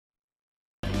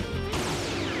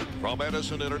From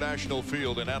Edison International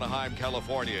Field in Anaheim,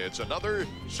 California, it's another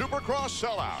Supercross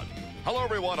sellout. Hello,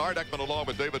 everyone. Art Ekman along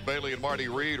with David Bailey and Marty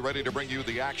Reed ready to bring you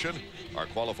the action. Our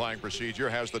qualifying procedure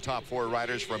has the top 4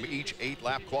 riders from each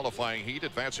 8-lap qualifying heat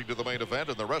advancing to the main event,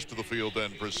 and the rest of the field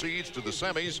then proceeds to the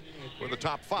semis, where the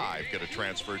top 5 get a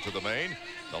transfer to the main.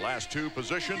 The last 2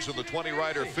 positions in the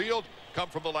 20-rider field come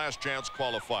from the last chance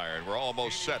qualifier, and we're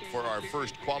almost set for our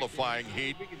first qualifying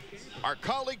heat. Our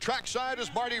colleague trackside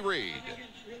is Marty Reed.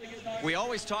 We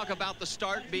always talk about the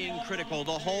start being critical,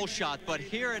 the whole shot, but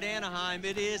here at Anaheim,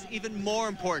 it is even more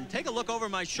important. Take a look over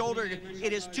my shoulder.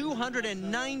 It is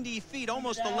 290 feet,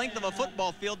 almost the length of a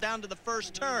football field, down to the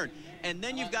first turn. And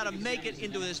then you've got to make it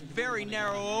into this very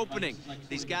narrow opening.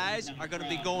 These guys are going to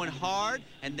be going hard,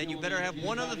 and then you better have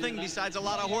one other thing besides a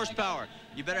lot of horsepower.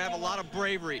 You better have a lot of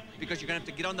bravery, because you're going to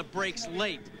have to get on the brakes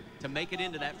late to make it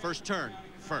into that first turn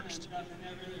first.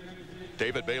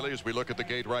 David Bailey, as we look at the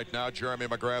gate right now, Jeremy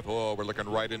McGrath, oh, we're looking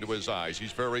right into his eyes.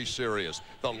 He's very serious.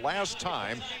 The last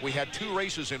time we had 2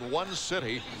 races in one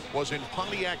city was in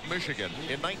Pontiac, Michigan.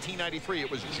 In 1993,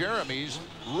 it was Jeremy's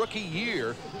rookie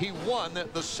year. He won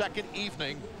the second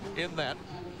evening in that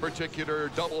particular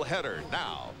doubleheader.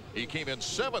 Now, he came in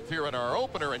 7th here in our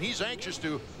opener, and he's anxious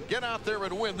to get out there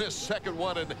and win this second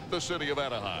one in the city of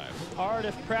Anaheim. Hard.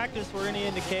 If practice were any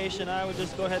indication, I would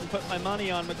just go ahead and put my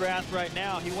money on McGrath right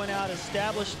now. He went out,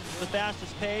 established the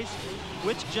fastest pace,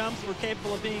 which jumps were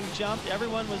capable of being jumped.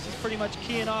 Everyone was just pretty much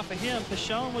keying off of him.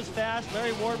 Pichon was fast,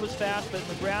 Larry Ward was fast, but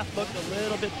McGrath looked a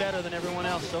little bit better than everyone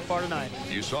else so far tonight.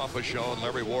 You saw Pichon.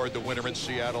 Larry Ward, the winner in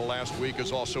Seattle last week,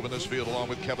 is also in this field along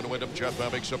with Kevin Windham, Jeff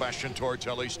Emig, Sebastian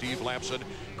Tortelli, Steve Lamson,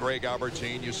 Greg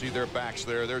Albertine. You see their backs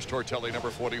there. There's Tortelli,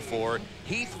 number 44.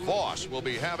 Heath Voss will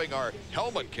be having our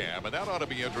helmet cam, and that ought to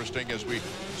be interesting as we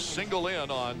single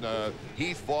in on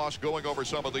Heath Voss going over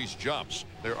some of these jumps.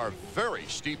 There are very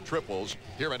steep triples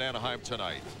here in Anaheim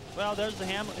tonight. Well, there's the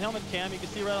helmet cam. You can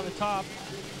see right on the top.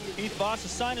 Heath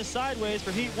Voss's sign is sideways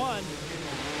for Heat 1.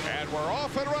 And we're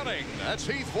off and running. That's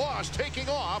Heath Voss taking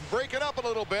off. Break it up a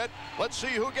little bit. Let's see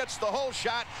who gets the whole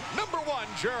shot. Number 1,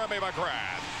 Jeremy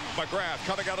McGrath. McGrath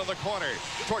coming out of the corner.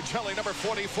 Tortelli, number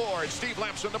 44. And Steve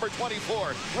Lamson, number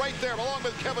 24. Right there, along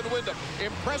with Kevin Windham.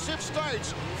 Impressive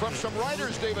starts from some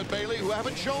riders, David Bailey, who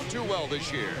haven't shown too well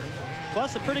this year.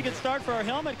 Plus, a pretty good start for our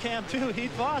helmet cam, too.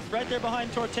 Heath Voss right there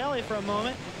behind Tortelli for a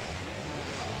moment.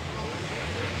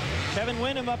 Kevin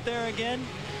Windham up there again.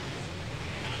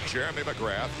 Jeremy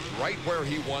McGrath right where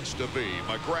he wants to be.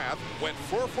 McGrath went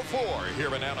 4 for 4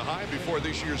 here in Anaheim before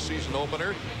this year's season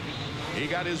opener. He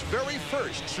got his very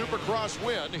first Supercross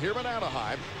win here in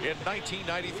Anaheim in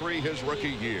 1993, his rookie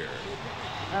year.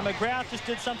 McGrath just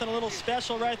did something a little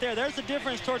special right there. There's the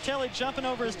difference. Tortelli jumping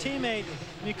over his teammate.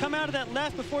 When you come out of that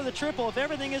left before the triple, if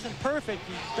everything isn't perfect,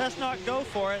 you best not go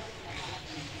for it.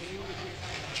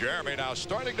 Jeremy now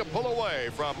starting to pull away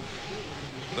from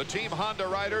the Team Honda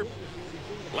rider.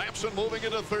 Lamson moving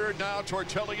into 3rd now.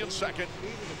 Tortelli in 2nd.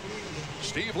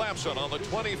 Steve Lamson on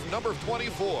the number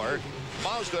 24.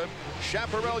 Mazda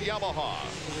Chaparral Yamaha.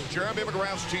 Jeremy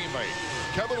McGrath's teammate.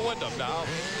 Kevin Windham now.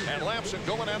 And Lamson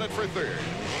going at it for 3rd.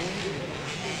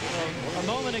 A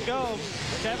moment ago,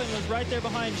 Kevin was right there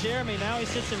behind Jeremy. Now he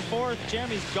sits in 4th.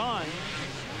 Jeremy's gone.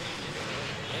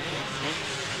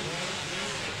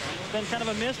 Been kind of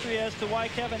a mystery as to why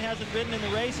Kevin hasn't ridden in the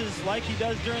races like he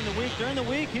does during the week. During the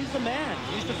week, he's the man.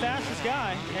 He's the fastest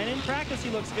guy. And in practice, he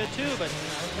looks good, too. But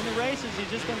in the races, he's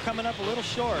just been coming up a little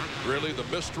short. Really the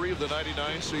mystery of the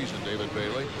 99 season, David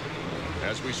Bailey.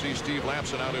 As we see Steve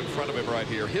Lamson out in front of him right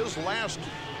here. His last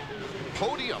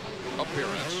podium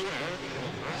appearance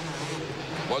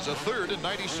was a 3rd in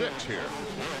 96 here.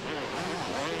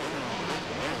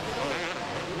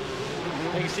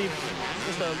 You can see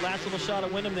just a last little shot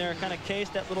of Windham there, kind of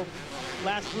cased that little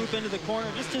last loop into the corner.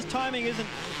 Just his timing isn't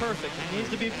perfect. He needs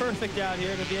to be perfect out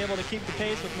here to be able to keep the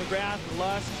pace with McGrath and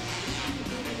Lusk.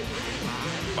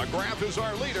 McGrath is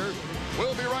our leader.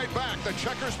 We'll be right back. The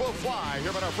checkers will fly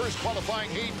here in our first qualifying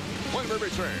heat when we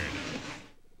return.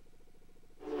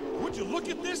 Would you look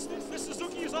at this? The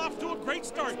Suzuki is off to a great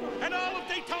start, and all of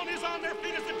Daytona is on their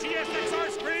feet as the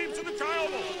GSXR screams to the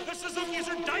tri-oval. The Suzukis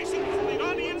are dicing for the lead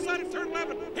on the inside of turn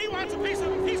 11. He wants a piece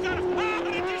of it. He's got it. Oh,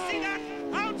 did you see that?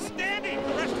 Outstanding.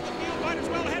 The rest of the field might as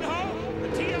well head home. The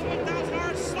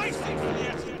TL1000R is slicing for the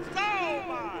exit. Oh,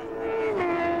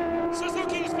 my.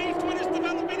 Suzuki's V-twin is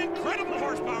developing incredible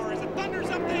horsepower as it thunders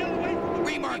up the hill away from the...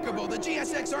 Remarkable. The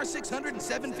GSXR 600 and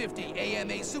 750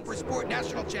 AMA Super Sport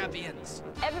National Champions.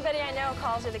 Everybody I know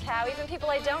calls her the cow, even people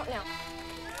I don't know.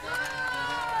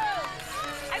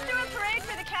 I threw a parade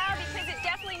for the cow because it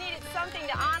definitely needed something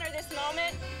to honor this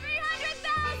moment.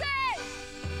 300,000!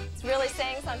 It's really just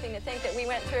saying something to think that we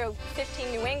went through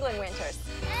 15 New England winters.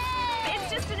 It's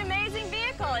just an amazing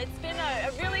vehicle. It's been a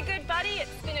really good buddy.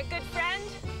 It's been a good friend.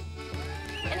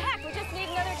 And heck, we just need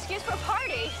another excuse for a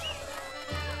party.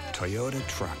 Toyota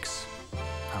trucks.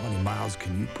 How many miles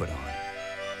can you put on?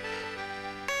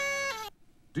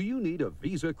 Do you need a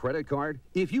Visa credit card?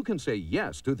 If you can say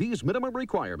yes to these minimum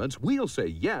requirements, we'll say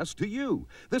yes to you.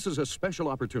 This is a special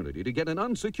opportunity to get an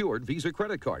unsecured Visa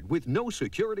credit card with no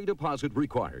security deposit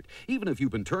required, even if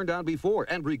you've been turned down before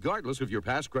and regardless of your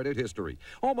past credit history.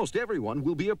 Almost everyone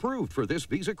will be approved for this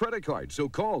Visa credit card, so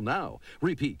call now.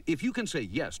 Repeat, if you can say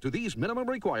yes to these minimum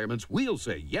requirements, we'll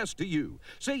say yes to you.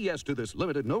 Say yes to this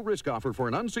limited no-risk offer for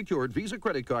an unsecured Visa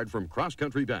credit card from Cross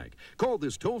Country Bank. Call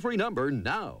this toll-free number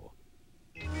now.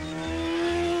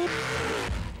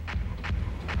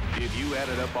 If you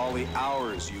added up all the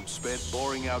hours you've spent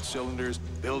boring out cylinders,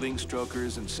 building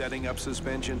strokers, and setting up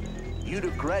suspension, you'd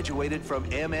have graduated from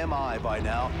MMI by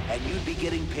now, and you'd be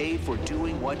getting paid for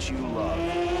doing what you love.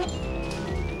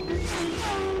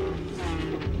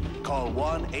 Call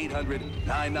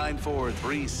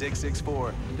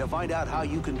 1-800-994-3664 to find out how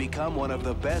you can become one of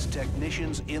the best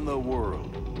technicians in the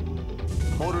world.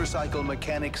 Motorcycle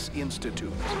Mechanics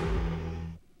Institute.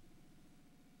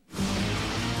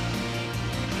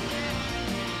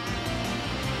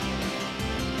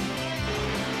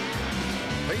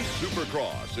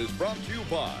 Supercross is brought to you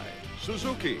by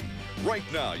Suzuki. Right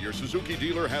now, your Suzuki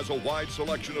dealer has a wide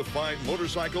selection of fine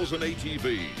motorcycles and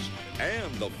ATVs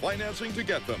and the financing to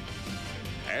get them.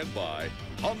 And by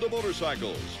Honda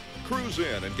Motorcycles. Cruise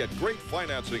in and get great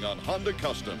financing on Honda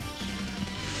Customs.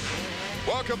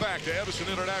 Welcome back to Edison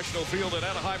International Field in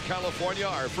Anaheim, California.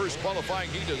 Our first qualifying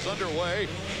heat is underway.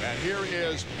 And here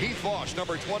is Heath Voss,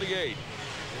 number 28,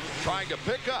 trying to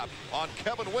pick up on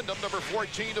Kevin Windham, number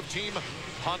 14 of Team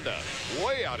Honda.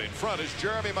 Way out in front is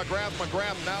Jeremy McGrath.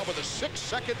 McGrath now with a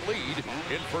 6-second lead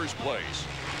in first place.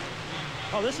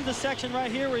 Oh, this is the section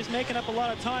right here where he's making up a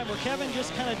lot of time, where Kevin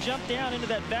just kind of jumped down into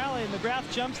that valley and McGrath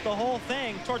jumps the whole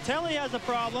thing. Tortelli has a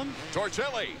problem.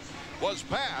 Tortelli was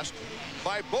passed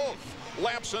by both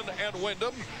Lampson and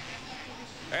Windham.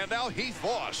 And now Heath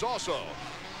Voss also.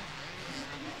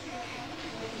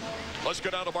 Let's go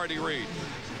down to Marty Reed.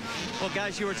 Well,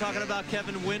 guys, you were talking about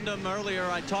Kevin Windham earlier.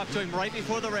 I talked to him right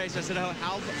before the race. I said,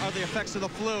 how are the effects of the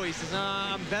flu? He says,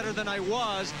 I'm better than I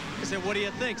was. I said, what do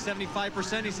you think,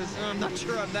 75%? He says, I'm not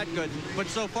sure I'm that good. But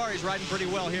so far, he's riding pretty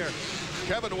well here.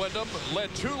 Kevin Windham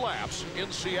led 2 laps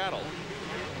in Seattle.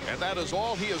 And that is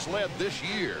all he has led this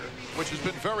year, which has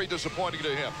been very disappointing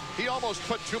to him. He almost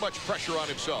put too much pressure on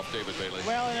himself, David Bailey.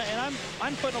 Well, and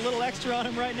I'm putting a little extra on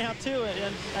him right now, too.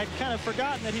 And I'd kind of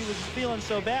forgotten that he was feeling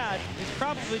so bad. He's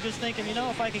probably just thinking, you know,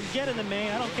 if I can get in the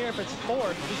main, I don't care if it's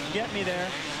 4th, just get me there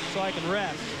so I can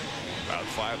rest. About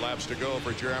 5 laps to go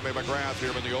for Jeremy McGrath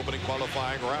here in the opening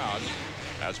qualifying round.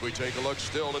 As we take a look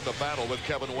still in the battle with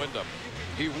Kevin Windham.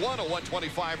 He won a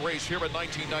 125 race here in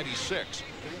 1996.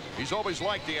 He's always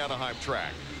liked the Anaheim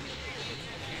track.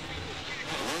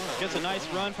 Gets a nice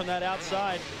run from that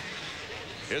outside.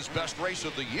 His best race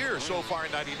of the year so far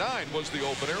in 99 was the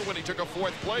opener when he took a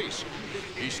 4th place.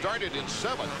 He started in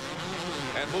 7th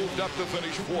and moved up to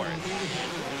finish 4th.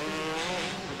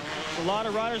 A lot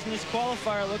of riders in this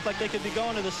qualifier look like they could be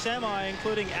going to the semi,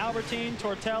 including Albertine,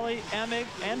 Tortelli, Emig,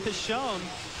 and Pichon.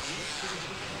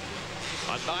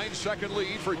 A 9-second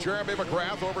lead for Jeremy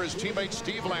McGrath over his teammate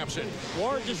Steve Lampson.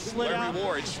 Ward just slid out. Larry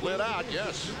Ward slid out,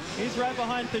 yes. He's right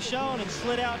behind Pichon and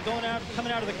slid out,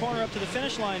 coming out of the corner up to the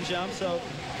finish line jump. So you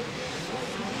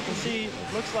can see,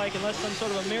 looks like unless some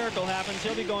sort of a miracle happens,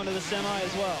 he'll be going to the semi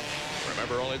as well.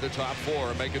 Remember, only the top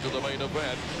 4 make it to the main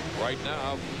event. Right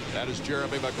now, that is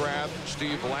Jeremy McGrath,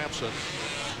 Steve Lampson.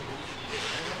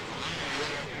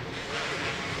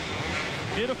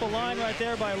 Beautiful line right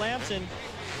there by Lampson.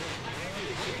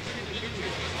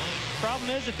 Problem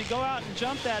is, if you go out and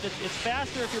jump that, it's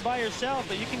faster if you're by yourself,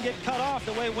 but you can get cut off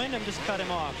the way Windham just cut him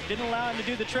off. Didn't allow him to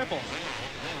do the triple.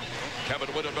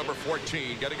 Kevin Windham, number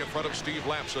 14, getting in front of Steve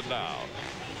Lampson now.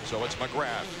 So it's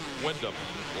McGrath, Windham,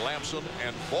 Lampson,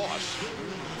 and Voss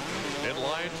in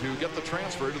line to get the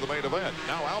transfer to the main event.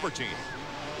 Now Albertine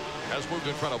has moved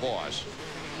in front of Voss.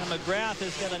 And McGrath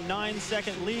has got a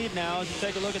 9-second lead now as you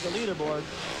take a look at the leaderboard.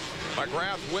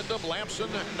 McGrath, Windham, Lampson,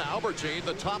 and Albertine,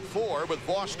 the top 4, with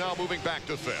Voss now moving back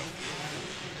to 5th.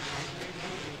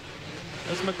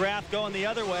 There's McGrath going the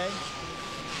other way.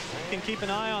 You can keep an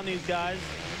eye on these guys.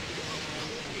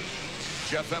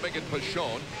 Jeff Emig and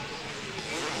Pichon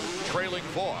trailing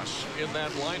Voss in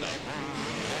that lineup.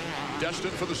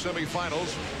 Destined for the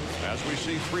semifinals as we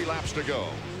see 3 laps to go.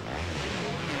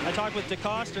 I talked with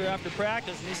DeCoster after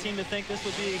practice, and he seemed to think this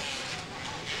would be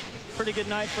pretty good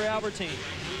night for Albertine.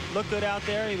 Looked good out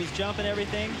there. He was jumping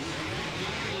everything.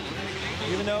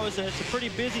 Even though it's a pretty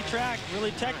busy track,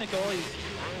 really technical, he's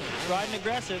riding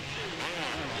aggressive.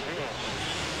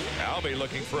 Albie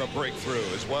looking for a breakthrough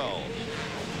as well.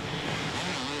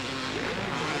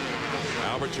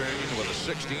 Albertine with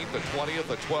a 16th, a 20th,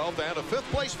 a 12th, and a 5th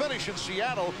place finish in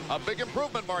Seattle. A big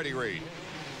improvement, Marty Reed.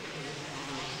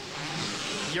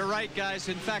 You're right, guys.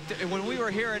 In fact, when we were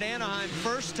here at Anaheim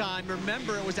first time,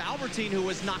 remember, it was Albertine who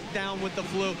was knocked down with the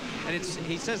flu. And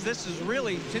he says this is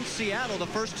really, since Seattle, the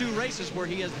first 2 races where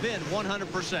he has been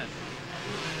 100%.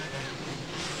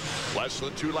 Less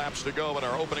than 2 laps to go in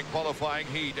our opening qualifying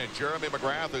heat, and Jeremy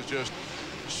McGrath has just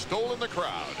stolen the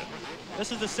crowd.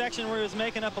 This is the section where he was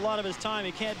making up a lot of his time.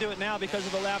 He can't do it now because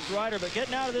of the lapped rider, but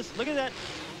getting out of this, look at that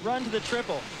run to the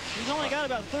triple. He's only got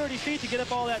about 30 feet to get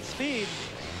up all that speed.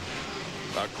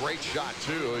 A great shot,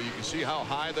 too. You can see how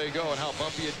high they go and how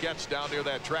bumpy it gets down near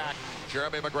that track.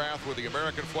 Jeremy McGrath with the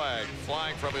American flag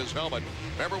flying from his helmet.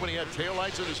 Remember when he had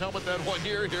taillights in his helmet that one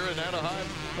year here in Anaheim?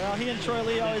 Well, he and Troy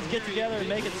Lee always get together and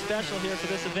make it special here for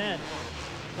this event.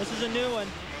 This is a new one.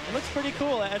 It looks pretty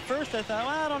cool. At first, I thought,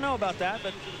 well, I don't know about that,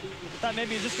 but I thought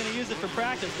maybe he's just going to use it for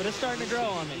practice, but it's starting to grow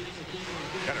on me.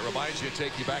 Kind of reminds you,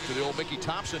 take you back to the old Mickey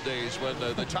Thompson days when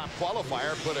the top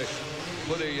qualifier put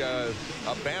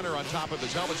a banner on top of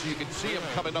his helmet so you can see him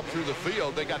coming up through the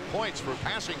field. They got points for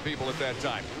passing people at that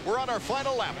time. We're on our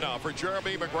final lap now for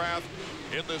Jeremy McGrath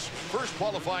in this first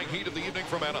qualifying heat of the evening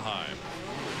from Anaheim.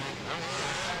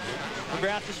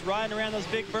 McGrath just riding around those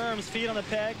big berms, feet on the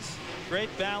pegs,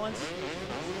 great balance.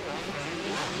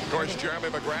 Of course, Jeremy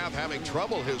McGrath having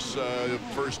trouble his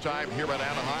first time here at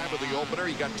Anaheim with the opener.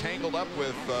 He got tangled up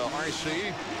with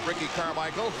RC, Ricky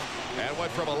Carmichael, and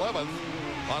went from 11th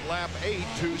on lap 8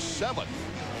 to 7th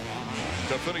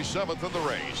to finish 7th in the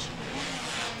race.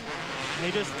 And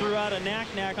he just threw out a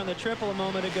knack on the triple a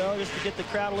moment ago just to get the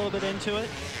crowd a little bit into it.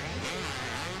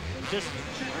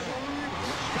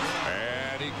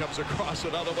 And he comes across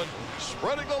another one,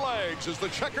 spreading the legs as the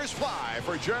checkers fly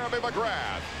for Jeremy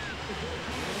McGrath.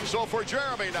 So for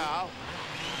Jeremy now,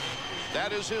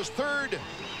 that is his 3rd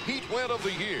heat win of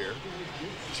the year.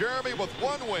 Jeremy with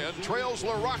 1 win trails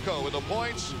LaRocco in the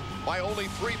points by only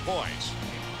 3 points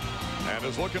and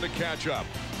is looking to catch up.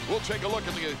 We'll take a look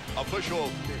at the official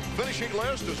finishing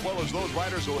list as well as those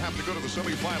riders who will have to go to the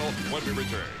semifinal when we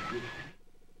return.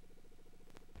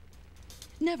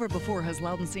 Never before has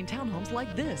Loudon seen townhomes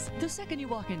like this. The second you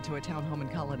walk into a townhome in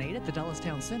Colonnade at the Dulles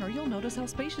Town Center, you'll notice how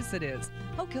spacious it is.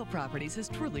 Oak Hill Properties has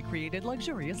truly created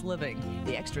luxurious living.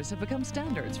 The extras have become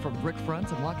standards, from brick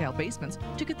fronts and walkout basements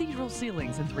to cathedral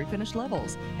ceilings and 3 finished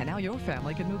levels. And now your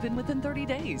family can move in within 30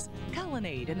 days.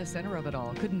 Colonnade, in the center of it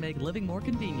all, couldn't make living more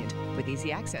convenient, with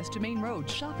easy access to main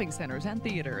roads, shopping centers, and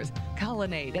theaters.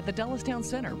 Colonnade at the Dulles Town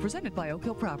Center, presented by Oak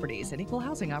Hill Properties, an equal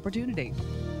housing opportunity.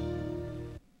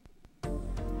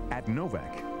 At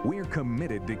Novak, we're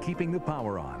committed to keeping the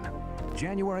power on.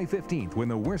 January 15th, when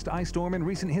the worst ice storm in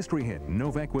recent history hit,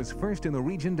 Novak was first in the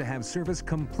region to have service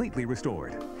completely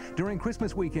restored. During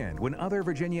Christmas weekend, when other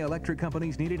Virginia electric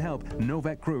companies needed help,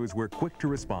 Novak crews were quick to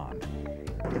respond.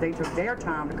 They took their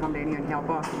time to come down here and help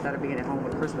us instead of being at home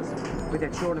with Christmas, with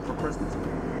their children for Christmas.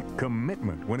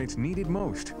 Commitment when it's needed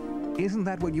most. Isn't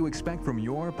that what you expect from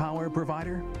your power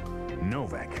provider?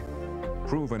 Novak.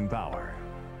 Proven power.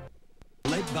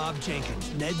 Let Bob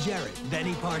Jenkins, Ned Jarrett,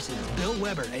 Benny Parsons, Bill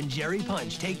Weber, and Jerry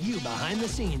Punch take you behind the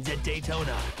scenes at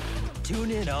Daytona.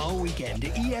 Tune in all weekend to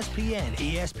ESPN,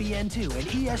 ESPN2, and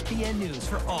ESPN News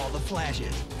for all the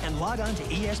flashes. And log on to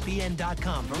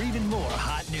ESPN.com for even more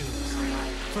hot news.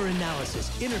 For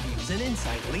analysis, interviews, and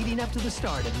insight leading up to the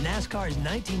start of NASCAR's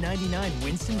 1999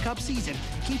 Winston Cup season,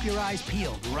 keep your eyes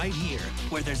peeled right here,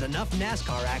 where there's enough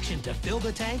NASCAR action to fill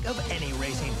the tank of any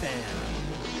racing fan.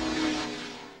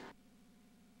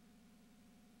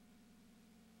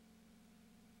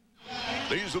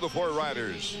 These are the 4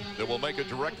 riders that will make it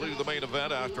directly to the main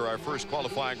event after our first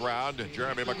qualifying round.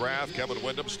 Jeremy McGrath, Kevin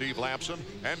Windham, Steve Lampson,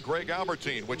 and Greg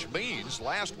Albertine, which means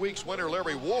last week's winner,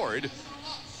 Larry Ward,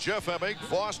 Jeff Emig,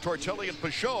 Voss, Tortelli, and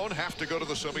Pichon have to go to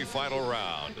the semifinal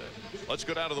round. Let's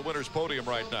go down to the winner's podium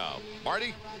right now.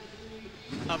 Marty?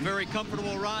 A very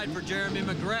comfortable ride for Jeremy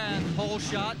McGrath. Whole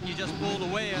shot, you just pulled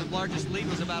away. The largest lead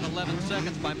was about 11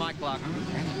 seconds by my clock.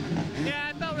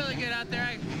 Yeah, I felt really good out there.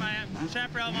 My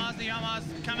chaparral Mazda almost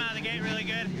come out of the gate really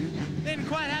good. Didn't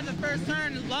quite have the first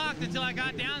turn locked until I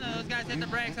got down there. Those guys hit the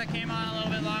brakes. I came on a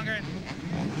little bit longer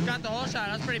and got the whole shot.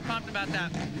 I was pretty pumped about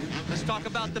that. Let's talk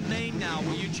about the main now.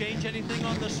 Will you change anything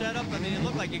on the setup? I mean, it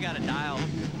looked like you got it dialed.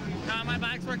 My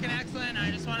bike's working excellent.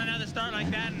 I just want another start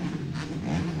like that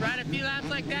and ride a few laps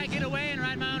like that, get away, and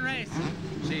ride my own race.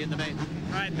 See, in the main.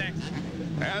 All right, thanks.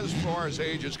 As far as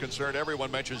age is concerned,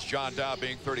 everyone mentions John Dowd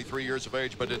being 33 years of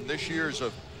age, but in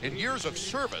years of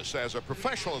service as a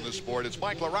professional in the sport, it's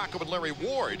Mike LaRocco and Larry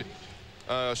Ward,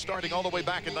 starting all the way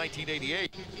back in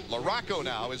 1988. LaRocco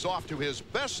now is off to his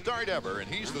best start ever,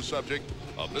 and he's the subject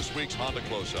of this week's Honda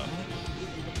Close-Up.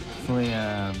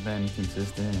 Definitely been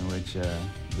consistent, which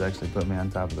has actually put me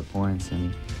on top of the points.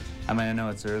 And I mean, I know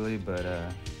it's early, but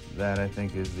that I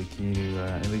think is the key to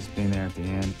at least being there at the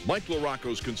end. Mike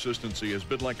LaRocco's consistency has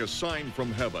been like a sign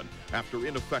from heaven. After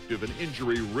ineffective and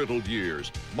injury-riddled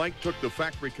years, Mike took the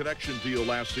factory connection deal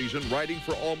last season, riding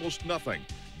for almost nothing,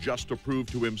 just to prove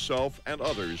to himself and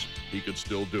others he could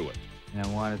still do it. And I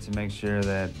wanted to make sure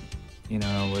that, you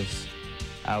know,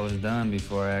 I was done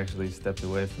before I actually stepped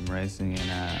away from racing. And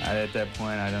at that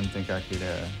point, I don't think I could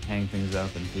hang things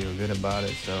up and feel good about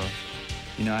it. So,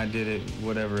 you know, I did it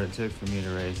whatever it took for me to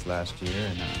race last year.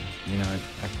 And, you know,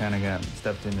 I kind of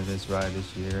stepped into this ride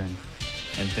this year.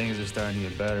 And things are starting to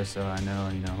get better, so I know,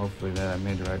 you know, hopefully that I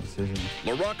made the right decision.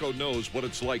 LaRocco knows what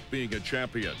it's like being a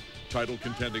champion. Title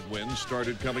contending wins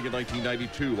started coming in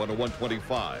 1992 on a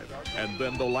 125. And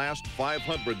then the last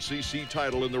 500cc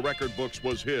title in the record books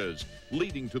was his,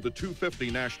 leading to the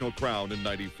 250 national crown in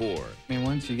 94. I mean,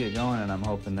 once you get going, and I'm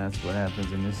hoping that's what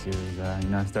happens in this series, you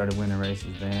know, I started winning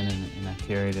races then, and I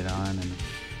carried it on.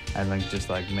 And just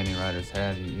like many riders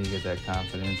had, you get that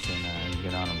confidence and you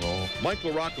get on a roll. Mike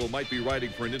LaRocco might be riding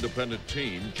for an independent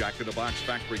team, Jack-in-the-Box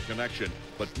factory connection,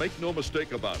 but make no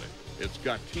mistake about it, it's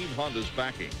got Team Honda's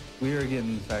backing. We were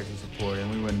getting factory support,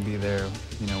 and we wouldn't be there,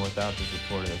 you know, without the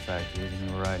support of the factories. I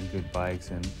mean, we're riding good bikes,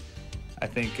 and I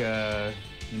think,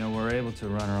 you know, we're able to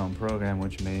run our own program,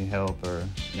 which may help or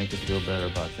make us feel better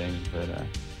about things, but,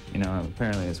 you know,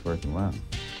 apparently it's working well.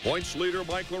 Points leader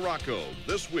Mike LaRocco,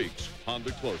 this week's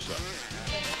Honda Close-Up.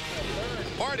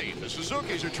 Marty, the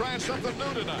Suzukis are trying something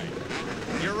new tonight.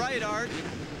 You're right, Art.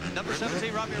 Number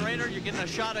 17, Robbie Rayner, you're getting a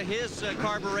shot of his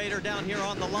carburetor down here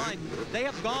on the line. They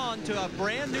have gone to a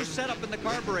brand new setup in the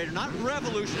carburetor, not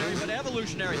revolutionary, but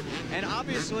evolutionary. And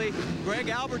obviously, Greg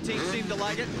Albertine seemed to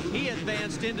like it. He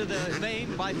advanced into the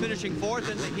main by finishing fourth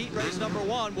in the heat race number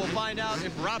 1. We'll find out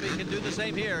if Robbie can do the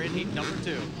same here in heat number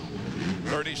 2.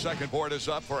 32nd board is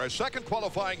up for our second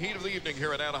qualifying heat of the evening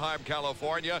here in Anaheim,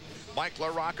 California. Mike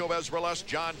LaRocco, Ezra Lusk,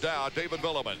 John Dowd, David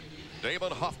Villeman,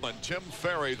 Damon Huffman, Tim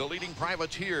Ferry, the leading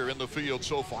privateer in the field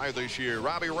so far this year.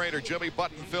 Robbie Rayner, Jimmy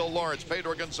Button, Phil Lawrence,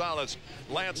 Pedro Gonzalez,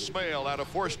 Lance Smale out of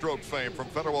four-stroke fame from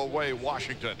Federal Way,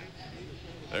 Washington.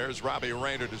 There's Robbie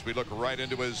Rayner as we look right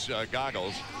into his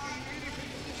goggles.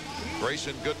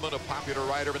 Grayson Goodman, a popular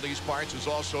rider in these parts, is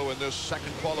also in this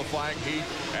second qualifying heat,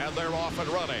 and they're off and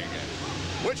running.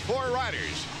 Which 4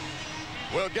 riders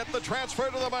will get the transfer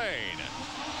to the main?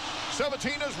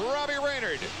 17 is Robbie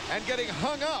Rayner, and getting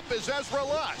hung up is Ezra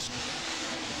Lusk.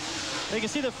 You can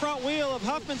see the front wheel of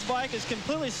Huffman's bike is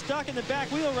completely stuck in the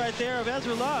back wheel right there of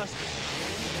Ezra Lusk.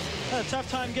 Had a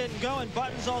tough time getting going.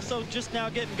 Button's also just now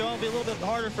getting going. It'll be a little bit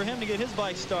harder for him to get his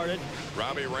bike started.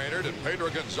 Robbie Rayner and Pedro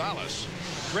Gonzalez.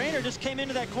 Rayner just came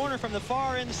into that corner from the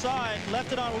far inside,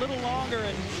 left it on a little longer,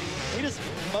 and he just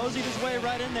moseyed his way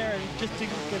right in there and just to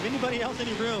give anybody else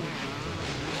any room.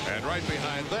 And right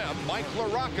behind them, Mike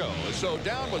LaRocco. So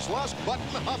down was Lusk, Button,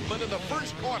 Huffman in the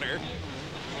first corner.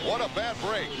 What a bad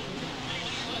break.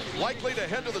 Likely to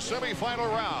head to the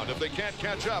semifinal round if they can't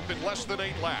catch up in less than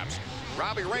 8 laps.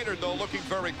 Robbie Rayner, though, looking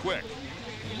very quick.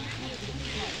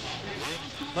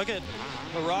 Look at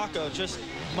LaRocco just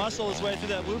muscle his way through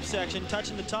that whoop section,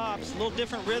 touching the tops. A little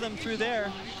different rhythm through there.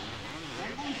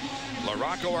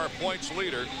 LaRocco, our points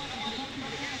leader,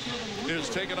 is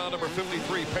taking on number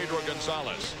 53, Pedro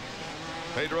Gonzalez.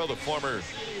 Pedro, the former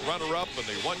runner-up in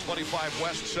the 125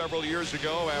 West several years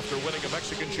ago after winning a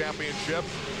Mexican championship.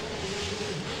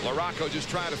 LaRocco just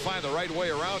trying to find the right way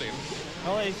around him.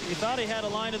 Well, he thought he had a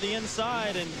line to the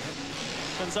inside, and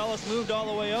Gonzalez moved all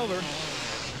the way over.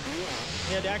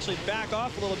 He had to actually back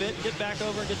off a little bit, get back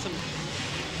over and get some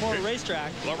more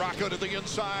racetrack. LaRocco to the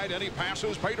inside, and he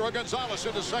passes Pedro Gonzalez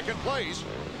into second place.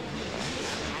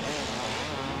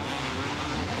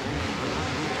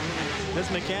 This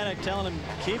mechanic telling him,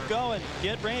 keep going,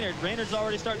 get Rayner. Rayner's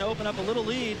already starting to open up a little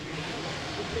lead.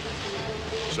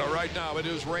 So right now it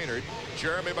is Rayner,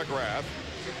 Jeremy McGrath,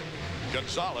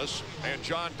 Gonzalez, and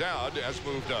John Dowd has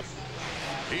moved up.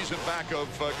 He's in back of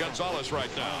Gonzalez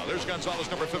right now. There's Gonzalez,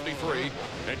 number 53,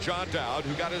 and John Dowd,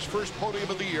 who got his first podium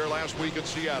of the year last week in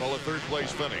Seattle, a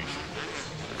third-place finish.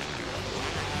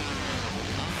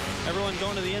 Everyone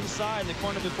going to the inside in the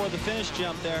corner before the finish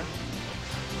jump there.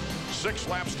 6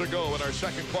 laps to go in our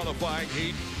second qualifying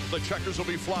heat. The checkers will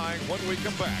be flying when we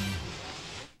come back.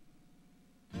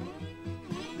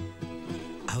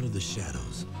 Out of the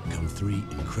shadows come 3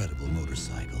 incredible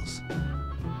motorcycles.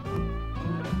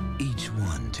 Each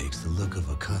one takes the look of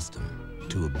a custom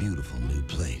to a beautiful new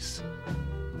place.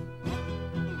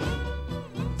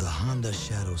 The Honda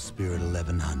Shadow Spirit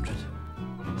 1100,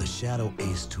 the Shadow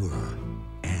Ace Tourer,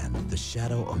 and the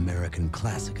Shadow American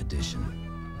Classic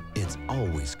Edition. It's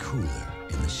always cooler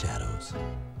in the shadows.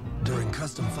 During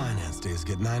custom finance days,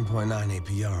 get 9.9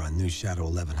 APR on new Shadow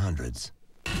 1100s.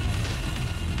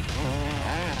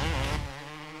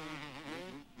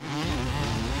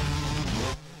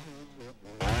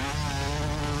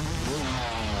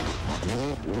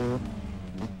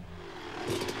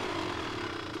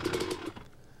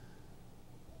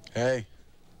 Hey.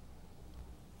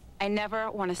 I never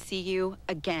want to see you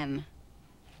again.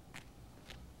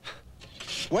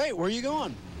 Wait, where are you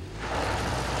going?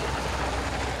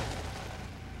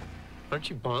 Aren't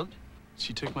you bummed?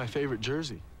 She took my favorite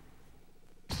jersey.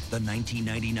 The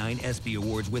 1999 ESPY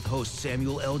Awards with host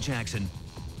Samuel L. Jackson.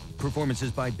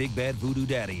 Performances by Big Bad Voodoo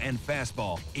Daddy and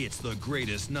Fastball. It's the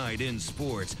greatest night in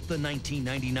sports. The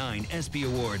 1999 ESPY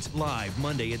Awards, live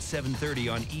Monday at 7:30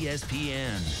 on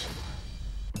ESPN.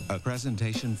 A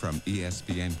presentation from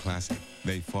ESPN Classic.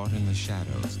 They fought in the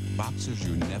shadows. Boxers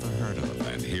you never heard of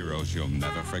and heroes you'll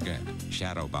never forget.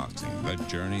 Shadow Boxing, the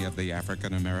journey of the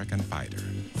African-American fighter.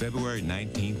 February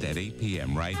 19th at 8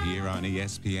 p.m. right here on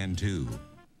ESPN2.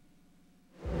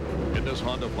 In this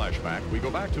Honda flashback, we go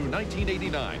back to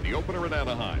 1989, the opener in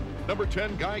Anaheim. Number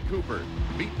 10, Guy Cooper,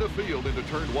 beat the field into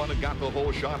turn 1 and got the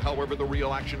whole shot. However, the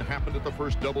real action happened at the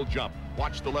first double jump.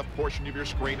 Watch the left portion of your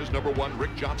screen as number 1,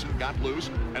 Rick Johnson, got loose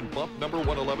and bumped number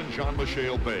 111,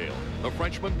 Jean-Michel Bale. The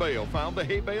Frenchman Bale found the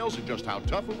hay bales and just how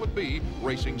tough it would be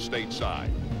racing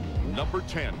stateside. Number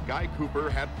 10, Guy Cooper,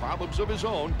 had problems of his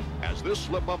own as this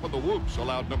slip up in the whoops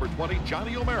allowed number 20,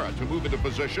 Johnny O'Mara, to move into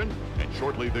position and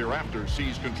shortly thereafter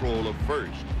seize control of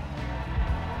first.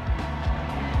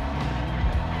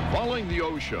 Following the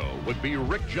O show would be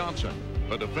Rick Johnson,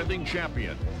 the defending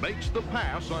champion, makes the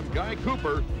pass on Guy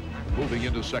Cooper, moving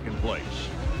into second place.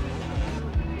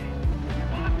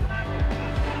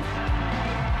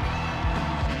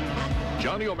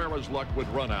 Johnny O'Mara's luck would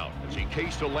run out as he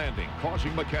cased a landing,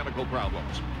 causing mechanical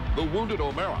problems. The wounded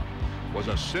O'Mara was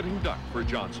a sitting duck for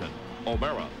Johnson.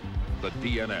 O'Mara, the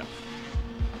DNF.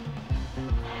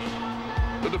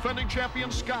 The defending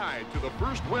champion skied to the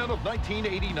first win of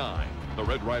 1989. The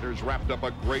Red Riders wrapped up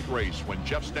a great race when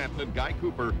Jeff Stanton and Guy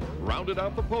Cooper rounded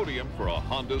out the podium for a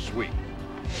Honda sweep.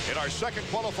 In our second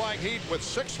qualifying heat with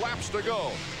 6 laps to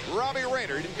go, Robbie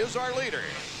Raynard is our leader.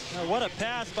 Now, what a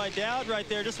pass by Dowd right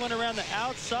there. Just went around the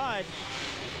outside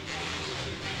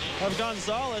of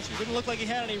Gonzalez. Didn't look like he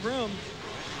had any room.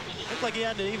 Looked like he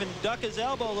had to even duck his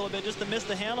elbow a little bit just to miss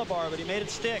the handlebar, but he made it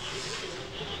stick.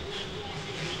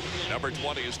 Number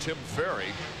 20 is Tim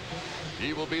Ferry.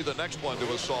 He will be the next one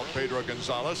to assault Pedro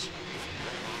Gonzalez.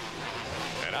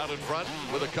 And out in front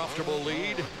with a comfortable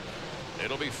lead.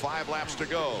 It'll be 5 laps to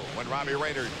go when Robbie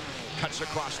Raynard cuts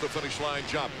across the finish line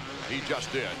jump. He just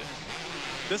did.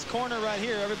 This corner right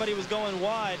here, everybody was going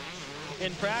wide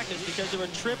in practice because they were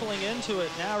tripling into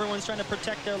it. Now everyone's trying to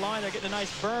protect their line. They're getting a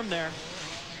nice berm there.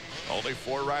 Only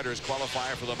 4 riders qualify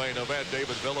for the main event.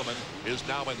 David Villeman is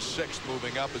now in 6th,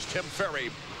 moving up as Tim Ferry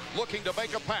looking to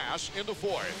make a pass into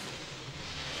 4th.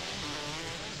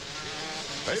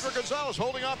 Pedro Gonzalez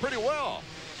holding on pretty well.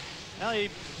 Well, he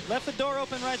left the door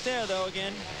open right there, though,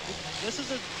 again. This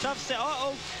is a tough set.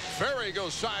 Uh-oh. Ferry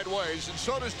goes sideways, and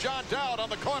so does John Dowd on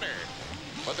the corner.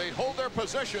 But they hold their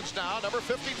positions now. Number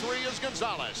 53 is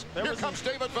Gonzalez. Here comes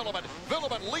David Villeman.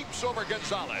 Villeman leaps over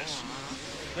Gonzalez.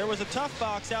 There was a tough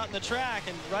box out in the track,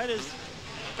 and right as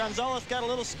Gonzalez got a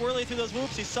little squirrely through those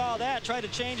whoops, he saw that, tried to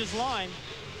change his line.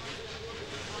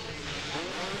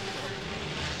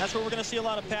 That's where we're going to see a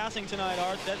lot of passing tonight,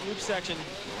 Art, that loop section.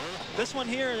 This one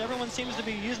here, everyone seems to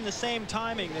be using the same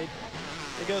timing. They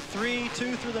go 3,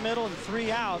 2 through the middle, and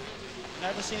 3 out. I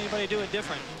haven't seen anybody do it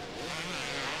different.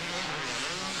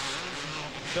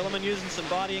 Villeman using some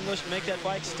body English to make that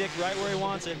bike stick right where he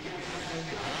wants it.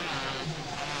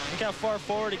 Look how far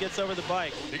forward he gets over the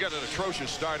bike. He got an atrocious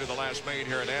start in the last main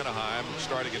here in Anaheim,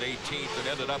 starting at 18th and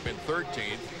ended up in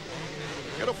 13th.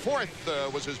 And a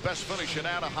 4th was his best finish in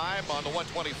Anaheim on the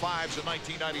 125s in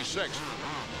 1996.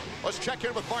 Let's check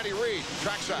in with Marty Reed,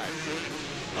 trackside.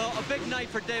 Well, a big night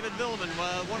for David Villeman.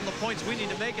 One of the points we need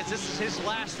to make is this is his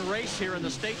last race here in the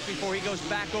States before he goes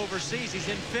back overseas. He's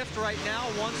in 5th right now,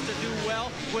 wants to do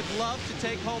well, would love to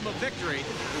take home a victory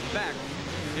back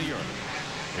to Europe.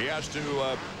 He has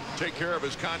to take care of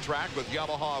his contract with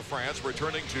Yamaha of France,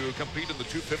 returning to compete in the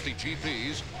 250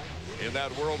 GPs in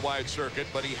that worldwide circuit,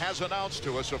 but he has announced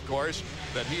to us, of course,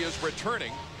 that he is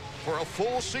returning for a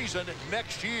full season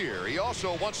next year. He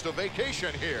also wants to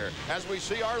vacation here as we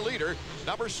see our leader,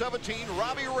 number 17,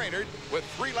 Robbie Reynard, with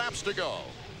 3 laps to go.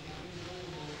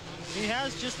 He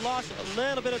has just lost a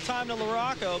little bit of time to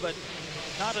LaRocco, but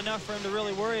not enough for him to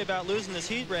really worry about losing this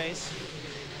heat race,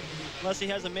 unless he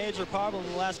has a major problem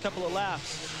in the last couple of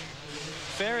laps.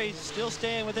 Ferry still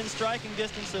staying within striking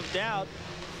distance of Dowd.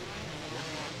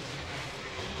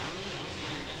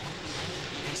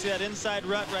 You see that inside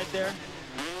rut right there?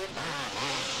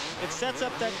 It sets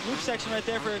up that loop section right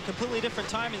there for a completely different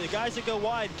timing. The guys that go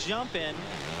wide jump in.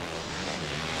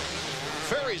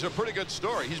 Ferry's a pretty good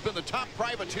story. He's been the top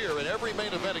privateer in every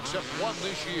main event except one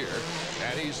this year,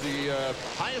 and he's the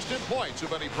highest in points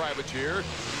of any privateer.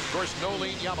 Of course, No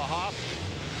Lean Yamaha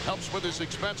helps with his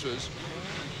expenses.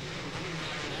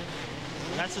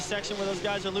 That's the section where those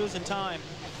guys are losing time.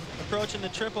 Approaching the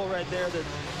triple right there. The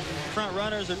front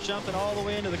runners are jumping all the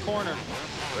way into the corner.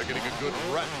 They're getting a good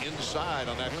rut inside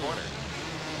on that corner.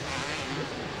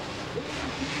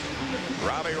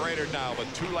 Robbie Reynard now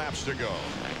with 2 laps to go.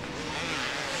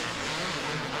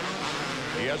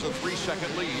 He has a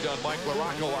 3-second lead on Mike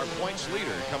LaRocco, our points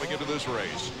leader, coming into this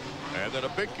race. And then a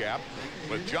big gap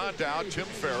with John Dowd, Tim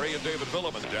Ferry, and David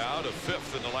Villeman. Dowd, a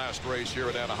 5th in the last race here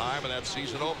at Anaheim, and that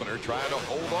season opener, trying to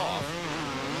hold off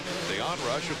the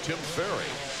onrush of Tim Ferry.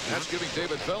 And that's giving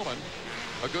David Villeman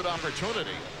a good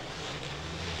opportunity.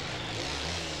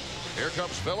 Here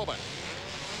comes Villeman,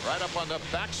 right up on the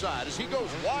backside as he goes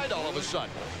wide all of a sudden.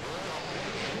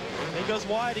 He goes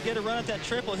wide to get a run at that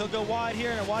triple. He'll go wide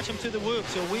here and watch him through the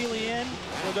whoops. He'll wheelie in.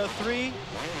 He'll go 3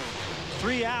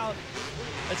 out.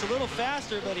 It's a little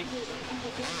faster, but he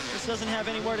just doesn't have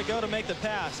anywhere to go to make the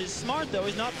pass. He's smart, though.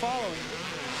 He's not following.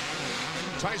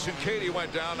 Tyson Katie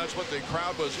went down. That's what the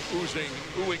crowd was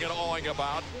oohing and awing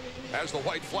about as the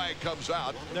white flag comes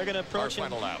out. They're going to approach him.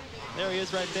 Final lap. There he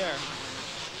is right there.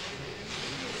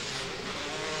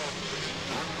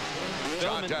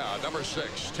 John Dowd, number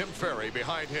 6. Tim Ferry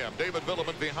behind him. David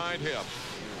Villeman behind him.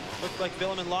 Looked like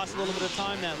Villeman lost a little bit of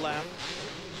time that lap.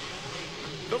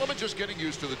 Villeman just getting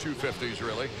used to the 250s,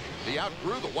 really. He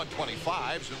outgrew the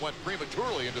 125s and went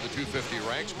prematurely into the 250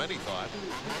 ranks, many thought.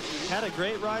 Had a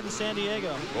great ride in San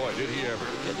Diego. Boy, did he ever.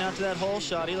 Getting out to that hole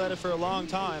shot, he led it for a long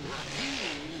time.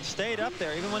 Stayed up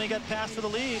there, even when he got passed for the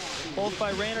lead, both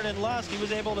by Reynard and Lusk, he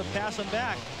was able to pass him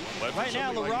back. Right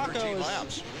now, LaRocco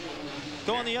is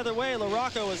going the other way.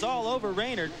 LaRocco is all over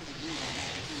Reynard.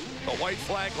 The white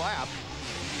flag lap.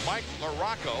 Mike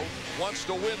LaRocco wants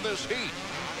to win this heat.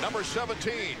 Number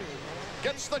 17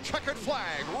 gets the checkered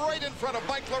flag right in front of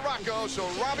Mike LaRocco, so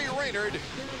Robbie Reynard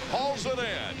hauls it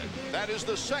in. That is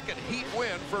the 2nd heat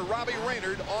win for Robbie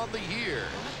Reynard on the year.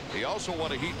 He also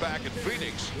won a heat back in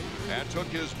Phoenix and took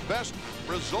his best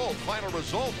result, final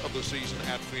result of the season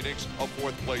at Phoenix, a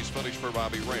 4th place finish for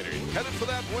Robbie Reynard. Headed for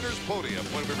that winner's podium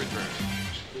when we return.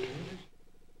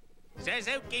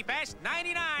 Suzuki Fest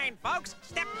 99, folks.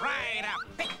 Step right up.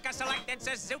 Pick a selected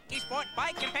Suzuki sport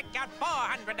bike and pick out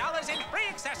 $400 in free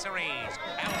accessories.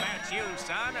 How about you,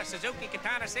 son? A Suzuki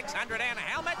Katana 600 and a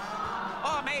helmet?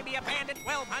 Or maybe a Bandit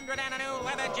 1200 and a new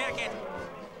leather jacket?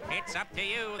 It's up to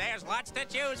you. There's lots to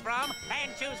choose from.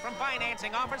 And choose from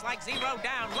financing offers like 0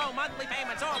 down, low monthly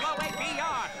payments, or low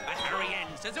APR. But hurry in.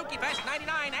 Suzuki Fest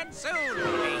 99 and soon.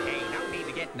 Hey, no need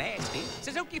to get nasty.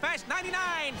 Suzuki Fest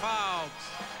 99, folks.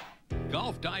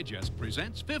 Golf Digest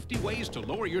presents 50 ways to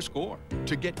lower your score.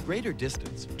 To get greater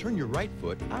distance, turn your right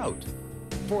foot out.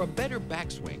 For a better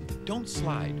backswing, don't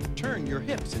slide. Turn your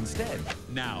hips instead.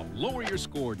 Now, lower your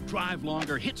score, drive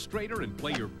longer, hit straighter, and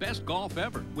play your best golf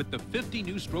ever with the 50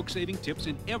 new stroke-saving tips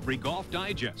in every Golf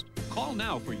Digest. Call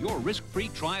now for your risk-free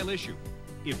trial issue.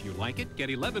 If you like it, get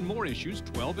 11 more issues,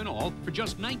 12 in all, for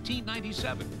just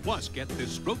 $19.97. Plus, get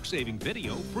this stroke-saving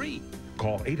video free.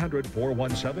 Call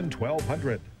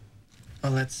 800-417-1200.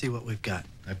 Well, let's see what we've got.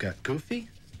 I've got Goofy,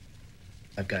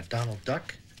 I've got Donald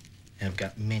Duck, and I've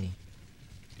got Minnie.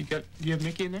 Do you have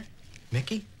Mickey in there?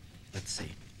 Mickey? Let's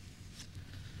see.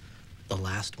 The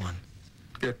last one.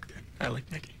 Good. I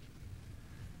like Mickey.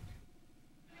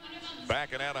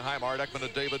 Back in Anaheim, Art Ekman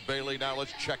and David Bailey. Now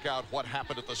let's check out what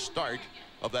happened at the start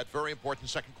of that very important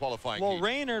 2nd qualifying heat.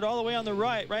 Reynard all the way on the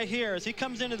right here, as he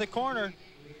comes into the corner,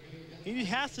 he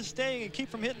has to stay and keep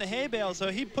from hitting the hay bale,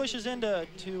 so he pushes into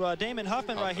Damon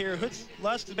Huffman right here, hits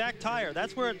Lusk's back tire.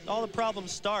 That's where all the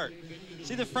problems start.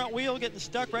 See the front wheel getting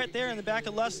stuck right there in the back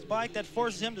of Lusk's bike? That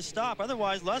forces him to stop.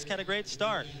 Otherwise, Lusk had a great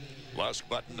start. Lusk,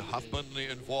 Button, Huffman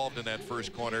involved in that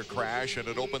first corner crash, and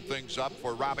it opened things up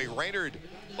for Robbie Reynard.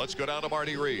 Let's go down to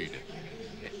Marty Reed.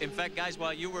 In fact, guys,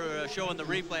 while you were showing the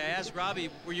replay, I asked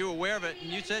Robbie, were you aware of it?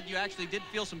 And you said you actually did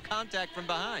feel some contact from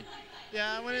behind.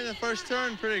 Yeah, I went in the first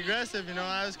turn pretty aggressive. You know,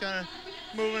 I was kind of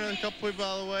moving a couple people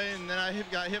out of the way, and then I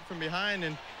got hit from behind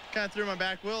and kind of threw my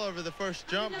back wheel over the first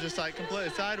jump, just like completely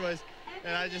sideways.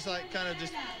 And I just like kind of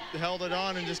just held it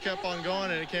on and just kept on going,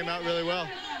 and it came out really well.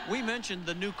 We mentioned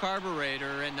the new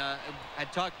carburetor, and I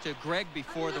talked to Greg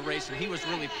before the race, and he was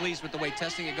really pleased with the way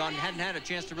testing had gone. Hadn't had a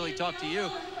chance to really talk to you.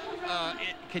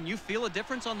 Can you feel a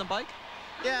difference on the bike?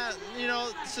 Yeah, you know,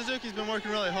 Suzuki's been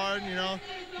working really hard. You know,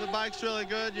 the bike's really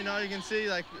good. You know, you can see,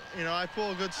 like, you know, I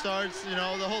pull good starts. You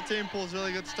know, the whole team pulls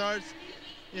really good starts.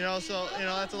 You know, so, you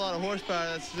know, that's a lot of horsepower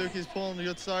that Suzuki's pulling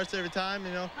good starts every time.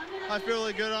 You know, I feel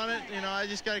really good on it. You know, I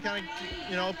just got to kind of,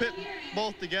 you know, pit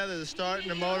both together, the start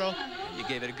and the moto. You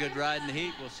gave it a good ride in the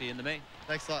heat. We'll see you in the main.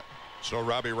 Thanks a lot. So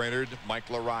Robbie Raynard, Mike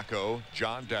LaRocco,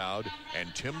 John Dowd,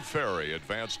 and Tim Ferry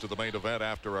advance to the main event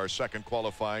after our second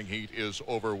qualifying heat is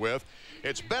over with.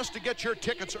 It's best to get your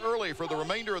tickets early for the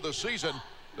remainder of the season.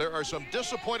 There are some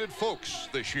disappointed folks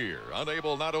this year,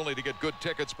 unable not only to get good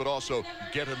tickets, but also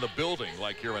get in the building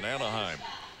like here in Anaheim.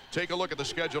 Take a look at the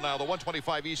schedule now. The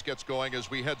 125 East gets going as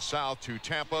we head south to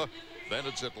Tampa. Then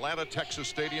it's Atlanta, Texas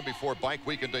Stadium before Bike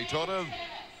Week in Daytona.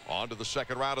 On to the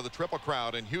second round of the Triple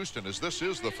Crown in Houston, as this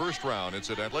is the first round,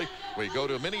 incidentally. We go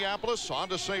to Minneapolis, on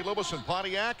to St. Louis and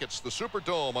Pontiac. It's the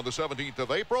Superdome on the 17th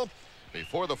of April.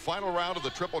 Before the final round of the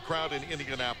Triple Crown in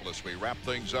Indianapolis, we wrap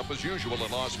things up as usual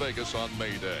in Las Vegas on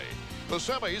May Day. The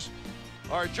semis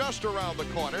are just around the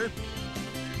corner.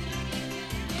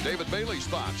 David Bailey's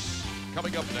thoughts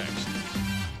coming up next.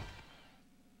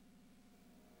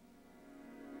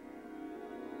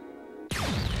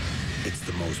 It's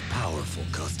the most powerful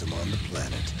custom on the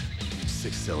planet.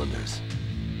 6 cylinders,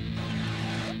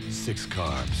 6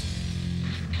 carbs,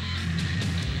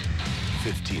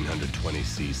 1,520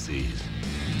 cc's.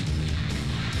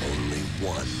 Only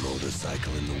one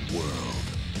motorcycle in the world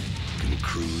can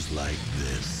cruise like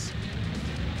this.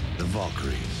 The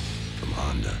Valkyrie from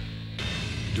Honda.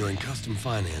 During custom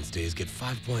finance days, get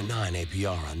 5.9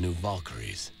 APR on new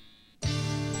Valkyries.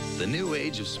 The new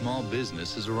age of small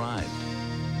business has arrived.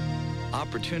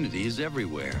 Opportunity is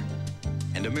everywhere,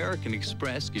 and American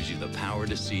Express gives you the power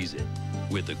to seize it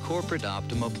with the Corporate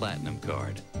Optima Platinum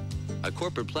Card. A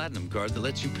corporate platinum card that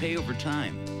lets you pay over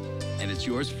time, and it's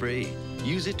yours free.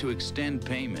 Use it to extend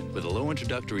payment with a low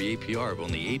introductory APR of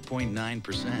only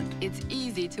 8.9%. It's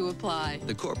easy to apply.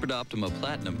 The Corporate Optima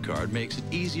Platinum Card makes it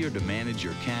easier to manage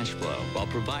your cash flow while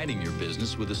providing your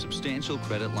business with a substantial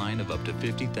credit line of up to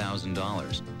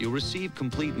 $50,000. You'll receive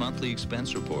complete monthly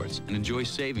expense reports and enjoy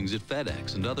savings at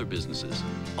FedEx and other businesses,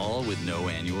 all with no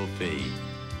annual fee.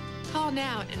 Call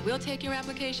now and we'll take your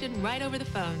application right over the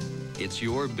phone. It's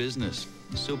your business,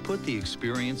 so put the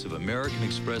experience of American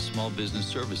Express Small Business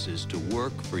Services to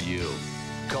work for you.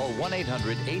 Call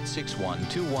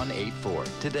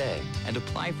 1-800-861-2184 today and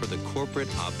apply for the Corporate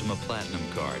Optima Platinum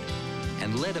Card.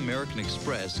 And let American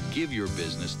Express give your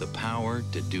business the power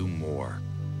to do more.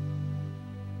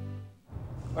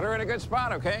 Put her in a good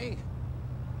spot, okay?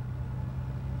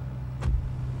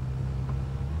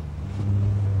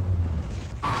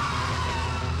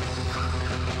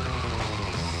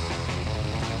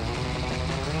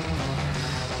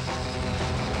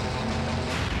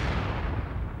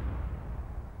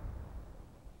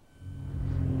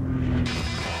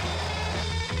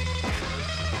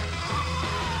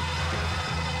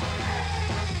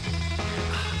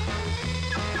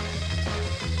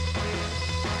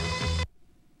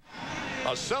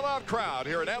 A sellout crowd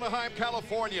here in Anaheim,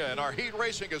 California, and our heat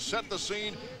racing has set the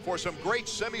scene for some great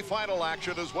semifinal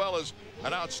action as well as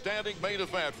an outstanding main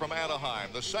event from Anaheim.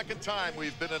 The second time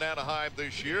we've been in Anaheim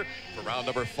this year for round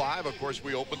number 5. Of course,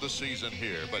 we opened the season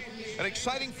here, but an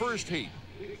exciting first heat.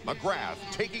 McGrath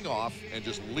taking off and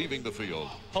just leaving the field.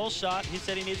 Whole shot. He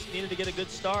said he needed to get a good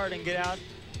start and get out,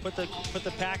 put the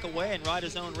pack away and ride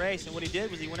his own race. And what he did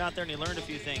was he went out there and he learned a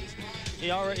few things.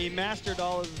 He mastered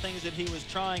all of the things that he was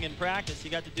trying in practice. He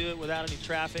got to do it without any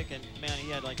traffic, and man,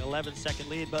 he had like 11-second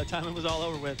lead by the time it was all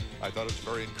over with. I thought it was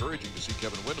very encouraging to see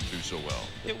Kevin Windham do so well.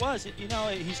 It was. You know,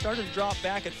 he started to drop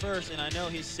back at first, and I know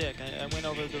he's sick. I went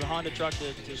over to the Honda truck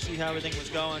to see how everything was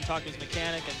going, talk to his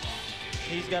mechanic, and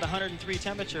he's got 103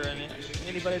 temperature, and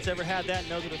anybody that's ever had that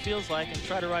knows what it feels like, and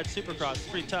try to ride Supercross. It's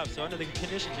pretty tough, so under the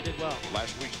conditions, he did well.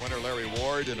 Last week's winner, Larry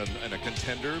Ward, and a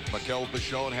contender, Mikel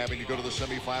Bichon, having to go to the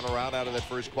semifinal round out of that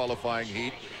first qualifying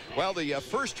heat. Well, the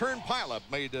first turn pileup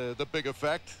made the big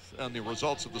effect on the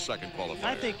results of the second qualifier.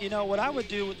 I think, you know, what I would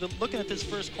do, looking at this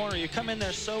first corner, you come in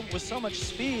there with so much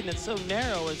speed and it's so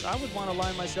narrow, is I would want to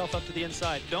line myself up to the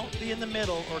inside. Don't be in the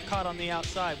middle or caught on the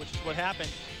outside, which is what happened.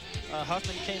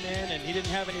 Huffman came in, and he didn't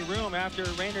have any room after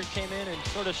Raynard came in and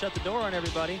sort of shut the door on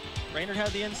everybody. Raynard had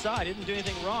the inside. He didn't do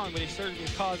anything wrong, but he certainly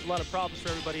caused a lot of problems for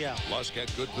everybody else. Lusk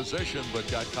had good position, but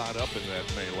got caught up in that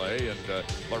melee. And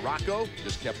Morocco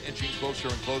just kept inching closer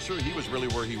and closer. He was really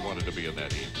where he wanted to be in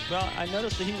that heat. Well, I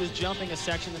noticed that he was jumping a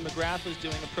section that McGrath was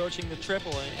doing, approaching the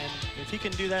triple. And if he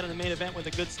can do that in the main event with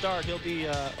a good start, he'll be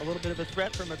a little bit of a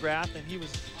threat for McGrath. And he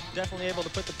was definitely able to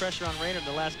put the pressure on Raynard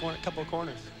the last couple of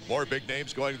corners. More big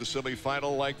names going to the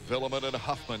semifinal, like Villeman and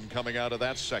Huffman coming out of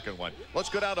that second one. Let's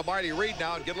go down to Marty Reed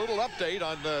now and get a little update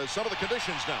on some of the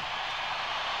conditions now.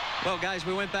 Well, guys,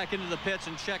 we went back into the pits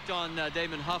and checked on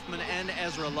Damon Huffman and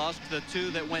Ezra Lusk, the two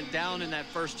that went down in that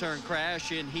first turn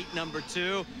crash in heat number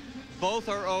 2. Both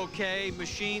are okay.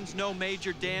 Machines, no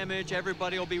major damage.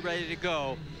 Everybody will be ready to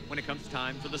go when it comes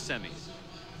time for the semis.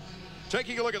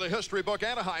 Taking a look at the history book,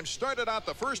 Anaheim started out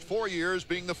the first 4 years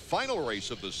being the final race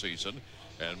of the season.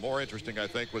 And more interesting, I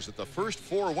think, was that the first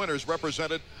 4 winners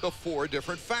represented the 4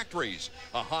 different factories.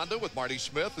 A Honda with Marty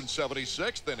Smith in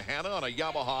 '76, then Hanna on a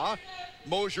Yamaha,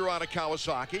 Mosier on a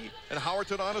Kawasaki, and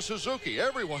Howerton on a Suzuki.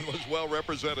 Everyone was well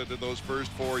represented in those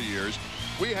first 4 years.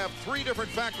 We have 3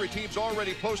 different factory teams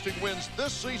already posting wins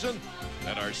this season,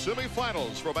 and our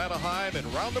semifinals from Anaheim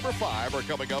in round number 5 are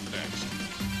coming up next.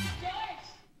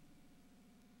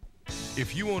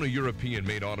 If you own a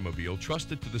European-made automobile,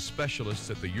 trust it to the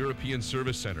specialists at the European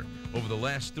Service Center. Over the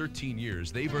last 13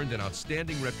 years, they've earned an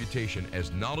outstanding reputation as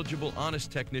knowledgeable,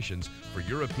 honest technicians for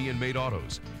European-made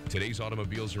autos. Today's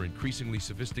automobiles are increasingly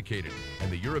sophisticated, and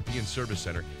the European Service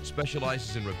Center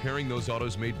specializes in repairing those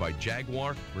autos made by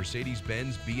Jaguar,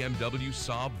 Mercedes-Benz, BMW,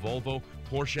 Saab, Volvo,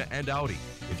 Porsche, and Audi.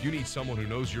 If you need someone who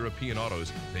knows European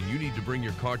autos, then you need to bring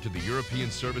your car to the European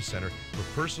Service Center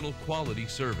for personal quality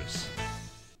service.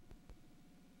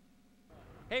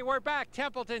 Hey, we're back.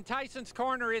 Templeton, Tyson's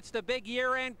Corner. It's the big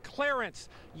year-end clearance.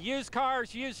 Used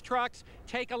cars, used trucks.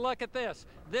 Take a look at this.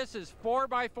 This is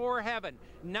 4x4 heaven.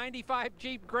 95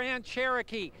 Jeep Grand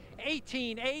Cherokee,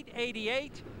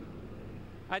 18,888.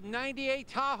 A 98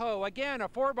 Tahoe, again, a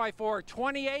 4x4,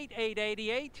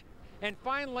 28,888. And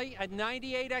finally, a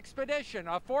 98 Expedition,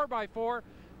 a 4x4,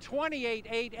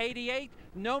 28,888.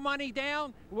 No money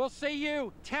down. We'll see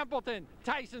you, Templeton,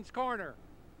 Tyson's Corner.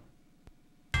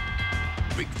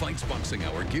 Big Fights Boxing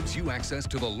Hour gives you access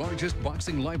to the largest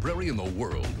boxing library in the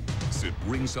world. Sit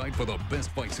ringside for the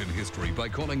best fights in history by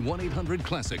calling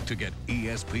 1-800-CLASSIC to get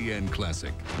ESPN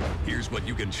Classic. Here's what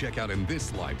you can check out in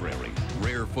this library.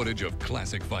 Rare footage of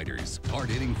classic fighters,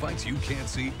 hard-hitting fights you can't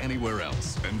see anywhere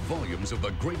else, and volumes of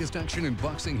the greatest action in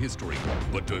boxing history.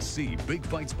 But to see Big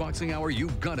Fights Boxing Hour,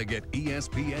 you've got to get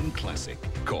ESPN Classic.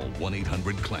 Call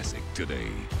 1-800-CLASSIC today.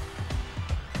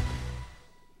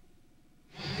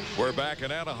 We're back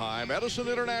in Anaheim, Edison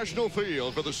International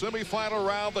Field for the semifinal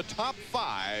round. The top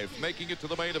 5 making it to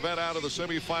the main event out of the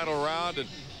semifinal round, and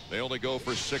they only go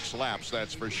for 6 laps,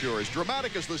 that's for sure. As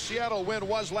dramatic as the Seattle win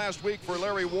was last week for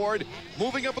Larry Ward,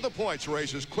 moving up in the points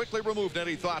race has quickly removed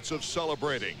any thoughts of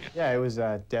celebrating. Yeah, it was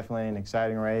definitely an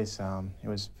exciting race.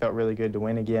 Felt really good to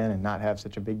win again and not have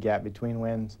such a big gap between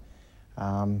wins.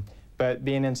 But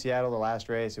being in Seattle, the last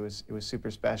race, it was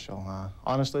super special.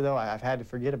 Honestly, though, I've had to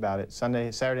forget about it.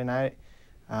 Saturday night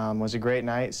was a great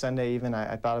night. Sunday even,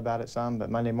 I thought about it some, but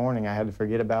Monday morning I had to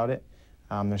forget about it.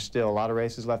 There's still a lot of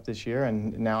races left this year,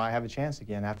 and now I have a chance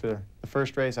again. After the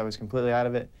first race, I was completely out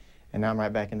of it, and now I'm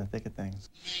right back in the thick of things.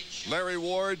 Larry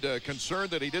Ward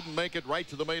concerned that he didn't make it right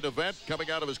to the main event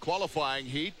coming out of his qualifying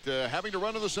heat, having to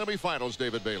run in the semifinals,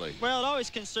 David Bailey. Well, it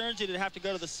always concerns you to have to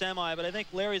go to the semi, but I think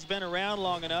Larry's been around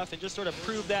long enough and just sort of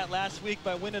proved that last week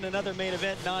by winning another main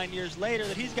event 9 years later,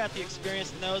 that he's got the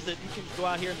experience and knows that he can go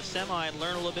out here in the semi and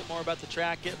learn a little bit more about the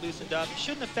track, get loosened up. It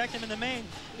shouldn't affect him in the main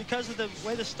because of the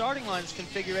way the starting line is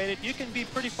configured. You can be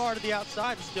pretty far to the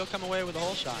outside and still come away with a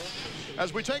hole shot.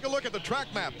 As we take a look at the track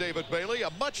map, David Bailey, a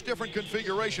much different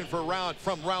configuration from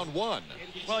round 1.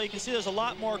 Well, you can see there's a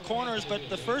lot more corners, but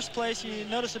the first place you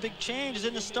notice a big change is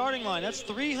in the starting line. That's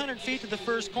 300 feet to the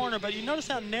first corner, but you notice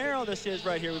how narrow this is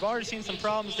right here. We've already seen some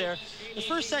problems there. The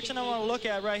first section I want to look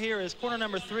at right here is corner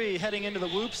number 3 heading into the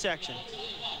whoop section.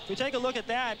 If we take a look at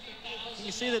that, you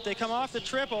can see that they come off the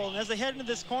triple, and as they head into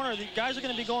this corner, the guys are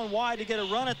going to be going wide to get a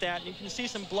run at that, and you can see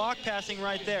some block passing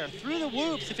right there. Through the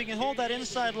whoops, if you can hold that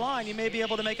inside line, you may be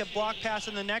able to make a block pass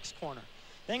in the next corner.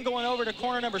 Then going over to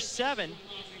corner number 7,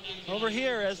 over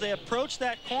here, as they approach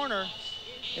that corner,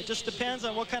 it just depends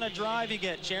on what kind of drive you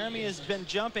get. Jeremy has been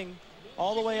jumping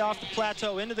all the way off the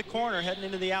plateau into the corner, heading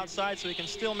into the outside so he can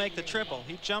still make the triple.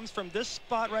 He jumps from this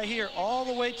spot right here all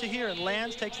the way to here and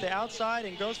lands, takes the outside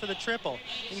and goes for the triple.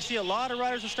 You can see a lot of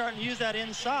riders are starting to use that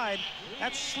inside,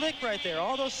 That's slick right there.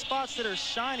 All those spots that are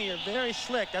shiny are very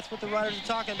slick. That's what the riders are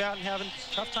talking about and having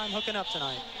a tough time hooking up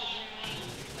tonight.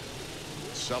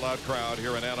 Sellout crowd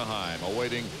here in Anaheim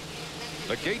awaiting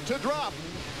the gate to drop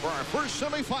for our first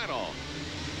semifinal.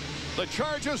 The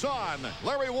charge is on.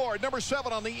 Larry Ward, number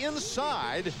 7 on the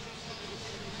inside.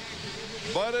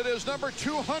 But it is number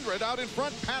 200 out in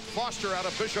front, Pat Foster out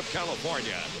of Bishop,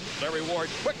 California. Larry Ward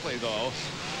quickly, though,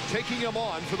 taking him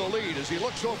on for the lead as he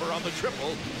looks over on the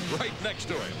triple right next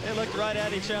to him. They looked right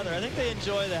at each other. I think they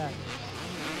enjoy that.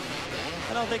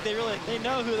 I don't think they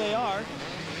know who they are.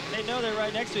 They know they're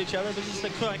right next to each other, but it's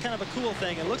just kind of a cool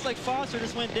thing. It looks like Foster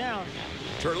just went down.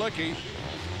 Terlicki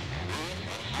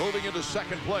moving into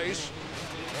second place,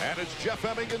 and it's Jeff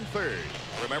Emig in third.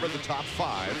 Remember, the top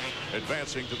 5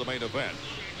 advancing to the main event.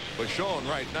 Bichon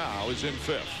right now is in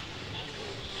 5th.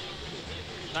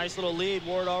 Nice little lead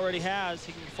Ward already has.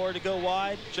 He can afford to go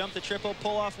wide, jump the triple,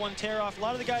 pull off one tear off. A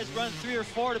lot of the guys run 3 or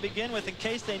 4 to begin with in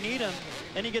case they need them.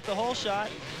 Then you get the whole shot.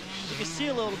 You can see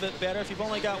a little bit better if you've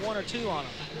only got 1 or 2 on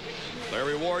them.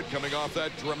 Larry Ward coming off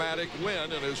that dramatic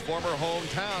win in his former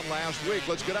hometown last week.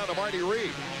 Let's get out to Marty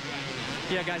Reed.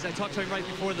 Yeah, guys, I talked to him right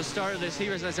before the start of this heat,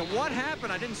 and I said, what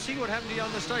happened? I didn't see what happened to you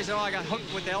on the start. He said, oh, I got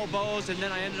hooked with the elbows, and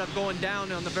then I ended up going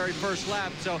down on the very first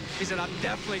lap. So he said, I'm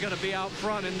definitely going to be out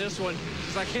front in this one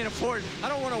because I can't afford, I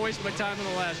don't want to waste my time in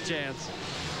the last chance.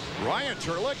 Ryan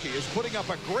Terlicki is putting up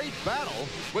a great battle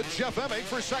with Jeff Emig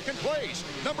for second place.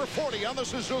 Number 40 on the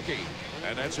Suzuki.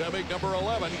 And that's Emig, number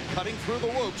 11, cutting through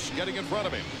the whoops, getting in front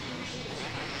of him.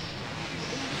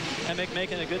 Emig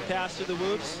making a good pass through the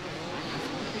whoops.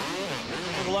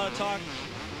 There's a lot of talk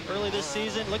early this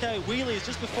season. Look how he wheelies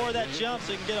just before that jump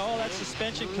so he can get all that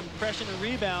suspension, compression, and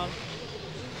rebound.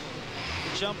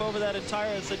 Jump over that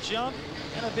entire, it's a jump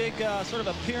and a big sort of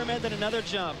a pyramid, then another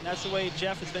jump. And that's the way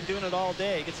Jeff has been doing it all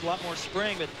day. He gets a lot more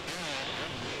spring, but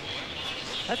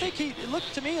I think it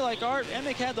looked to me like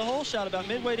Emig had the whole shot about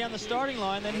midway down the starting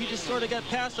line, then he just sort of got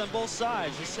passed on both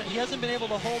sides. He hasn't been able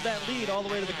to hold that lead all the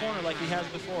way to the corner like he has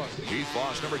before. Heath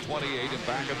Voss, number 28, in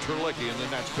back of Terlicki, and then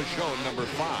that's Bichon, number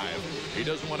 5. He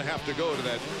doesn't want to have to go to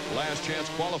that last chance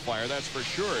qualifier, that's for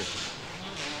sure.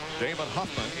 Damon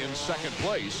Huffman in second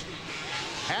place.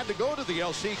 Had to go to the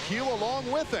LCQ along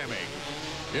with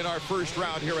Emig in our first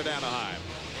round here at Anaheim.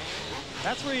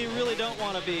 That's where you really don't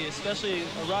want to be, especially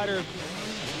riders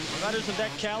of that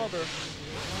caliber.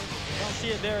 Don't see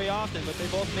it very often, but they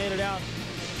both made it out.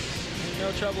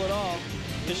 No trouble at all.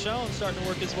 Bichon starting to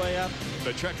work his way up.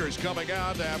 The checkers coming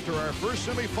out after our first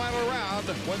semifinal round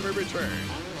when we return.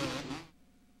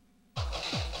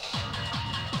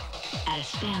 At a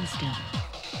standstill,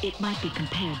 it might be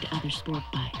compared to other sport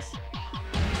bikes.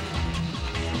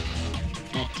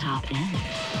 At top end,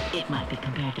 it might be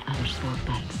compared to other sport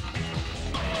bikes.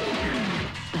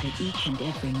 But at each and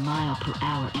every mile per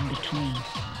hour in between,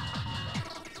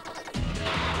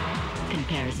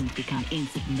 comparisons become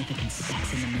insignificant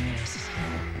specks in the mirrors.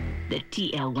 The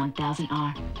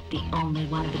TL1000R, the only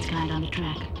one of its kind on the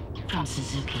track, from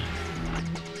Suzuki.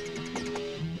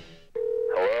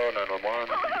 Hello, 911.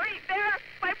 Oh, hurry, there!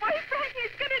 My boyfriend,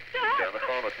 he's gonna die! Stay on the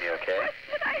phone with me, okay? What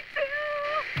should I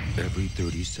do? Every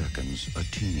 30 seconds, a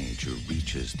teenager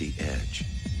reaches the edge.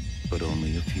 But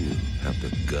only a few have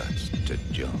the guts to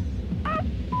jump.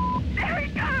 Oh, there he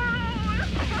goes!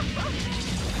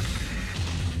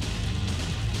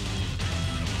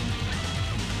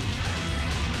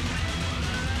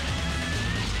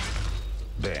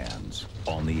 Bands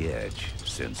on the edge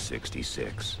since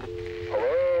 '66.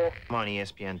 Hello? I'm on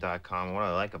ESPN.com. What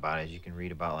I like about it is you can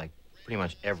read about like pretty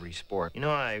much every sport. You know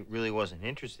what I really wasn't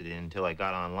interested in until I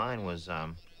got online was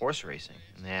horse racing.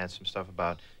 And they had some stuff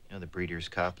about, you know, the Breeders'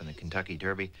 Cup and the Kentucky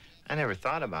Derby. I never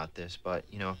thought about this, but,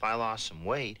 you know, if I lost some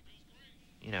weight,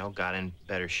 you know, got in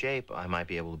better shape, I might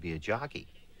be able to be a jockey.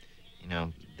 You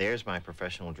know, there's my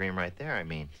professional dream right there. I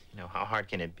mean, you know, how hard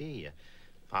can it be? You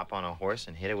hop on a horse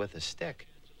and hit it with a stick,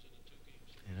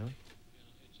 you know?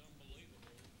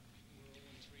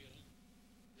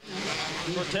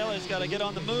 Portelli's got to get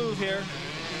on the move here.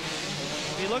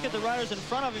 If you look at the riders in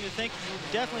front of him, you think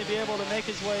he'll definitely be able to make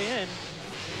his way in.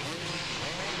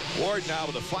 Ward now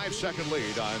with a 5-second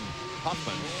lead on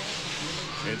Huffman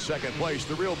in second place.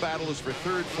 The real battle is for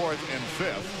third, fourth, and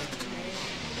fifth.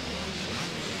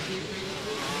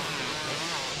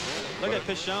 Look at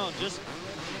Bichon, just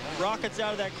rockets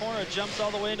out of that corner, jumps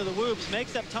all the way into the whoops,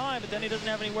 makes up time, but then he doesn't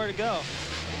have anywhere to go.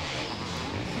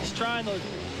 He's trying the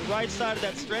right side of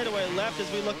that straightaway left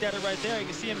as we looked at it right there. You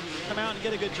can see him come out and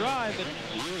get a good drive, but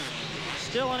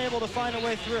still unable to find a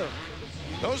way through.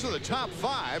 Those are the top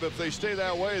 5. If they stay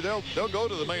that way, they'll go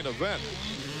to the main event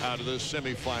out of this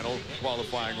semifinal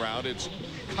qualifying round. It's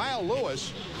Kyle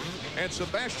Lewis and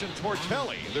Sebastian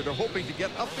Tortelli that are hoping to get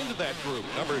up into that group.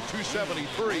 Number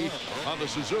 273 on the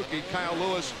Suzuki. Kyle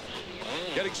Lewis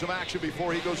getting some action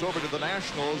before he goes over to the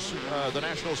Nationals, the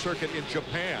national circuit in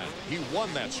Japan. He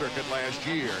won that circuit last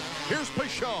year. Here's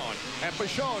Pichon, and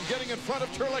Pichon getting in front of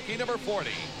Terlicki, number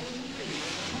 40.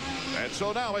 And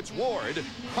so now it's Ward,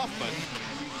 Huffman,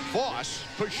 Voss,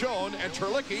 Pichon, and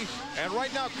Terlicki. And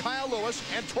right now Kyle Lewis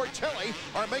and Tortelli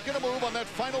are making a move on that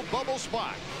final bubble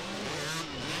spot.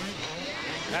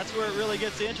 That's where it really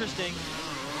gets interesting.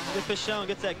 If Pichon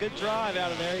gets that good drive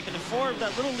out of there, he can afford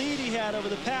that little lead he had over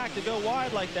the pack to go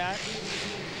wide like that.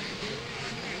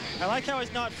 I like how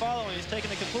he's not following. He's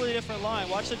taking a completely different line.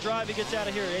 Watch the drive he gets out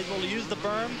of here. He's able to use the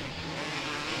berm.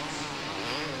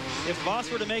 If Voss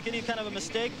were to make any kind of a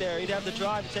mistake there, he'd have the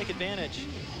drive to take advantage.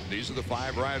 These are the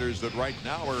 5 riders that right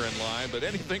now are in line, but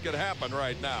anything could happen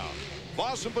right now.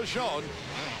 Voss and Pichon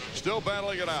still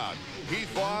battling it out. Heath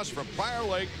Voss from Fire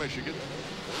Lake, Michigan.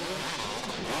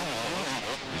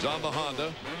 He's on the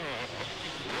Honda.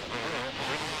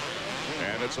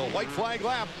 And it's a white flag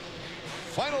lap.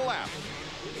 Final lap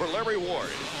for Larry Ward.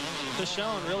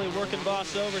 Pichon really working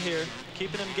Voss over here,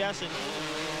 keeping him guessing.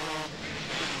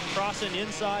 Crossing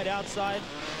inside, outside.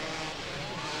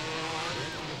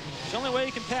 It's the only way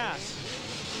you can pass.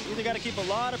 You either got to keep a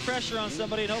lot of pressure on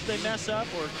somebody and hope they mess up,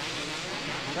 or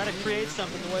try to create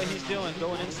something the way he's doing,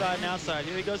 going inside and outside.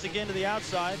 Here he goes again to the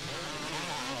outside.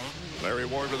 Larry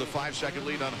Ward with a 5-second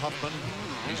lead on Huffman.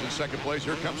 He's in second place.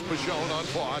 Here comes Pichon on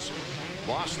Voss.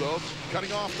 Voss, though,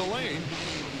 cutting off the lane.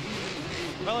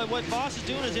 Well, what Voss is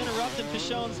doing is interrupting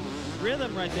Pichon's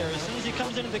rhythm right there. As soon as he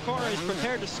comes into the corner, he's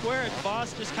prepared to square it.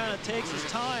 Voss just kind of takes his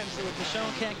time so that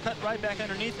Pichon can't cut right back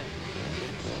underneath him.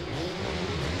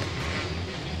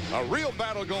 A real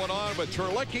battle going on with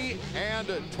Terlicki and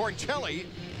Tortelli,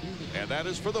 and that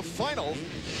is for the final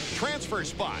transfer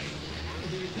spot.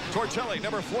 Tortelli,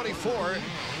 number 44,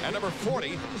 and number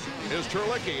 40 is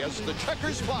Terlicki as the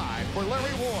checkers fly for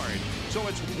Larry Ward. So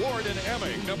it's Ward and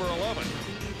Emming, number 11.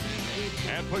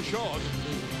 And Pichon,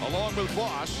 along with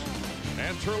Voss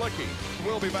and Terlicki.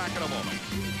 We'll be back in a moment.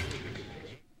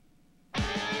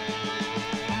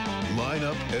 Line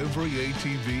up every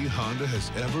ATV Honda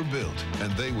has ever built,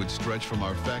 and they would stretch from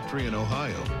our factory in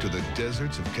Ohio to the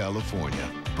deserts of California.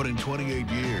 But in 28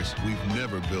 years, we've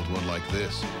never built one like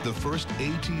this. The first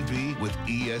ATV with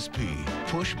ESP,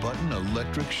 push-button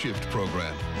electric shift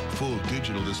program, full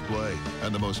digital display,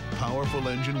 and the most powerful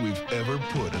engine we've ever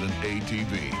put in an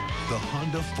ATV. The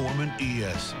Honda Foreman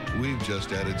ES. We've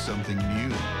just added something new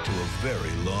to a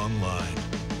very long line.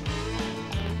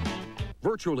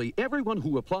 Virtually everyone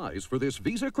who applies for this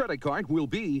Visa credit card will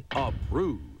be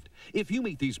approved. If you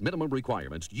meet these minimum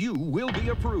requirements, you will be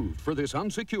approved for this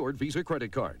unsecured Visa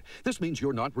credit card. This means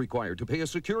you're not required to pay a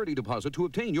security deposit to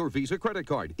obtain your Visa credit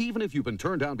card, even if you've been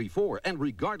turned down before and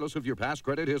regardless of your past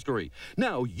credit history.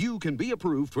 Now you can be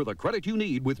approved for the credit you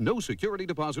need with no security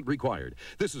deposit required.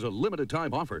 This is a limited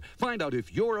time offer. Find out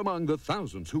if you're among the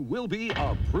thousands who will be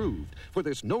approved for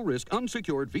this no-risk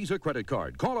unsecured Visa credit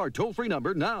card. Call our toll-free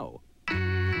number now.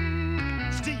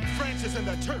 Steve Francis and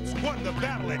the Terps won the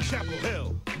battle at Chapel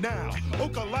Hill. Now,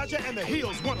 Okalaja and the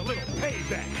Heels want a little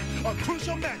payback. A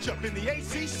crucial matchup in the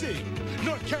ACC.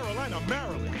 North Carolina,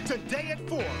 Maryland, today at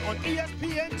 4 on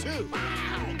ESPN2.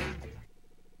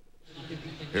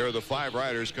 Here are the 5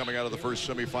 riders coming out of the first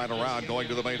semifinal round, going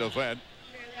to the main event.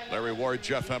 Larry Ward,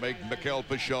 Jeff Emming, Mikael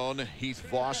Pichon, Heath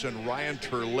Voss, and Ryan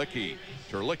Terlicki.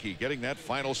 Terlicki getting that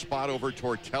final spot over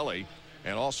Tortelli.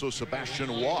 And also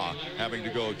Sebastian Waugh having to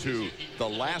go to the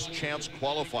last chance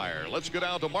qualifier. Let's go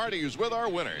down to Marty, who's with our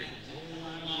winner.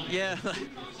 Yeah,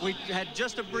 we had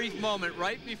just a brief moment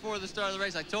right before the start of the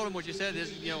race. I told him what you said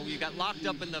is, you know, you got locked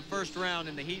up in the first round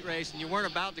in the heat race and you weren't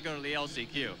about to go to the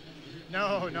LCQ.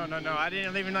 No. I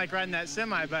didn't even like riding that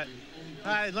semi, but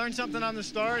I learned something on the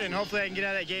start, and hopefully I can get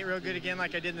out of that gate real good again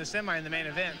like I did in the semi in the main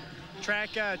event.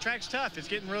 Track's tough. It's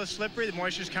getting real slippery. The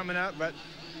moisture's coming up, but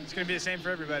it's going to be the same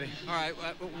for everybody. All right,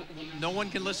 no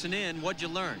one can listen in. What'd you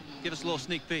learn? Give us a little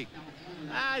sneak peek.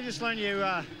 I just learned you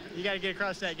got to get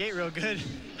across that gate real good.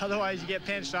 Otherwise, you get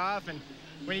pinched off, and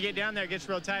when you get down there, it gets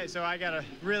real tight. So I got to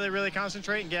really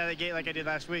concentrate and get out of that gate like I did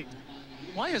last week.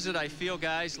 Why is it I feel,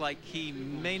 guys, like he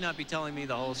may not be telling me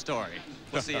the whole story?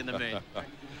 We'll see you in the main.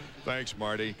 Thanks,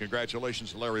 Marty.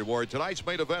 Congratulations to Larry Ward. Tonight's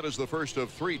main event is the first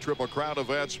of 3 Triple Crown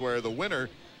events where the winner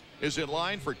is in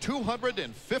line for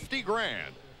 $250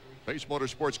 grand. Pace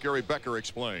Motorsports' Gary Becker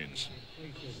explains.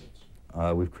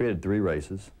 We've created 3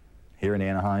 races here in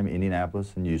Anaheim,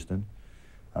 Indianapolis, and Houston.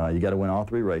 You got to win all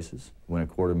 3 races, win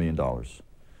 $250,000.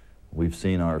 We've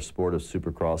seen our sport of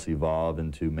Supercross evolve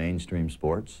into mainstream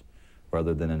sports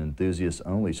rather than an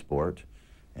enthusiast-only sport,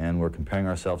 and we're comparing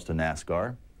ourselves to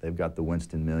NASCAR. They've got the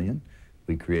Winston Million.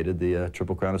 We created the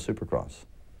Triple Crown of Supercross.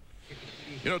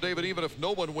 You know, David, even if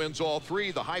no one wins all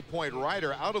 3, the high point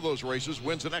rider out of those races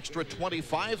wins an extra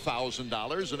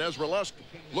 $25,000, and Ezra Lusk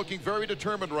looking very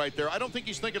determined right there. I don't think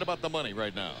he's thinking about the money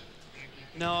right now.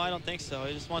 No, I don't think so.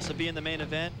 He just wants to be in the main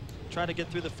event, try to get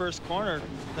through the first corner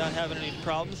without having any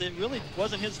problems. It really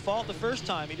wasn't his fault the first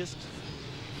time. He just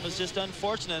was just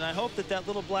unfortunate. And I hope that that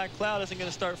little black cloud isn't going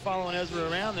to start following Ezra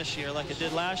around this year like it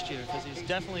did last year, because he's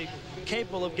definitely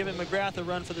capable of giving McGrath a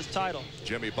run for this title.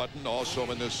 Jimmy Button also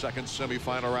in this second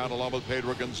semifinal round, along with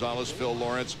Pedro Gonzalez, Phil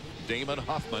Lawrence, Damon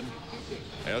Huffman.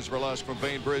 Ezra Lusk from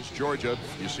Bainbridge, Georgia.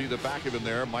 You see the back of him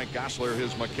there, Mike Gossler,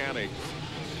 his mechanic.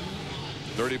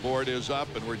 30 board is up,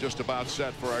 and we're just about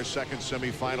set for our second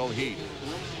semifinal heat.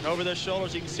 Over their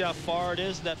shoulders, you can see how far it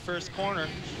is, that first corner.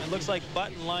 It looks like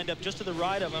Button lined up just to the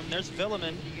right of him. There's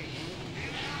Villeman.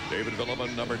 David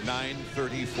Villeman, number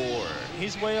 934.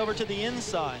 He's way over to the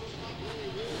inside.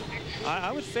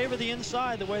 I would favor the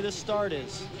inside the way this start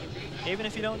is. Even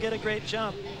if you don't get a great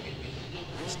jump,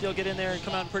 still get in there and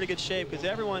come out in pretty good shape, because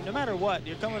everyone, no matter what,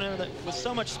 you're coming in with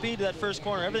so much speed to that first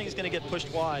corner, everything's going to get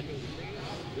pushed wide.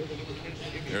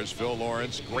 There's Phil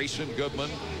Lawrence, Grayson Goodman.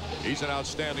 He's an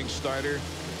outstanding starter.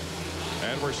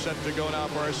 And we're set to go now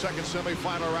for our second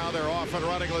semifinal round. They're off and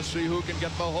running. Let's see who can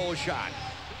get the whole shot.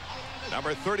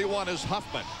 Number 31 is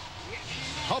Huffman.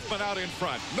 Huffman out in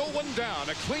front. No one down.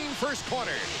 A clean first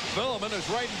corner. Villeman is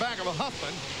right in back of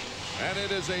Huffman. And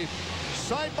it is a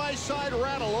side-by-side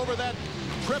rattle over that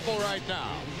triple right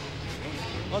now.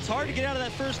 Well, it's hard to get out of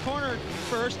that first corner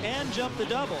first and jump the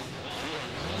double.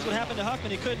 That's what happened to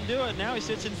Huffman. He couldn't do it. Now he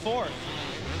sits in 4th.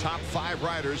 Top 5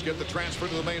 riders get the transfer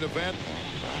to the main event.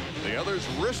 The others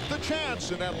risk the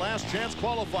chance in that last chance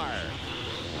qualifier.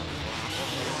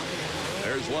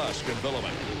 There's Lusk and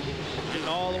Villeman. Getting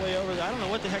all the way over. I don't know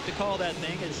what the heck to call that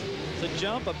thing. It's a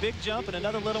jump, a big jump, and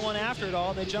another little one after it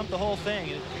all. They jump the whole thing.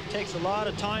 It takes a lot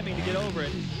of timing to get over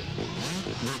it.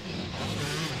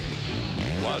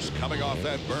 Lusk coming off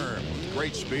that berm with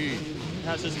great speed.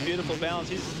 Has this beautiful balance.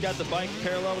 He's got the bike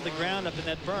parallel with the ground up in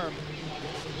that berm.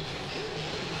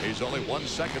 He's only 1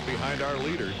 second behind our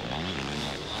leader.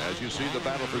 As you see the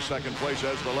battle for second place,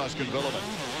 Ezra Lusk and Villeman.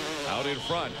 Out in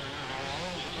front.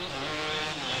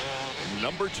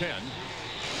 Number 10,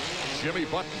 Jimmy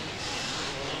Button.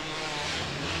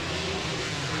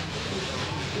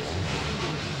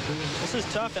 This is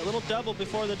tough. That little double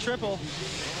before the triple.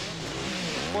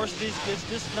 Of course, it's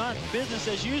just not business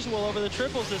as usual over the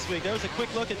triples this week. There was a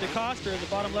quick look at DeCoster at the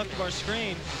bottom left of our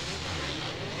screen.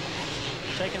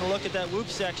 Taking a look at that whoop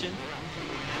section.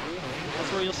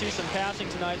 That's where you'll see some passing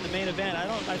tonight in the main event.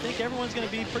 I think everyone's going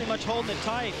to be pretty much holding it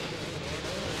tight,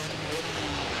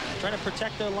 trying to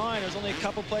protect their line. There's only a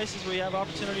couple places where you have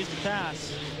opportunities to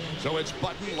pass. So it's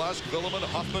Button, Lusk, Villeman,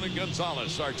 Huffman, and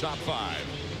Gonzalez, our top 5.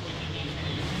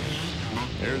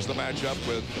 Here's the matchup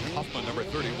with Huffman, number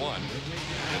 31.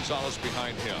 Gonzalez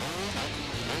behind him.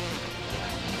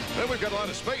 Then we've got a lot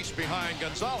of space behind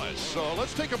Gonzalez. So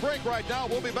let's take a break right now.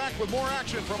 We'll be back with more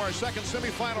action from our second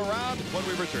semifinal round when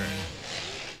we return.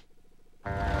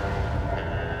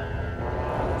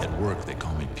 At work, they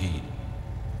call me Pete.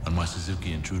 On my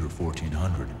Suzuki Intruder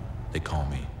 1400, they call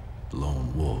me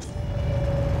Lone Wolf.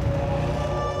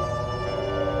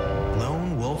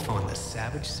 Lone Wolf on the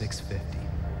Savage 650.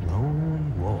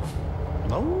 Lone Wolf.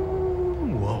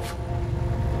 Lone Wolf.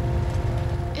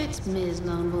 It's Ms.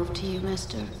 Lone Wolf to you,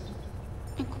 mister.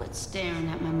 And quit staring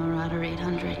at my Marauder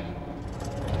 800.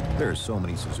 There are so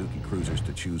many Suzuki Cruisers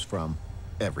to choose from.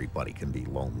 Everybody can be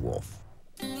Lone Wolf.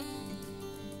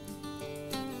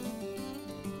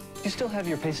 You still have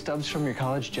your pay stubs from your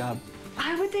college job?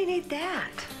 Why would they need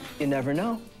that? You never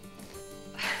know.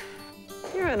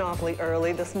 You're in awfully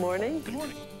early this morning. Good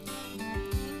morning.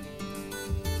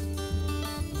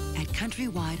 At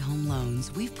Countrywide Home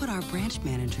Loans, we've put our branch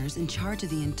managers in charge of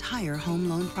the entire home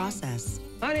loan process.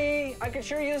 Honey, I could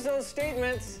sure use those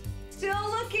statements. Still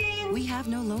looking. We have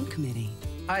no loan committee.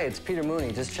 Hi, it's Peter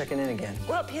Mooney, just checking in again.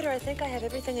 Well, Peter, I think I have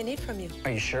everything I need from you.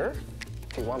 Are you sure?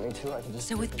 If you want me to, I can just...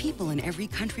 So with people in every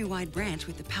Countrywide branch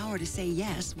with the power to say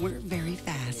yes, we're very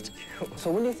fast.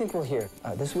 So when do you think we'll hear?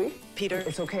 This week? Peter.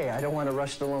 It's okay, I don't want to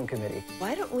rush the loan committee.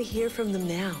 Why don't we hear from them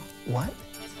now? What?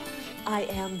 I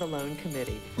am the loan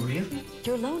committee. Really?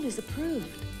 Your loan is approved.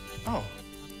 Oh.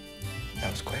 That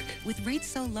was quick. With rates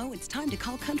so low, it's time to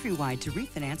call Countrywide to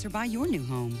refinance or buy your new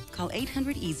home. Call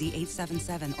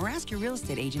 800-EASY-877 or ask your real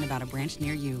estate agent about a branch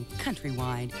near you.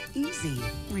 Countrywide. Easy,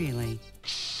 really.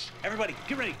 Everybody,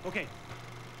 get ready. Okay.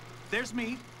 There's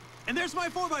me, and there's my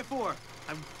 4x4.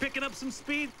 I'm picking up some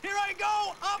speed. Here I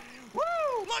go, up.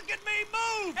 Woo! Look at me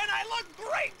move, and I look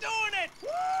great doing it.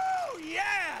 Woo!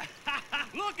 Yeah!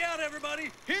 Look out, everybody.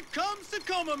 Here comes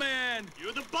Tacoma Man.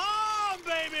 You're the bomb,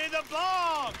 baby, the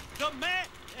bomb. The man.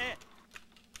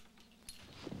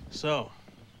 So,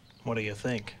 what do you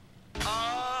think?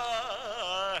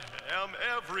 I am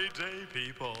everyday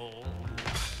people.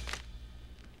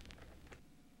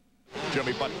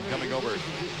 Jimmy Button coming over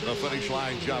the finish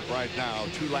line jump right now.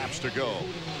 2 laps to go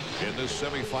in this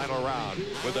semifinal round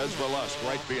with Ezra Lusk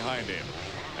right behind him.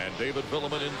 And David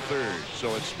Villeman in third.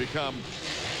 So it's become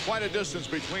quite a distance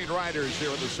between riders here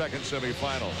in the second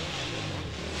semifinal.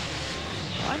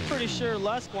 I'm pretty sure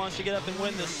Lusk wants to get up and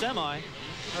win this semi,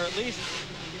 or at least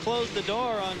close the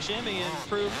door on Jimmy and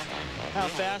prove how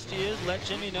fast he is. Let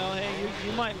Jimmy know, hey,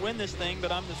 you might win this thing,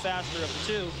 but I'm the faster of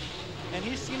the two. And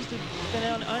he seems to have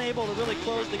been unable to really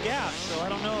close the gap. So I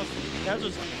don't know if that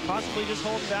was possibly just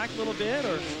holding back a little bit,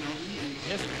 or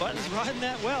if Button's riding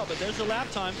that well. But there's the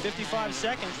lap time, 55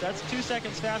 seconds. That's 2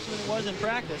 seconds faster than it was in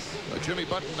practice. Jimmy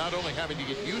Button not only having to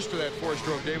get used to that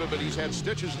 4-stroke, David, but he's had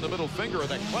stitches in the middle finger of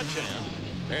that clutch hand.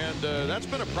 And that's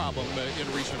been a problem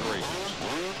in recent races.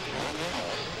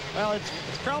 Well, it's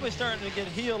probably starting to get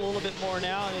healed a little bit more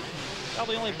now. And it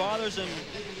probably only bothers him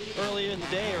early in the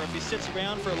day or if he sits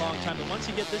around for a long time. But once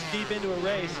you get this deep into a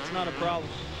race, it's not a problem.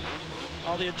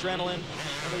 All the adrenaline,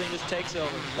 everything just takes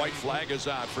over. White flag is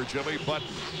out for Jimmy Button.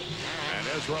 And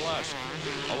Ezra Lusk,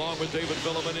 along with David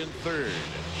Villeman in third.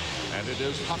 And it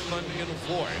is Huffman in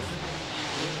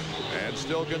fourth. And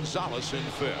still Gonzalez in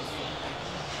fifth.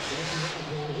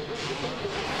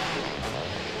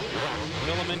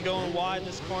 Villeman going wide in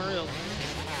this corner.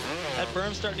 That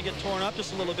berm's starting to get torn up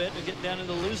just a little bit. We're getting down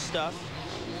into the loose stuff.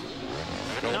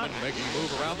 Villeman making a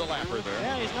move around the lapper there.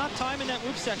 Yeah, he's not timing that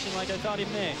loop section like I thought he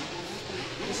may.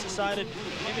 Just decided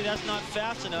maybe that's not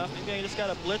fast enough. Maybe I just got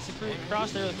to blitz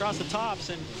across there, across the tops.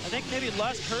 And I think maybe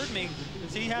Lusk heard me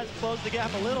because he has closed the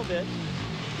gap a little bit.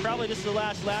 Probably just the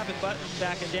last lap and Button's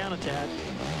backing down a tad.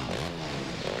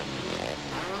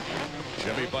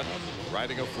 Jimmy Button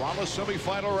riding a flawless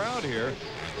semifinal round here.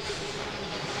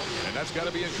 And that's got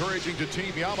to be encouraging to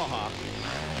Team Yamaha.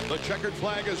 The checkered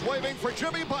flag is waving for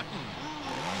Jimmy Button.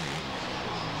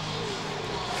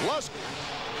 Lusk.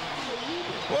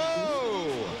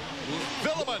 Whoa!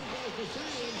 Villeman.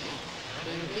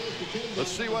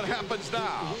 Let's see what happens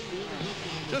now.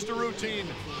 Just a routine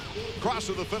cross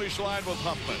of the finish line with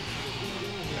Huffman.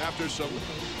 After some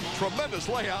tremendous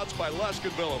layouts by Lusk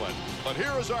and Villeman. But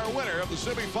here is our winner of the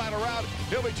semifinal round.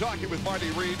 He'll be talking with Marty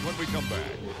Reed when we come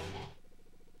back.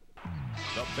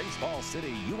 The Baseball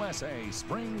City, USA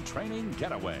Spring Training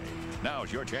Getaway.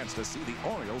 Now's your chance to see the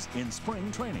Orioles in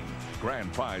spring training.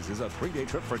 Grand prize is a 3-day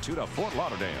trip for 2 to Fort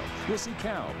Lauderdale. You'll see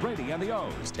Cal, Brady, and the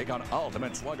O's take on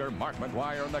ultimate slugger Mark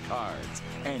McGwire and the Cards.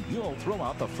 And you'll throw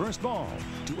out the first ball.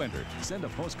 To enter, send a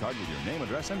postcard with your name,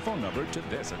 address, and phone number to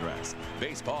this address.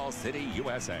 Baseball City,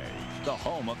 USA. The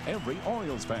home of every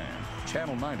Orioles fan.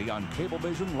 Channel 90 on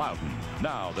Cablevision Loudon.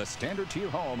 Now the standard tier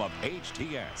home of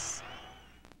HTS.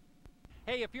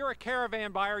 Hey, if you're a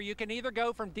caravan buyer, you can either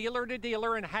go from dealer to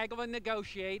dealer and haggle and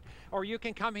negotiate, or you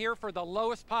can come here for the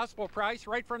lowest possible price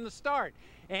right from the start.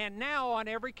 And now on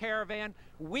every caravan,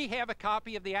 we have a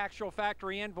copy of the actual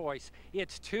factory invoice.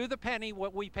 It's to the penny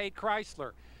what we paid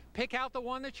Chrysler. Pick out the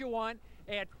one that you want,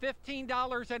 add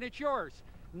 $15 and it's yours.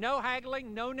 No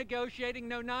haggling, no negotiating,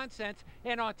 no nonsense.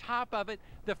 And on top of it,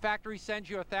 the factory sends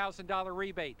you a $1,000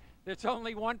 rebate. There's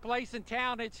only one place in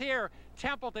town. It's here,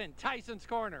 Templeton, Tyson's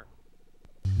Corner.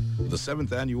 The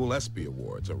 7th Annual ESPY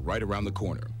Awards are right around the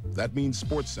corner. That means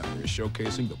SportsCenter is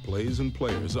showcasing the plays and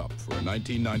players up for a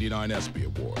 1999 ESPY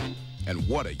Award. And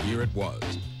what a year it was.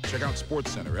 Check out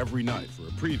SportsCenter every night for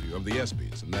a preview of the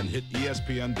ESPYs and then hit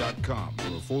ESPN.com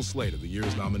for a full slate of the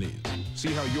year's nominees.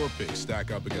 See how your picks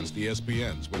stack up against the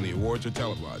ESPN's when the awards are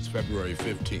televised February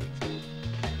 15th.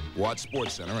 Watch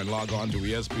SportsCenter and log on to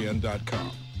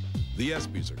ESPN.com. The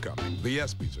ESPYs are coming. The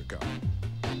ESPYs are coming.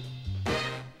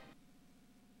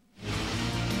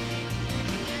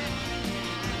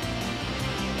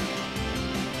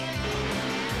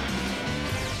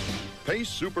 Pace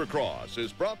Supercross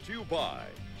is brought to you by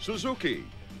Suzuki.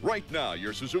 Right now,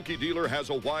 your Suzuki dealer has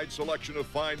a wide selection of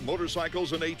fine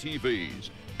motorcycles and ATVs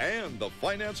and the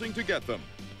financing to get them.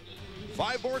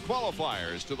 5 more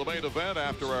qualifiers to the main event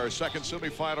after our second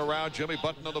semifinal round. Jimmy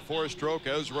Button on the 4-stroke.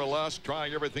 Ezra Lusk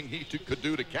trying everything he could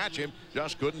do to catch him.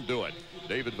 Just couldn't do it.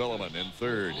 David Villeman in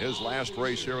 3rd. His last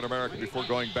race here in America before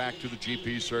going back to the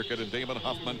GP circuit. And Damon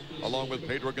Huffman, along with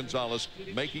Pedro Gonzalez,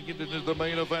 making it into the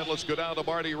main event. Let's go down to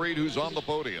Marty Reed, who's on the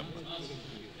podium.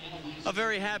 A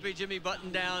very happy Jimmy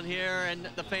Button down here, and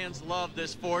the fans love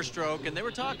this 4-stroke. And they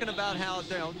were talking about how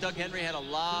Doug Henry had a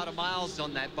lot of miles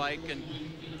on that bike, and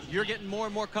you're getting more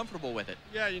and more comfortable with it.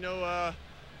 Yeah,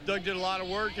 Doug did a lot of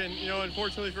work, and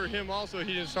unfortunately for him also,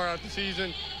 he didn't start out the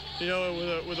season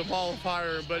with a ball of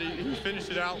fire, but he finished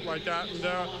it out like that.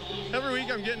 And every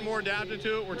week I'm getting more adapted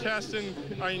to it. We're testing.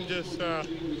 I mean, just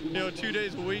 2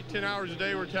 days a week, 10 hours a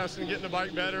day, we're testing, getting the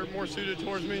bike better, more suited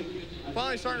towards me.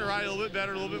 Finally starting to ride a little bit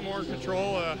better, a little bit more in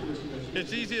control.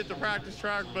 It's easy at the practice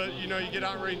track, but you get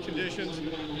out in rain conditions,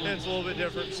 and it's a little bit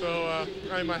different. So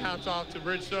my hat's off to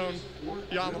Bridgestone,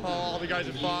 Yamaha, all the guys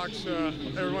at Fox,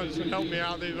 everyone that's been helping me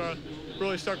out. They've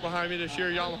really stuck behind me this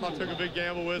year. Yamaha took a big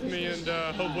gamble with me, and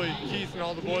hopefully Keith and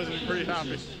all the boys will be pretty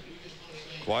happy.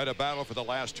 Quite a battle for the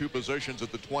last 2 positions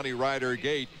at the 20-rider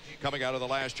gate coming out of the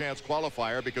last chance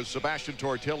qualifier, because Sebastian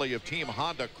Tortilli of Team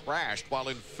Honda crashed while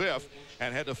in 5th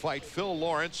and had to fight Phil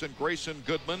Lawrence and Grayson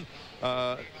Goodman.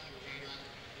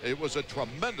 It was a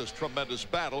tremendous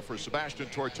battle for Sebastian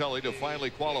Tortelli to finally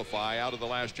qualify out of the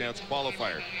last chance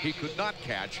qualifier. He could not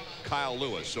catch Kyle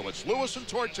Lewis. So it's Lewis and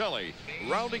Tortelli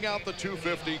rounding out the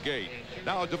 250 gate.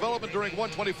 Now, a development during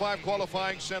 125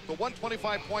 qualifying sent the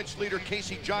 125 points leader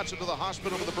Casey Johnson to the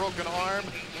hospital with a broken arm.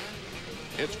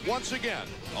 It's once again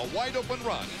a wide open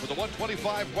run for the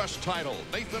 125 West title.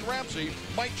 Nathan Ramsey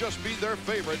might just be their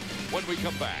favorite when we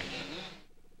come back.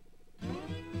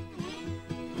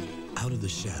 Out of the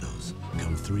shadows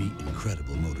come 3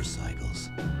 incredible motorcycles.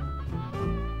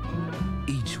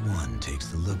 Each one takes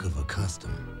the look of a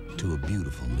custom to a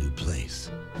beautiful new place.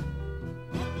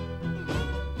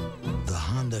 The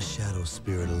Honda Shadow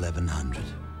Spirit 1100,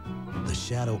 the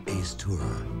Shadow Ace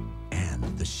Tourer, and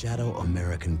the Shadow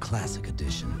American Classic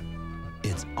Edition.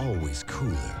 It's always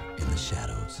cooler in the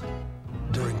shadows.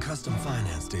 During custom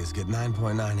finance days, get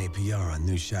 9.9 APR on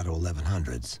new Shadow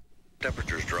 1100s.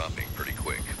 Temperature's dropping pretty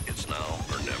quick. It's now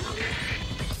or never.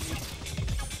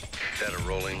 Data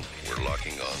rolling. We're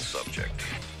locking on subject.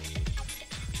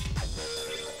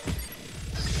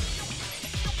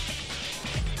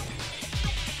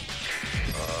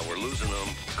 We're losing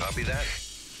them. Copy that.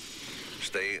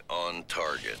 Stay on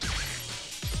target.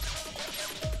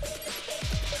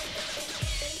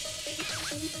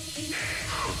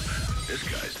 This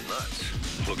guy's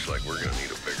nuts. Looks like we're gonna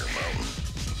need a bigger mountain.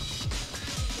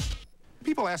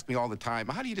 People ask me all the time,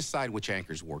 how do you decide which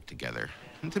anchors work together?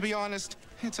 And to be honest,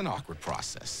 it's an awkward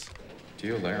process.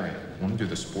 Dear Larry, want to do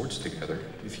the sports together?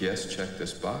 If yes, check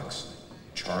this box.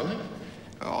 Charlie?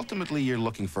 Ultimately, you're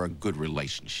looking for a good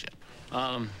relationship.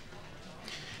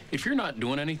 If you're not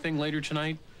doing anything later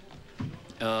tonight,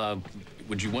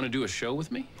 would you want to do a show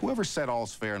with me? Whoever said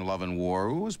all's fair in love and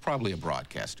war was probably a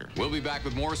broadcaster. We'll be back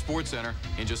with more Sports Center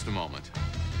in just a moment.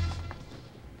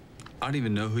 I don't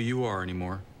even know who you are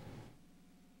anymore.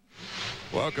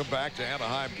 Welcome back to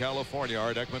Anaheim, California.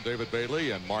 Art Ekman, David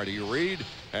Bailey, and Marty Reed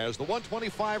as the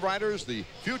 125 riders, the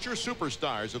future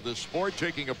superstars of this sport,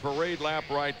 taking a parade lap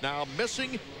right now.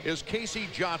 Missing is Casey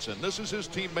Johnson. This is his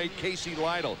teammate Casey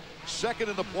Lytle, second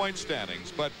in the point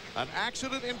standings, but an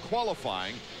accident in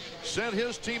qualifying sent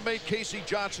his teammate Casey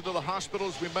Johnson to the hospital,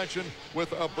 as we mentioned,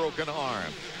 with a broken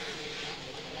arm.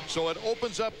 So it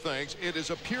opens up things. It is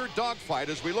a pure dogfight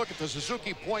as we look at the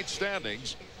Suzuki point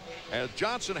standings, as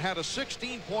Johnson had a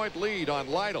 16-point lead on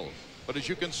Lytle. But as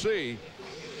you can see,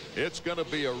 it's going to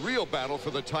be a real battle for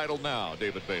the title now,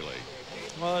 David Bailey.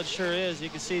 Well, it sure is. You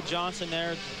can see Johnson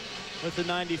there with the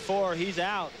 94. He's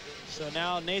out. So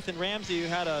now Nathan Ramsey, who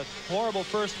had a horrible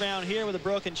first round here with a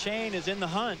broken chain, is in the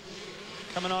hunt,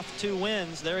 coming off 2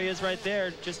 wins. There he is right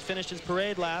there, just finished his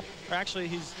parade lap. Or actually,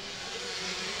 he's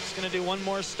just going to do one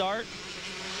more start,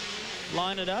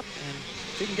 line it up, and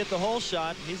if he can get the whole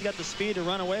shot, he's got the speed to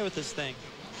run away with this thing.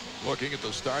 Looking at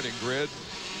the starting grid,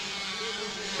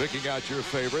 picking out your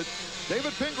favorite.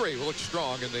 David Pingree looks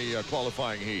strong in the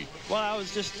qualifying heat. Well, I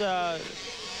was just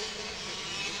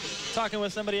talking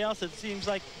with somebody else. It seems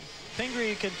like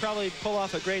Pingree could probably pull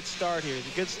off a great start here.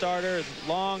 He's a good starter,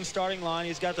 long starting line.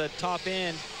 He's got the top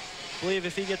end. I believe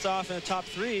if he gets off in the top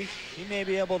 3, he may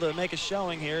be able to make a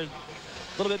showing here.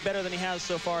 A little bit better than he has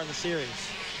so far in the series.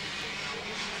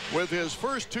 With his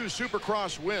first 2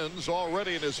 Supercross wins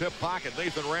already in his hip pocket,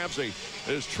 Nathan Ramsey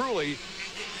is truly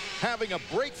having a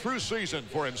breakthrough season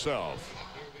for himself.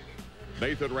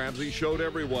 Nathan Ramsey showed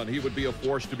everyone he would be a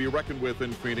force to be reckoned with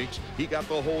in Phoenix. He got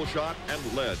the whole shot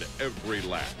and led every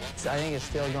lap. I think it's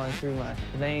still going through my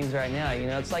veins right now. You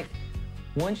know, it's like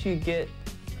once you get,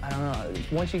 I don't know,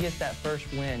 once you get that first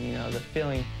win, you know, the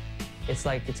feeling, it's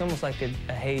almost like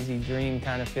a hazy dream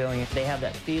kind of feeling. They have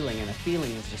that feeling, and the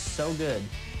feeling is just so good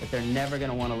that they're never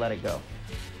going to want to let it go.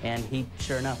 And he,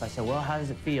 sure enough, I said, well, how does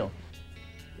it feel?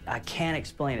 I can't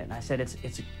explain it. And I said,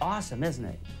 it's awesome, isn't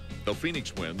it? The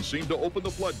Phoenix win seemed to open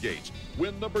the floodgates.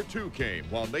 Win number 2 came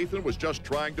while Nathan was just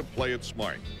trying to play it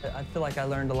smart. I feel like I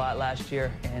learned a lot last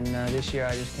year, and this year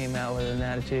I just came out with an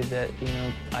attitude that, you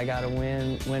know, I got to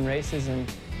win races,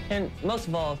 and most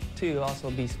of all, too, also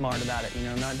be smart about it, you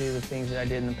know, not do the things that I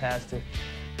did in the past to,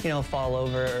 you know, fall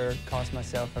over or cost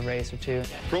myself a race or two.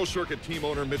 Pro Circuit team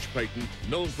owner Mitch Payton,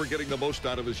 known for getting the most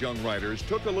out of his young riders,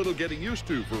 took a little getting used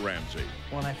to for Ramsey.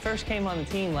 When I first came on the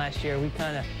team last year, we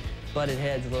kind of butted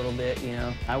heads a little bit, you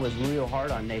know. I was real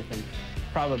hard on Nathan,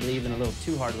 probably even a little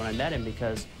too hard when I met him,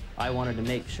 because I wanted to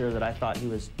make sure that I thought he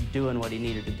was doing what he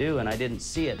needed to do, and I didn't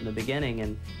see it in the beginning,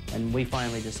 and we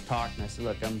finally just talked, and I said,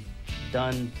 look, I'm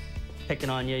done picking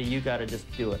on you. You got to just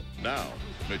do it. Now,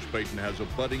 Mitch Payton has a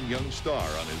budding young star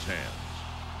on his hands.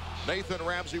 Nathan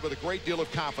Ramsey with a great deal of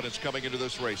confidence coming into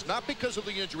this race, not because of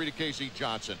the injury to Casey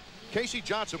Johnson. Casey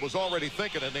Johnson was already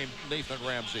thinking of Nathan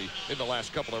Ramsey in the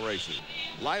last couple of races.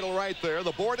 Lytle right there.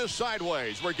 The board is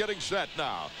sideways. We're getting set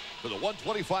now for the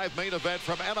 125 main event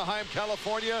from Anaheim,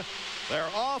 California. They're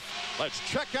off. Let's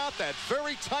check out that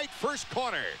very tight first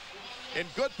corner. In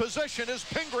good position is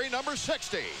Pingree, number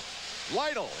 60.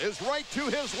 Lytle is right to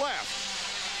his left.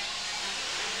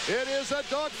 It is a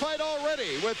dogfight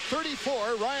already with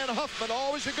 34. Ryan Huffman,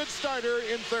 always a good starter,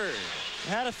 in third. I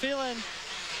had a feeling,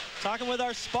 talking with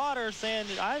our spotter, saying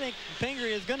I think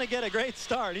Pingree is going to get a great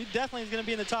start. He definitely is going to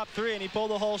be in the top 3, and he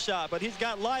pulled the whole shot. But he's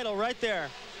got Lytle right there.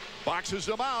 Boxes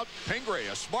him out. Pingree,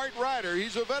 a smart rider.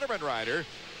 He's a veteran rider.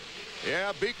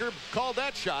 Yeah, Beaker called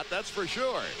that shot, that's for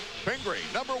sure. Pingree,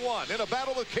 number 1, in a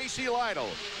battle with Casey Lytle.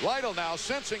 Lytle now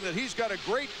sensing that he's got a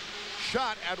great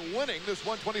shot at winning this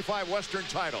 125 Western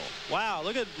title. Wow,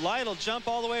 look at Lytle jump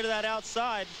all the way to that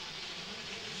outside.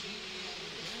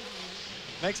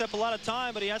 Makes up a lot of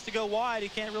time, but he has to go wide. He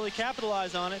can't really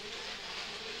capitalize on it.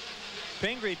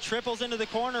 Pingree triples into the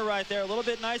corner right there. A little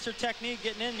bit nicer technique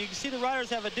getting in. You can see the riders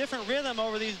have a different rhythm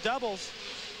over these doubles.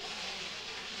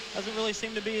 Doesn't really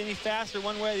seem to be any faster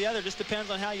one way or the other. Just depends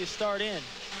on how you start in.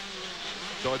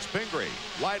 So it's Pingree,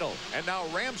 Lytle, and now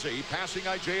Ramsey passing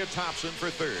Isaiah Thompson for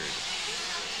third.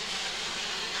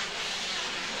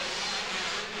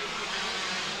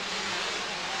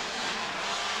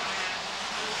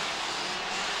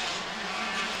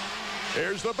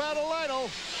 Here's the battle, Lytle.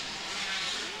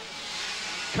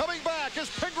 Coming back is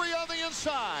Pingree on the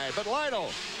inside, but Lytle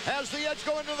has the edge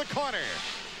going to the corner.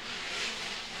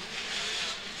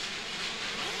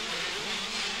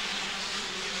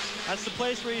 That's the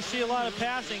place where you see a lot of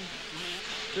passing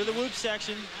through the whoop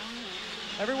section.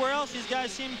 Everywhere else, these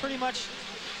guys seem pretty much,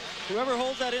 whoever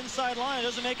holds that inside line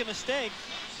doesn't make a mistake.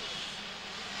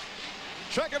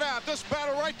 Check it out, this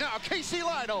battle right now. Casey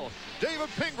Lytle, David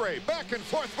Pingree, back and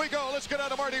forth we go. Let's get out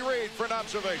of Marty Reed for an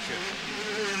observation.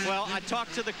 Well, I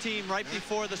talked to the team right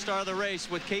before the start of the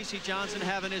race with Casey Johnson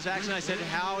having his accident. I said,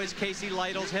 how is Casey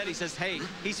Lytle's head? He says, hey,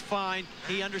 he's fine.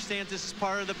 He understands this is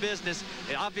part of the business.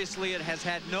 Obviously, it has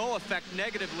had no effect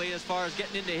negatively as far as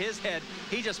getting into his head.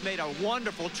 He just made a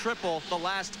wonderful triple the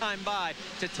last time by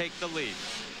to take the lead.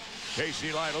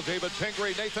 Casey Lytle, David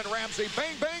Pingree, Nathan Ramsey,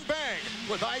 bang, bang, bang,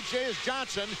 with Isaiah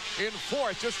Johnson in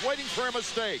fourth, just waiting for a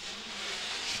mistake.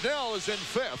 Schnell is in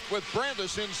fifth with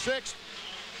Brandis in sixth.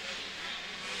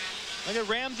 Look at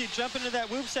Ramsey jump into that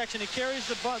whoop section. He carries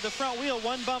the front wheel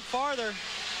one bump farther.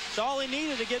 It's all he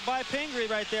needed to get by Pingree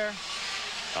right there.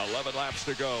 11 laps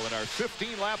to go in our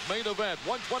 15-lap main event,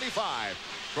 125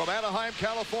 from Anaheim,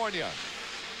 California.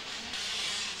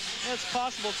 It's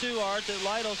possible, too, Art, that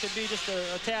Lytle could be just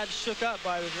a tad shook up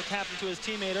by what happened to his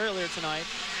teammate earlier tonight.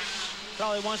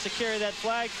 Probably wants to carry that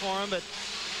flag for him, but,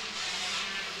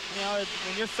 you know,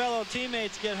 when your fellow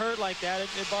teammates get hurt like that, it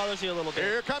bothers you a little bit.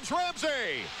 Here comes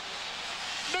Ramsey.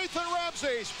 Nathan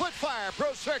Ramsey, split fire,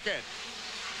 Pro Circuit.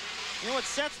 You know what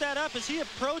sets that up is he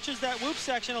approaches that whoop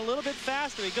section a little bit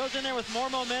faster. He goes in there with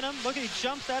more momentum. Look, he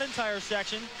jumps that entire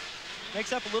section.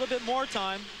 Makes up a little bit more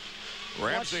time.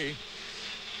 Ramsey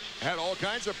had all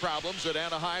kinds of problems at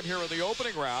Anaheim here in the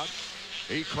opening round.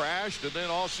 He crashed and then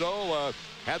also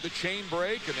had the chain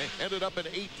break and ended up in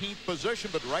 18th position.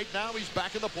 But right now he's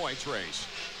back in the points race.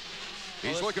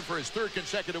 He's looking for his third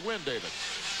consecutive win, David.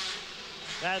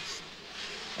 That's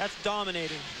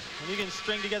dominating. When you can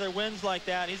string together wins like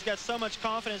that, he's got so much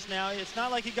confidence now. It's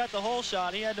not like he got the whole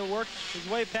shot. He had to work his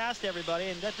way past everybody,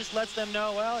 and that just lets them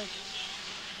know, well,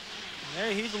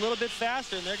 he's a little bit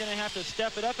faster, and they're going to have to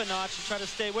step it up a notch and try to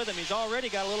stay with him. He's already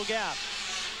got a little gap.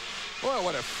 Boy,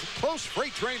 what a close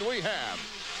freight train we have.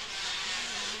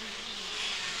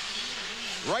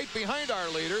 Right behind our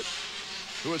leader,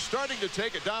 who is starting to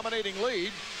take a dominating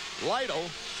lead, Lytle,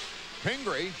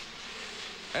 Pingree,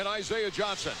 and Isaiah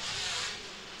Johnson.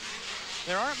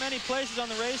 There aren't many places on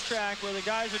the racetrack where the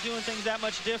guys are doing things that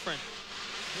much different.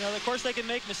 You know, of course, they can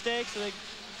make mistakes, so they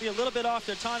be a little bit off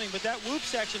their timing, but that whoop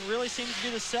section really seems to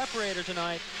be the separator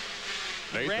tonight.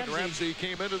 Nathan Ramsey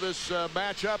came into this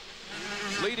matchup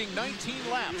leading 19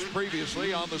 laps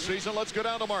previously on the season. Let's go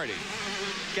down to Marty.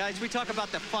 Guys, we talk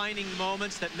about defining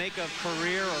moments that make a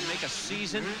career or make a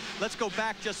season. Let's go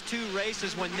back just 2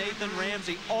 races when Nathan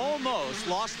Ramsey almost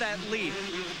lost that lead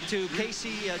to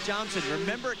Casey Johnson.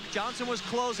 Remember, Johnson was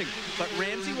closing, but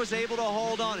Ramsey was able to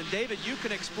hold on. And David, you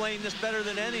can explain this better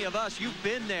than any of us. You've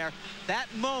been there. That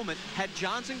moment, had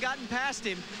Johnson gotten past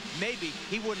him, maybe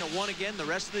he wouldn't have won again the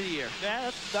rest of the year.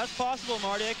 Yeah, that's possible,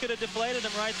 Marty. It could have deflated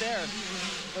him right there.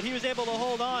 But he was able to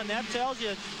hold on. That tells you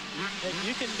that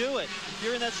you can do it. If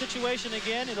you're in that situation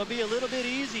again, it'll be a little bit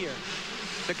easier.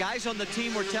 The guys on the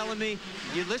team were telling me,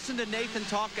 you listen to Nathan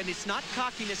talk, and it's not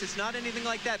cockiness, it's not anything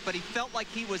like that, but he felt like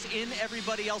he was in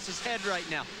everybody else's head right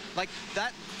now. Like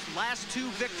that last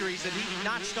 2 victories that he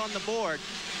notched on the board,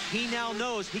 he now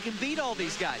knows he can beat all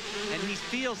these guys, and he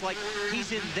feels like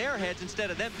he's in their heads instead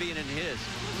of them being in his.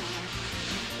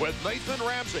 With Nathan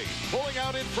Ramsey pulling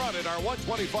out in front in our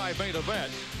 125 main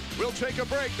event, we'll take a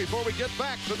break before we get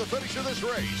back to the finish of this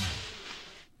race.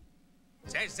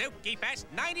 Suzuki Fest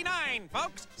 99,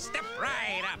 folks. Step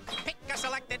right up. Pick a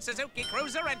selected Suzuki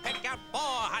Cruiser and pick out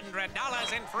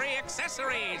 $400 in free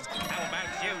accessories. How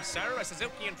about you, sir? A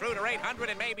Suzuki Intruder 800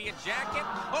 and maybe a jacket?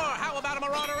 Or how about a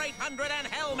Marauder 800 and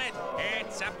helmet?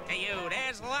 It's up to you.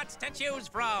 There's lots to choose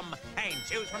from. And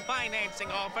choose from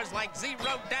financing offers like 0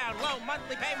 down, low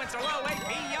monthly payments, or low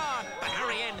APR. But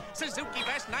hurry in. Suzuki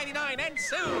Fest 99 and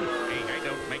soon. Hey, I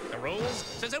don't make the rules.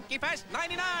 Suzuki Fest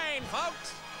 99,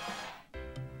 folks.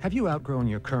 Have you outgrown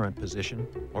your current position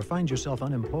or find yourself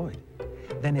unemployed?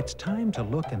 Then it's time to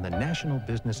look in the National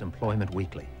Business Employment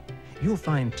Weekly. You'll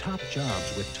find top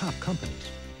jobs with top companies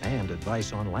and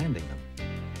advice on landing them.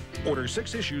 Order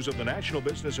 6 issues of the National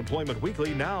Business Employment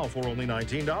Weekly now for only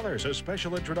 $19, a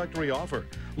special introductory offer.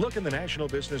 Look in the National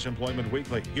Business Employment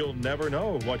Weekly. You'll never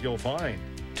know what you'll find.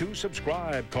 To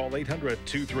subscribe, call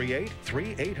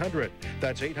 800-238-3800.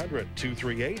 That's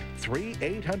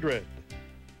 800-238-3800.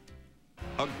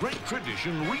 A great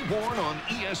tradition reborn on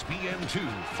ESPN2,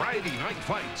 Friday Night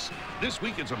Fights. This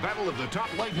week it's a battle of the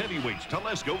top light heavyweights.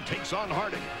 Telesco takes on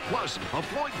Harding, plus a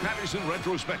Floyd Patterson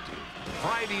retrospective.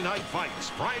 Friday Night Fights,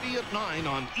 Friday at 9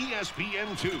 on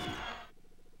ESPN2.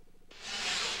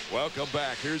 Welcome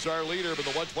back. Here's our leader in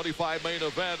the 125 main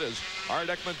event is Art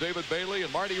Ekman, David Bailey,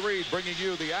 and Marty Reed bringing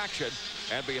you the action.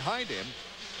 And behind him,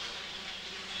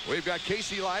 we've got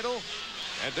Casey Lytle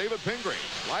and David Pingree.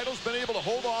 Lytle's been able to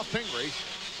hold off Pingree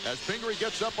as Pingree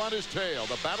gets up on his tail.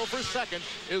 The battle for second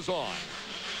is on.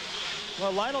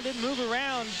 Well, Lytle didn't move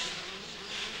around.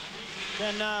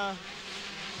 Then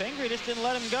Pingree just didn't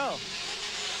let him go.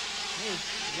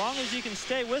 As long as you can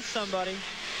stay with somebody,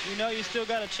 you know you still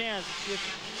got a chance.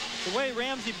 The way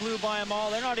Ramsey blew by them all,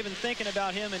 they're not even thinking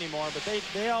about him anymore. But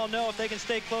they all know if they can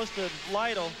stay close to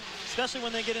Lytle, especially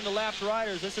when they get into lapped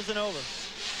riders, this isn't over.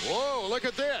 Whoa, look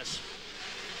at this.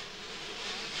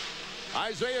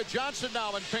 Isaiah Johnson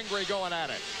now and Pingree going at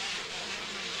it.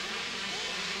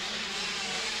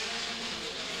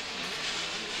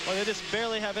 Well, they just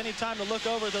barely have any time to look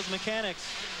over those mechanics.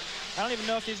 I don't even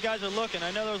know if these guys are looking.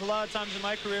 I know there was a lot of times in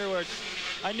my career where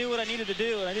I knew what I needed to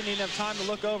do, and I didn't even have time to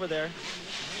look over there.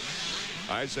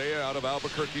 Isaiah out of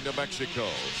Albuquerque, New Mexico.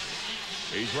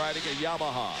 He's riding a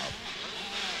Yamaha,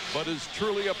 but is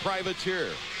truly a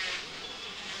privateer.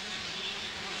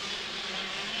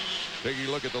 Taking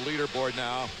a look at the leaderboard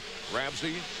now.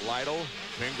 Ramsey, Lytle,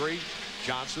 Pingree,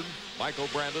 Johnson, Michael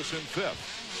Brandis in 5th.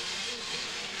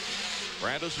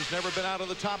 Brandis has never been out of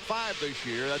the top 5 this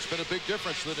year. That's been a big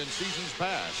difference than in seasons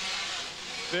past.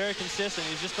 Very consistent.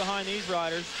 He's just behind these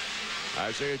riders.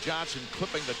 Isaiah Johnson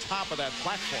clipping the top of that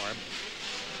platform.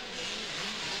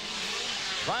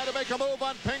 Trying to make a move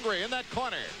on Pingree in that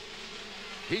corner.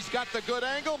 He's got the good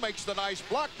angle, makes the nice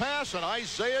block pass, and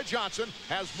Isaiah Johnson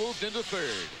has moved into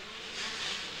 3rd.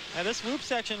 Now this whoop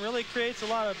section really creates a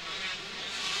lot of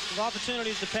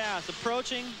opportunities to pass.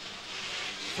 Approaching,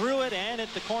 through it, and at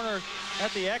the corner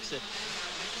at the exit.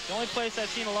 The only place I've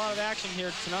seen a lot of action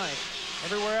here tonight.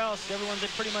 Everywhere else, everyone's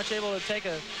pretty much able to take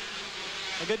a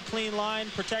good clean line,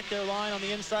 protect their line on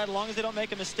the inside. As long as they don't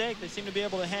make a mistake, they seem to be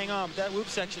able to hang on. But that whoop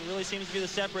section really seems to be the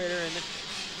separator, and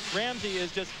Ramsey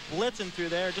is just blitzing through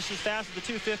there just as fast as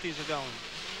the 250s are going.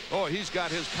 Oh, he's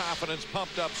got his confidence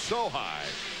pumped up so high.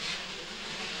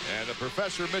 And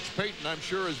Professor Mitch Payton, I'm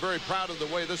sure, is very proud of the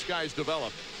way this guy's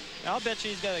developed. I'll bet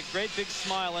you he's got a great big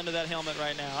smile under that helmet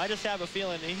right now. I just have a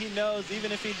feeling he knows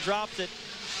even if he drops it,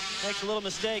 makes a little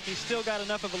mistake, he's still got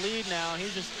enough of a lead now.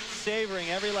 He's just savoring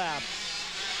every lap.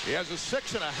 He has a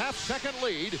 6.5-second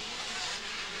lead.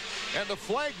 And the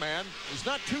flag man is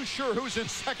not too sure who's in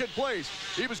second place.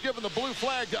 He was given the blue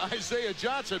flag to Isaiah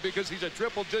Johnson because he's a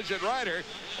triple-digit rider.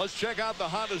 Let's check out the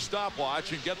Honda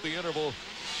stopwatch and get the interval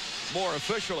more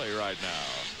officially right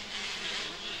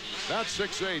now. Not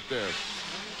 6.8 there.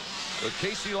 But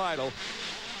Casey Lytle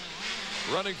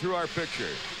running through our picture.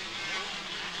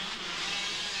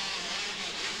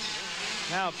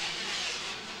 Now,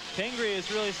 Pingree has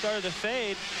really started to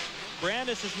fade.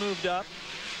 Brandis has moved up.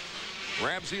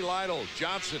 Ramsey, Lytle,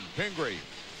 Johnson, Pingree.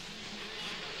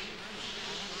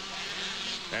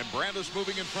 And Brandis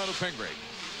moving in front of Pingree.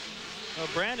 Well,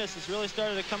 Brandis has really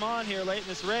started to come on here late in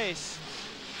this race.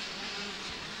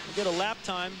 We'll get a lap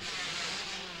time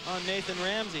on Nathan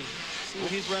Ramsey. See what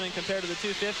he's running compared to the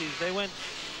 250s. They went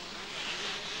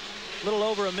a little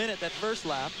over a minute that first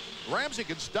lap. Ramsey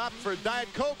can stop for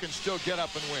Diet Coke and still get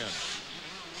up and win.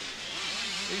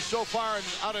 He's so far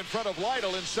out in front of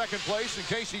Lytle in second place, and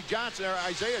Casey Johnson, or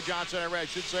Isaiah Johnson, I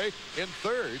should say, in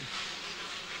third.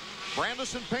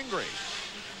 Brandis and Pingree.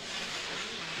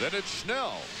 Then it's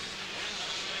Schnell.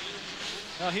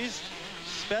 Well, he's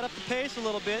sped up the pace a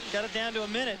little bit, got it down to a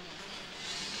minute.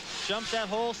 Jumps that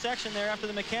whole section there after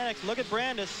the mechanics. Look at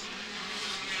Brandis.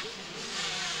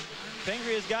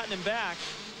 Pingree has gotten him back.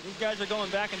 These guys are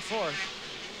going back and forth.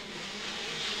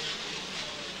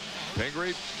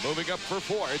 Pingree moving up for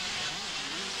fourth.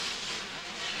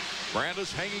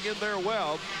 Brandis hanging in there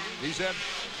well. He's had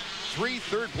 3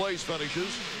 third-place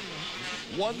finishes,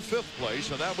 1 fifth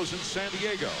place, and that was in San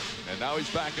Diego. And now he's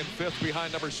back in 5th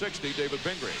behind number 60, David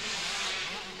Pingree.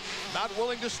 Not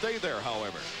willing to stay there,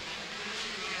 however.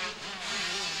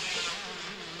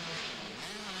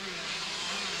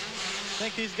 I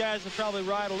think these guys will probably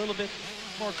ride a little bit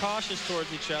more cautious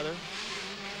towards each other.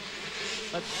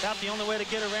 But that's the only way to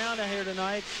get around out here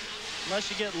tonight, unless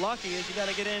you get lucky, is you got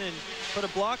to get in and put a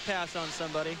block pass on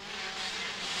somebody.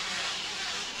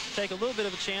 Take a little bit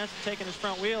of a chance of taking his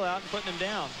front wheel out and putting him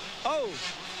down. Oh,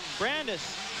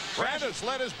 Brandis. Brandis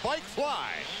let his bike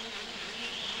fly.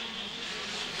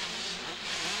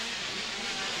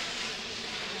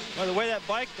 Well, the way that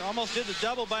bike almost did the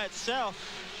double by itself,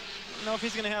 I don't know if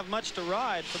he's going to have much to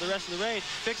ride for the rest of the race.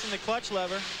 Fixing the clutch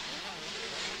lever.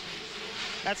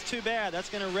 That's too bad. That's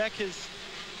going to wreck his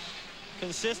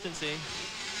consistency.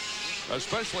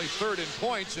 Especially third in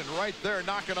points, and right there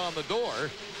knocking on the door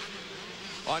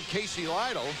on Casey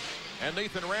Lytle, and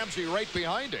Nathan Ramsey right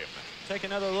behind him. Take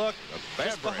another look.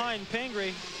 Just behind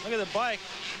Pingree. Look at the bike.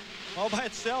 All by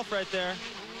itself right there.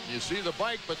 You see the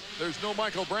bike, but there's no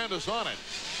Michael Brandis on it.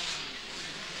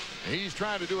 He's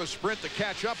trying to do a sprint to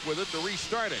catch up with it to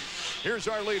restart it. Here's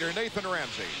our leader, Nathan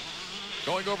Ramsey,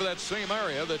 going over that same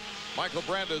area that Michael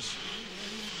Brandis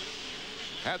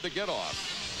had to get off.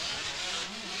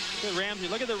 Look at Ramsey.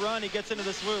 Look at the run he gets into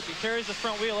this loop. He carries the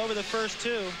front wheel over the first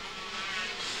 2.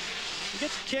 He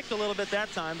gets kicked a little bit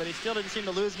that time, but he still didn't seem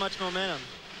to lose much momentum.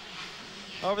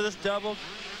 Over this double,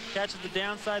 catches the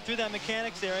downside through that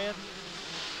mechanics area.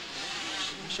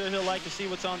 I'm sure he'll like to see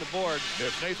what's on the board.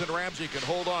 If Nathan Ramsey can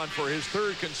hold on for his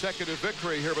 3rd consecutive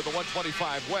victory here with the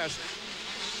 125 West,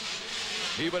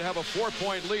 he would have a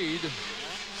 4-point lead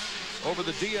over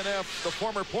the DNF, the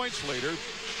former points leader,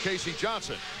 Casey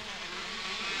Johnson.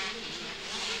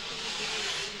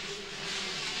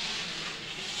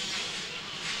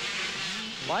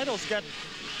 Lytle's got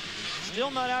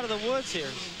still not out of the woods here.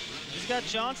 He's got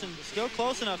Johnson still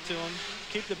close enough to him,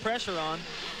 keep the pressure on.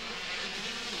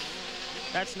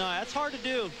 That's hard to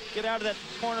do. Get out of that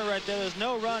corner right there. There's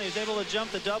no run. He's able to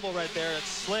jump the double right there. It's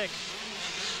slick.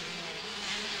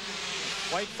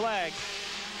 White flag.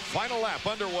 Final lap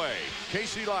underway.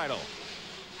 Casey Lytle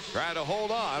trying to hold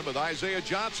on with Isaiah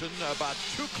Johnson about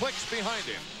 2 clicks behind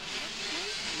him.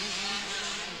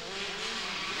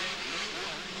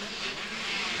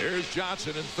 Here's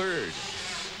Johnson in 3rd.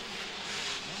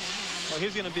 Well,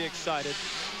 he's going to be excited.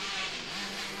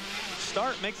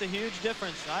 Start makes a huge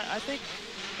difference. I think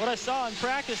what I saw in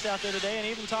practice out there today, and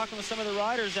even talking with some of the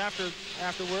riders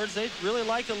afterwards, they really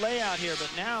like the layout here. But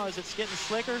now, as it's getting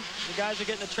slicker, the guys are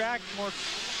getting the track more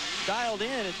dialed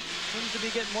in. It seems to be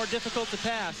getting more difficult to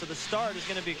pass, so the start is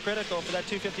going to be critical for that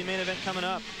 250 main event coming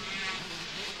up.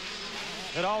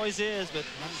 It always is, but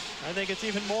I think it's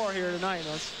even more here tonight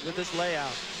with this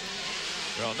layout.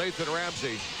 Well, Nathan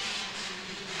Ramsey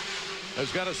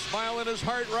has got a smile in his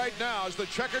heart right now as the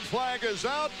checkered flag is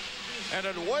out, and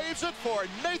it waves it for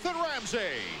Nathan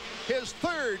Ramsey, his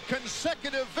 3rd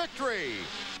consecutive victory.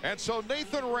 And so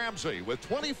Nathan Ramsey, with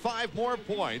 25 more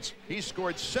points, he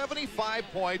scored 75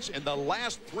 points in the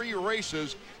last 3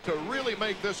 races to really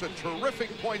make this a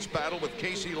terrific points battle with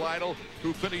Casey Lytle,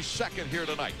 who finished 2nd here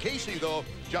tonight. Casey, though,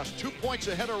 just 2 points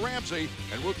ahead of Ramsey,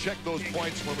 and we'll check those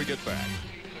points when we get back.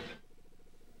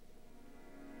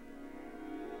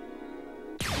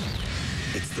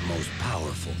 It's the most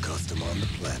powerful custom on the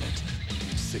planet.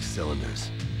 6 cylinders,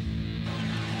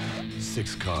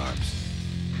 6 carbs,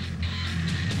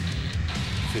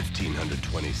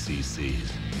 1,520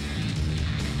 cc's.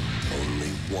 Only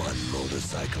one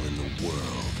motorcycle in the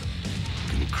world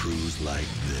can cruise like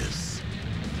this.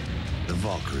 The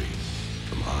Valkyrie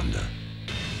from Honda.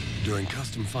 During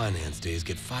custom finance days,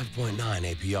 get 5.9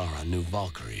 APR on new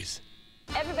Valkyries.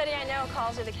 Everybody I know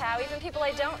calls her the cow, even people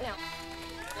I don't know.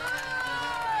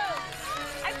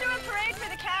 I threw a parade for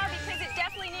the cow because it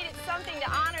definitely needed something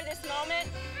to honor this moment.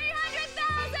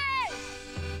 300,000!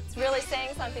 It's really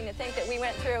saying something to think that we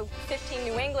went through 15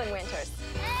 New England winters.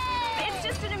 It's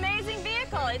just an amazing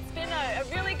vehicle. It's been a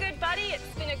really good buddy. It's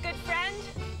been a good friend.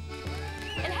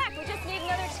 And heck, we just need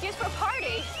another excuse for a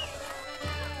party.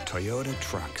 Toyota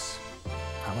trucks.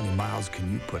 How many miles can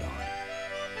you put on?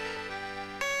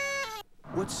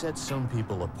 What sets some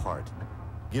people apart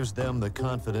gives them the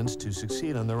confidence to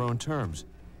succeed on their own terms.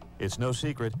 It's no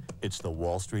secret, it's the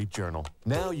Wall Street Journal.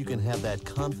 Now you can have that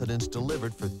confidence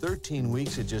delivered for 13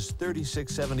 weeks at just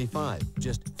 $36.75,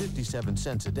 just 57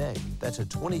 cents a day. That's a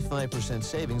 25%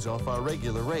 savings off our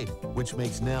regular rate, which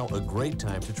makes now a great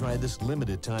time to try this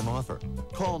limited time offer.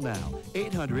 Call now,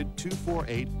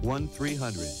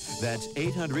 800-248-1300. That's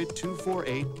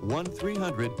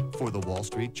 800-248-1300 for the Wall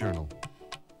Street Journal.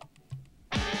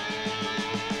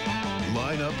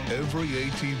 Line up every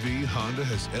ATV Honda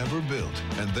has ever built,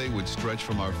 and they would stretch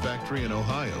from our factory in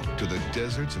Ohio to the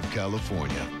deserts of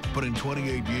California. But in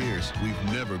 28 years, we've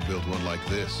never built one like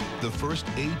this. The first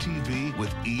ATV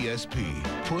with ESP,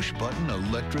 push-button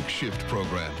electric shift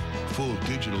program, full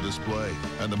digital display,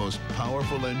 and the most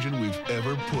powerful engine we've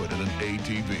ever put in an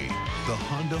ATV. The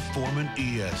Honda Foreman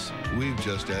ES. We've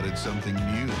just added something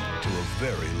new to a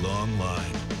very long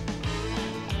line.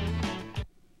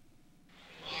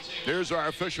 Here's our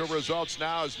official results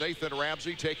now as Nathan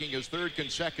Ramsey taking his 3rd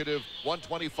consecutive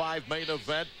 125 main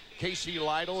event. Casey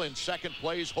Lytle in 2nd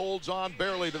place, holds on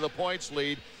barely to the points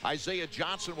lead. Isaiah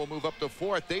Johnson will move up to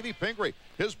 4th. Davey Pingree,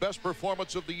 his best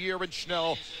performance of the year, and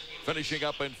Schnell finishing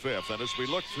up in 5th. And as we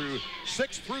look through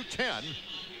 6 through 10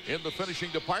 in the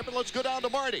finishing department, let's go down to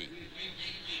Marty.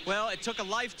 Well, it took a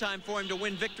lifetime for him to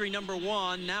win victory number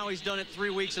 1. Now he's done it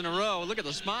 3 weeks in a row. Look at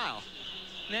the smile.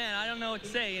 Man, I don't know what to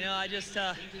say. You know, I just,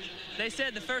 they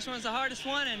said the first one's the hardest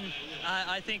one, and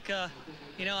I think,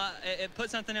 you know, it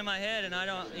put something in my head, and I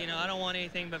don't want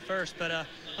anything but first. But I'm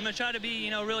going to try to be,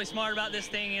 you know, really smart about this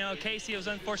thing. You know, Casey, it was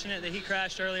unfortunate that he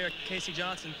crashed earlier, Casey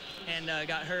Johnson, and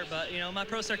got hurt. But, you know, my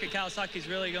pro circuit Kawasaki's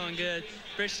really going good.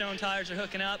 Bridgestone tires are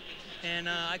hooking up, and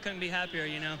I couldn't be happier,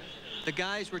 you know. The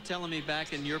guys were telling me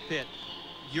back in your pit,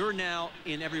 you're now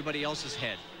in everybody else's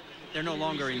head. They're no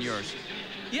longer in yours.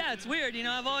 Yeah, it's weird. You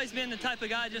know, I've always been the type of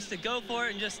guy just to go for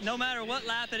it and just no matter what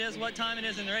lap it is, what time it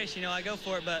is in the race, you know, I go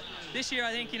for it. But this year,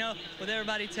 I think, you know, with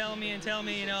everybody telling me,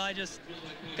 you know, I just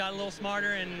got a little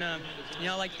smarter and, you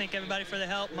know, I'd like to thank everybody for the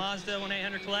help. Mazda,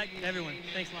 1-800-COLLECT, everyone.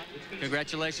 Thanks a lot.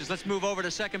 Congratulations. Let's move over to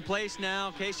 2nd place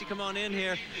now. Casey, come on in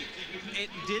here. It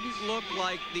didn't look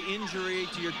like the injury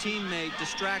to your teammate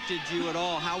distracted you at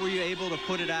all. How were you able to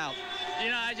put it out? You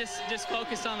know, I just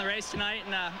focused on the race tonight,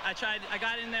 and I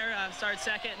got in there, started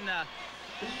 2nd, and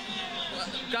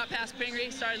got past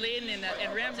Pingree, started leading, and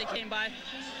Ramsey came by,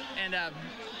 and it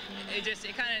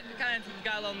kind of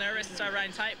got a little nervous and started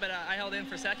riding tight, but I held in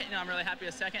for 2nd. You know, I'm really happy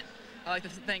with 2nd. I'd like to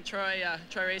thank Troy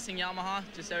Racing, Yamaha,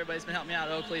 just everybody's been helping me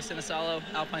out, Oakley, Cinesalo,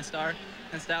 Alpine Star,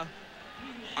 and Stow.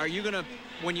 Are you going to,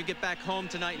 when you get back home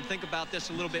tonight and think about this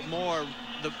a little bit more,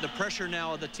 the pressure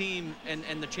now of the team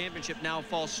and the championship now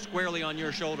falls squarely on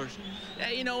your shoulders? Yeah,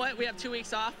 you know what? We have 2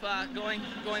 weeks off going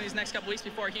these next couple weeks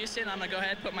before Houston. I'm going to go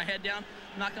ahead and put my head down.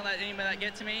 I'm not going to let any of that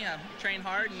get to me. Train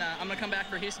hard, and I'm going to come back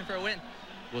for Houston for a win.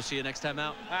 We'll see you next time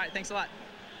out. All right, thanks a lot.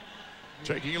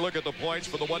 Taking a look at the points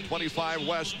for the 125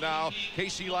 West now,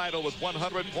 Casey Lytle with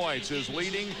 100 points is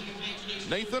leading.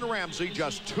 Nathan Ramsey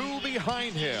just 2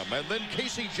 behind him. And then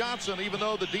Casey Johnson, even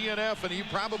though the DNF, and he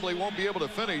probably won't be able to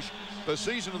finish the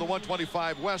season of the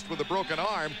 125 West with a broken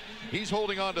arm, he's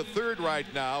holding on to 3rd right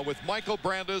now with Michael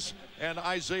Brandis and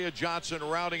Isaiah Johnson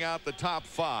rounding out the top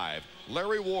 5.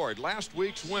 Larry Ward, last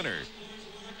week's winner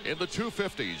in the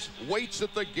 250s, waits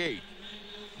at the gate.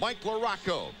 Mike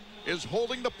LaRocco is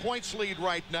holding the points lead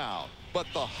right now, but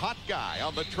the hot guy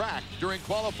on the track during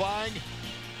qualifying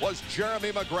was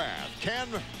Jeremy McGrath. Can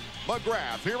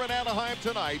McGrath here in Anaheim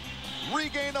tonight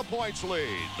regain the points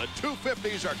lead? The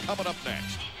 250s are coming up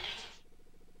next.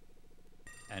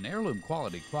 An heirloom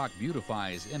quality clock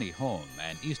beautifies any home,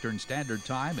 and Eastern Standard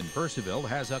Time in Percival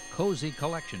has a cozy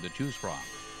collection to choose from.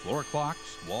 Floor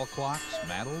clocks, wall clocks,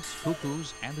 mantles,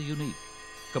 cuckoos, and the unique.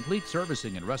 Complete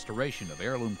servicing and restoration of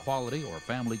heirloom quality or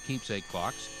family keepsake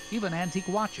clocks, even antique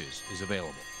watches, is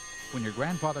available. When your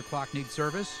grandfather clock needs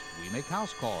service, we make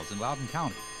house calls in Loudoun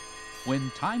County.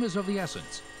 When time is of the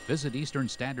essence, visit Eastern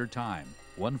Standard Time,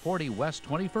 140 West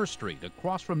 21st Street,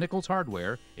 across from Nichols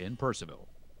Hardware in Percival.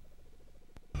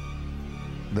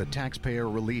 The Taxpayer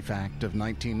Relief Act of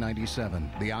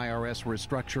 1997, the IRS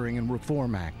Restructuring and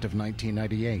Reform Act of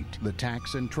 1998, the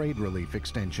Tax and Trade Relief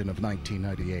Extension of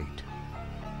 1998.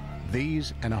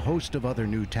 These and a host of other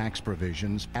new tax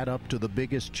provisions add up to the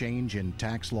biggest change in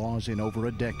tax laws in over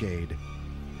a decade.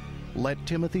 Let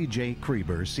Timothy J.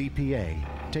 Kreber,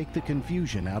 CPA, take the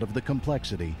confusion out of the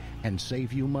complexity and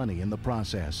save you money in the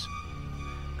process.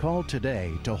 Call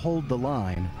today to hold the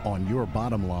line on your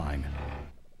bottom line.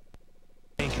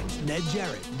 Ned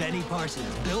Jarrett, Benny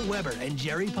Parsons, Bill Weber, and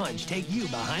Jerry Punch take you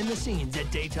behind the scenes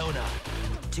at Daytona.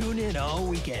 Tune in all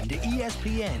weekend to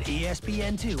ESPN,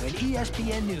 ESPN2, and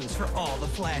ESPN News for all the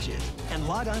flashes. And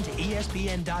log on to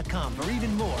ESPN.com for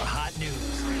even more hot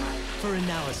news. For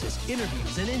analysis,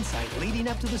 interviews, and insight leading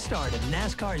up to the start of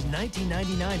NASCAR's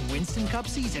 1999 Winston Cup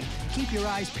season, keep your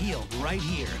eyes peeled right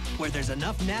here, where there's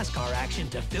enough NASCAR action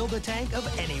to fill the tank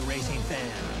of any racing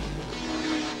fan.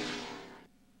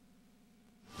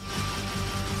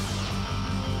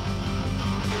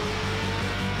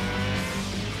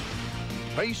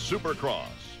 Pace Supercross,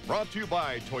 brought to you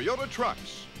by Toyota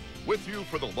Trucks, with you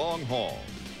for the long haul.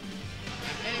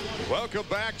 Welcome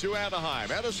back to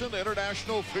Anaheim, Edison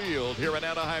International Field here in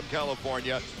Anaheim,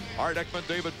 California. Art Ekman,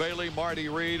 David Bailey, Marty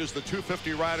Reed as the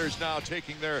 250 riders now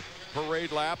taking their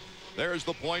parade lap. There's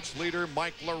the points leader,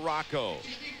 Mike LaRocco.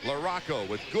 LaRocco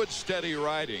with good, steady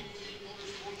riding.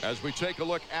 As we take a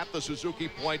look at the Suzuki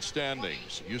point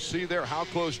standings, you see there how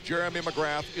close Jeremy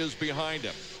McGrath is behind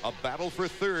him. A battle for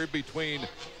 3rd between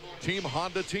Team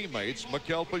Honda teammates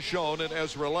Mikel Pichon and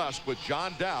Ezra Lusk, with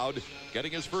John Dowd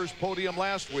getting his first podium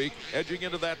last week, edging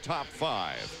into that top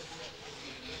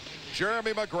 5.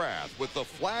 Jeremy McGrath with the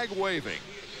flag waving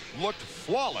looked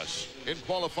flawless in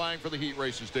qualifying for the heat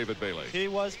races, David Bailey. He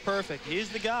was perfect. He's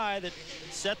the guy that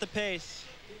set the pace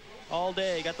all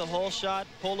day. Got the whole shot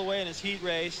pulled away in his heat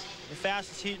race, the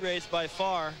fastest heat race by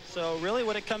far. So really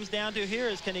what it comes down to here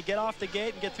is, can he get off the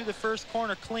gate and get through the first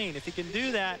corner clean? If he can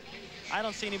do that, I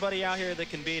don't see anybody out here that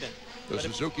can beat him. The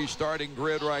Suzuki starting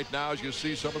grid right now, as you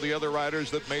see some of the other riders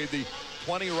that made the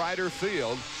 20-rider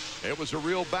field. It was a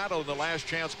real battle in the last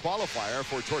chance qualifier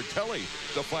for Tortelli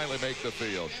to finally make the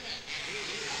field.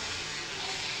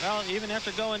 Well, even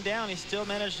after going down, he still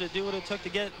managed to do what it took to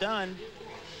get it done.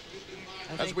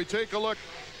 As we take a look,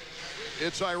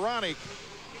 it's ironic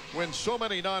when so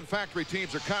many non-factory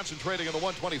teams are concentrating on the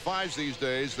 125s these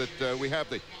days that we have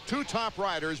the 2 top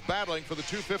riders battling for the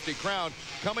 250 crown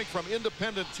coming from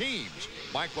independent teams.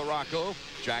 Mike LaRocco,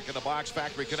 Jack in the Box,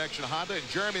 Factory Connection Honda, and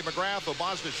Jeremy McGrath of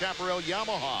Mazda Chaparral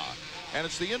Yamaha. And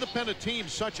it's the independent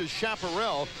teams such as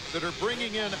Chaparral that are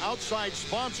bringing in outside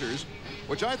sponsors,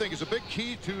 which I think is a big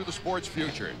key to the sport's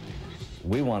future.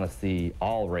 We want to see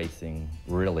all racing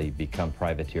really become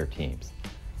privateer teams.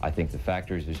 I think the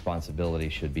factory's responsibility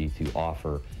should be to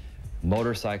offer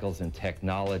motorcycles and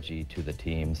technology to the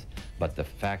teams, but the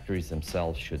factories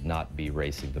themselves should not be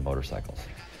racing the motorcycles.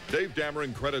 Dave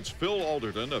Dameron credits Phil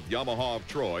Alderton of Yamaha of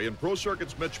Troy and Pro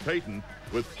Circuit's Mitch Payton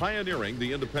with pioneering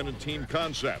the independent team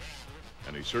concept.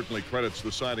 And he certainly credits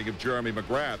the signing of Jeremy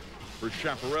McGrath for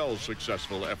Chaparral's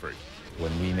successful effort.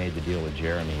 When we made the deal with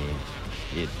Jeremy,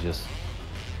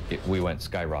 we went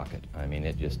skyrocket. I mean,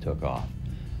 it just took off.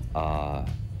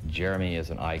 Jeremy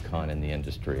is an icon in the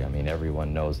industry. I mean,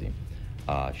 everyone knows him.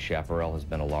 Chaparral has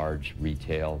been a large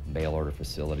retail mail-order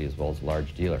facility as well as a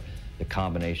large dealer. The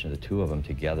combination of the 2 of them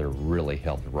together really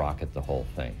helped rocket the whole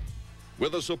thing.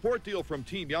 With a support deal from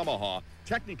Team Yamaha,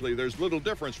 technically there's little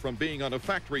difference from being on a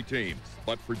factory team.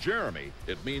 But for Jeremy,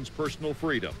 it means personal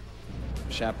freedom.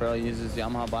 Chaparral uses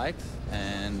Yamaha bikes,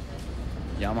 and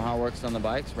Yamaha works on the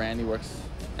bikes. Randy works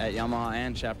at Yamaha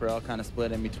and Chaparral, kind of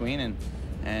split in between,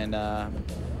 and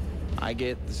I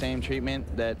get the same treatment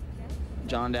that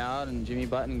John Dowd and Jimmy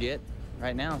Button get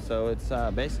right now. So it's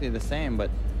basically the same, but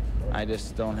I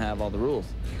just don't have all the rules.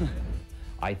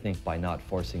 I think by not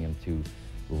forcing him to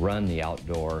run the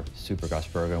outdoor Supercross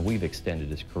program, we've extended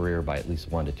his career by at least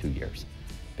 1 to 2 years,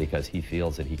 because he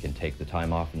feels that he can take the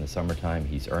time off in the summertime.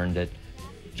 He's earned it.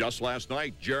 Just last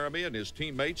night, Jeremy and his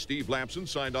teammate Steve Lamson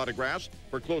signed autographs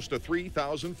for close to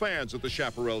 3,000 fans at the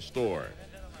Chaparral store.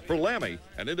 For Lammy,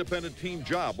 an independent team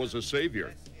job was a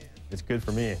savior. It's good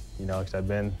for me, you know, because I've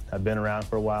been around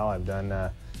for a while. I've done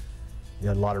you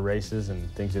know, a lot of races,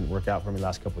 and things didn't work out for me the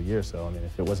last couple of years. So I mean,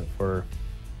 if it wasn't for,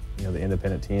 you know, the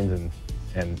independent teams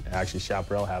and actually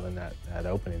Chaparral having that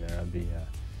opening there, it'd be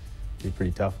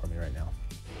pretty tough for me right now.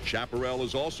 Chaparral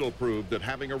has also proved that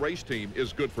having a race team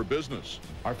is good for business.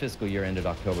 Our fiscal year ended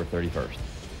October 31st.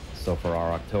 So for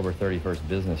our October 31st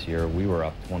business year, we were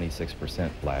up 26%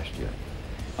 last year.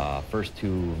 First 2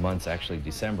 months, actually,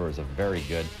 December is a very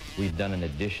good. We've done an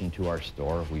addition to our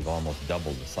store. We've almost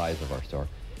doubled the size of our store.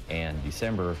 And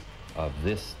December of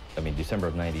December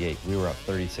of '98, we were up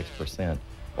 36%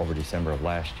 over December of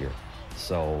last year.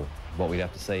 So what we'd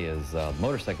have to say is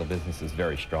motorcycle business is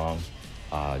very strong.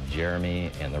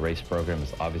 Jeremy and the race program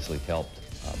has obviously helped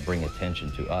bring attention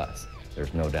to us.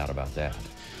 There's no doubt about that.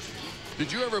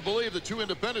 Did you ever believe the 2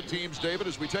 independent teams, David,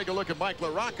 as we take a look at Mike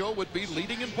LaRocco, would be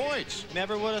leading in points?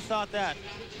 Never would have thought that.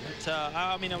 But,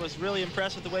 I mean, I was really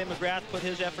impressed with the way McGrath put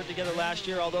his effort together last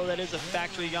year, although that is a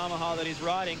factory Yamaha that he's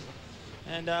riding.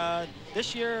 And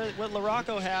this year, what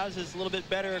LaRocco has is a little bit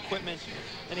better equipment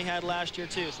than he had last year,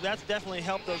 too. So that's definitely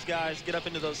helped those guys get up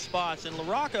into those spots. And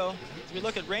LaRocco, as we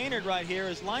look at Raynard right here,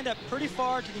 is lined up pretty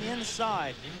far to the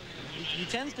inside. He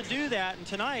tends to do that, and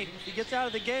tonight, if he gets out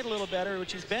of the gate a little better,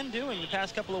 which he's been doing the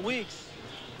past couple of weeks,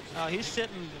 he's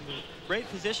sitting in great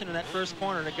position in that first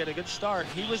corner to get a good start.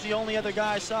 He was the only other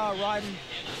guy I saw riding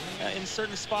in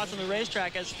certain spots on the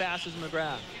racetrack as fast as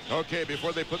McGrath. Okay,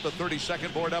 before they put the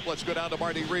 30-second board up, let's go down to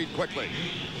Marty Reed quickly.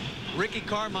 Ricky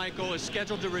Carmichael is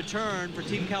scheduled to return for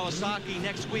Team Kawasaki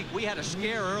next week. We had a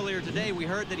scare earlier today. We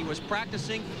heard that he was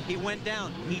practicing. He went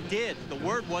down. He did. The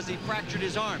word was he fractured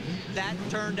his arm. That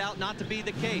turned out not to be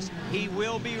the case. He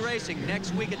will be racing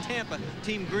next week at Tampa.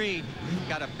 Team Green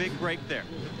got a big break there.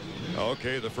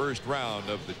 Okay, the first round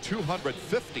of the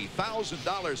 $250,000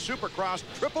 Supercross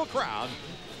Triple Crown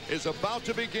is about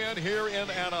to begin here in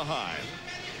Anaheim.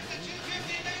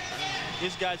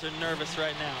 These guys are nervous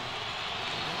right now.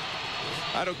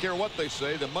 I don't care what they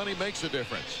say, the money makes a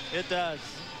difference. It does.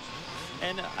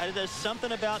 And there's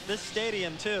something about this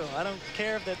stadium, too. I don't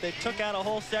care if they took out a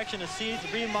whole section of seats,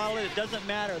 remodeled it, it doesn't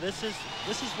matter. This is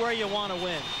where you want to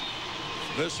win.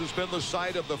 This has been the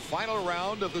site of the final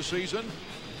round of the season,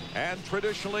 and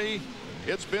traditionally,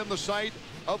 it's been the site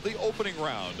of the opening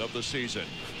round of the season.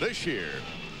 This year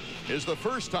is the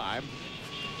first time,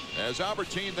 as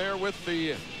Albertine there with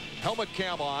the helmet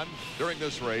cam on during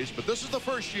this race, but this is the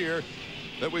first year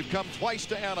that we've come twice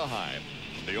to Anaheim.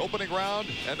 The opening round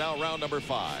and now round number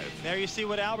 5. There you see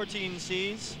what Albertine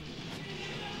sees.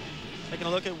 Taking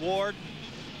a look at Ward.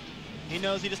 He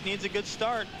knows he just needs a good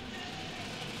start.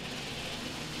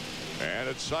 And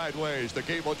it's sideways. The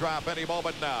gate will drop any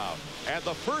moment now. And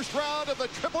the first round of the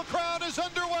Triple Crown is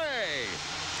underway.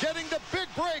 Getting the big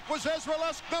break was Ezra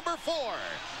Lusk, number 4.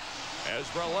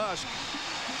 Ezra Lusk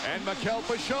and Mikel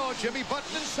Pichon, Jimmy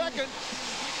Button in second.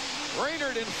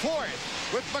 Raynard in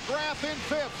 4th with McGrath in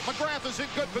 5th. McGrath is in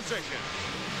good position.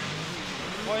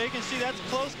 Well, you can see that's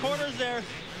close quarters there.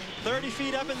 30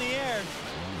 feet up in the air.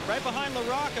 Right behind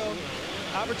LaRocco.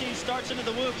 Albertine starts into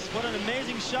the whoops. What an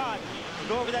amazing shot.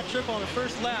 Go over that triple on the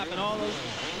first lap and all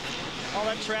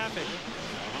that traffic.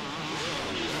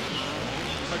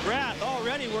 McGrath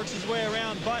already works his way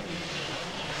around Button.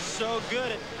 So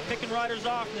good at picking riders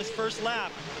off in this first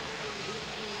lap.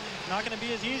 Not going to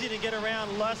be as easy to get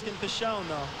around Lusk and Pichon,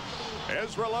 though.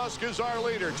 Ezra Lusk is our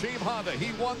leader. Team Honda,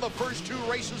 he won the first 2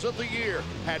 races of the year.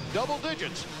 Had double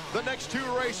digits the next 2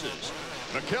 races.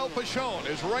 Mikel Pichon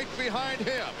is right behind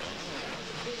him.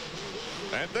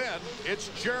 And then it's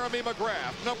Jeremy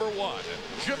McGrath, number 1.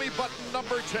 Jimmy Button,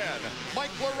 number 10.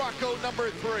 Mike LaRocco, number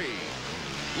 3.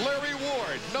 Larry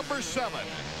Ward, number 7.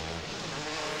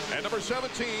 And number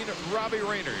 17, Robbie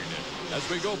Raynard. As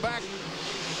we go back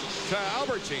to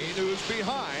Albertine, who's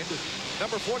behind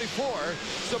number 44,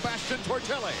 Sebastian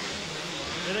Tortelli.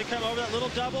 Here they come over that little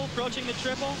double, approaching the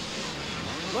triple.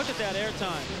 Look at that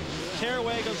airtime.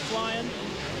 Tearaway goes flying.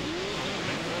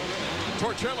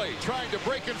 Torcelli trying to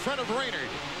break in front of Raynard.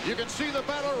 You can see the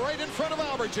battle right in front of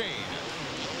Albertine.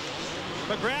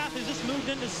 McGrath has just moved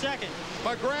into second.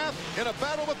 McGrath in a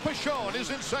battle with Pichon is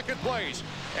in second place.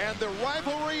 And the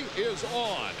rivalry is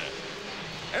on.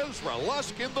 Ezra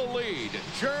Lusk in the lead.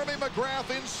 Jeremy McGrath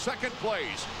in second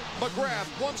place. McGrath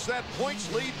wants that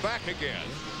points lead back again.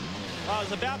 I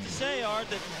was about to say, Art,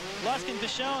 that Lusk and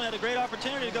Pichon had a great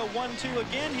opportunity to go 1-2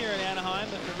 again here in Anaheim,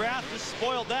 but McGrath just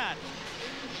spoiled that.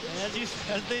 And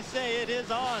as they say, it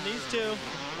is on. These two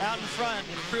out in front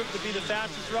and proved to be the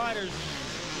fastest riders.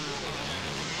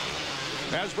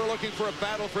 As we're looking for a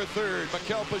battle for third,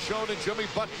 Mikel Pichon and Jimmy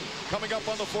Button coming up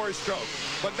on the four-stroke.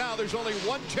 But now there's only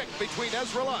one tick between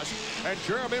Ezra Lusk and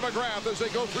Jeremy McGrath as they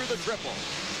go through the triple.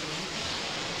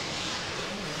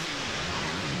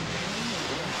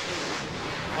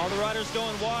 All the riders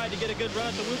going wide to get a good run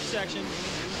at the whoop section.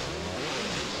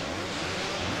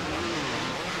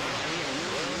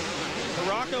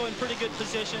 Morocco in pretty good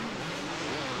position.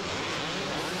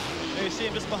 There you see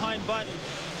him just behind Button.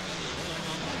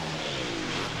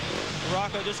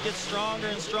 Morocco just gets stronger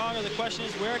and stronger. The question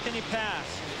is, where can he pass?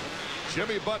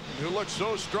 Jimmy Button, who looked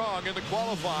so strong in the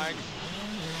qualifying,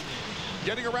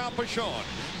 getting around Pichon.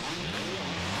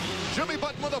 Jimmy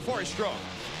Button with a four-stroke.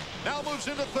 Now moves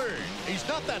into third. He's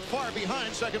not that far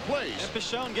behind second place. And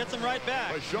Pichon gets him right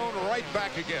back. Pichon right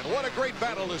back again. What a great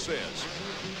battle this is.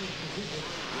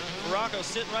 Morocco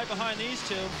sitting right behind these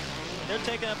two. They're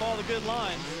taking up all the good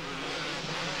lines.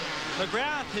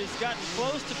 McGrath has gotten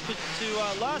close to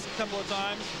Lusk a couple of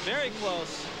times. Very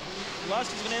close.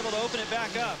 Lusk has been able to open it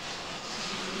back up.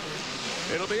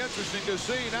 It'll be interesting to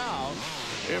see now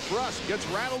if Rusk gets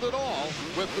rattled at all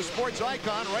with the sports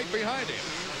icon right behind him.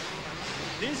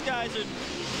 These guys are,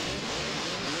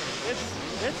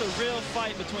 it's a real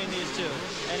fight between these two.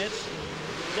 And it's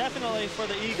definitely for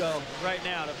the ego right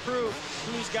now to prove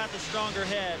who's got the stronger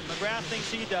head. McGrath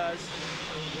thinks he does.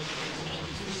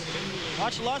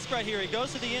 Watch Lusk right here. He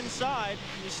goes to the inside.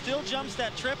 He still jumps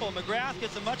that triple. McGrath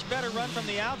gets a much better run from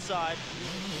the outside.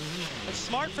 It's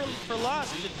smart for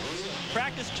Lusk to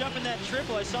practice jumping that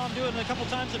triple. I saw him do it a couple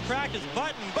times in practice.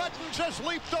 Button just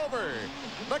leaped over.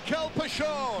 Mikel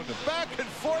Pichon back and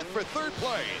forth for third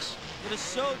place. It is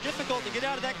so difficult to get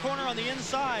out of that corner on the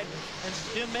inside and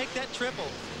still make that triple.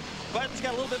 Button's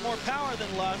got a little bit more power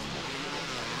than Lusk.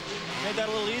 Made that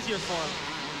a little easier for him.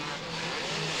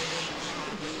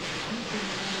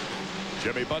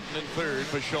 Jimmy Button in third,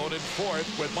 Pichon in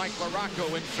fourth, with Mike Larocco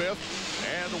in fifth,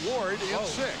 and Ward in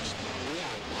sixth.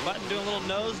 Button doing a little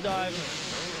nosedive,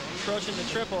 approaching the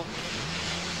triple.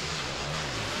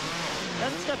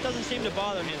 That stuff doesn't seem to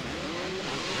bother him.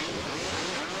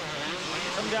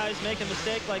 Some guys make a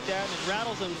mistake like that, and it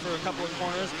rattles them for a couple of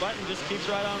corners. Button just keeps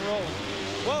right on rolling.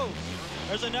 Whoa,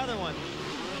 there's another one.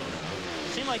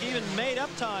 It seemed like he even made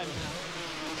up time.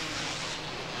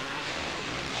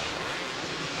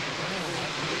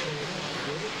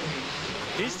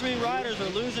 These three riders are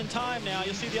losing time now.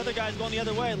 You'll see the other guys going the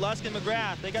other way. Lusk and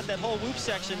McGrath. They got that whole whoop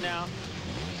section now.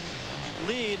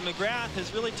 Lead. McGrath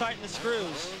has really tightened the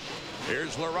screws.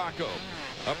 Here's Larocco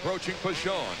approaching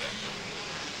Pichon.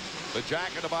 The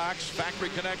Jack in the Box factory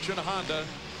connection Honda.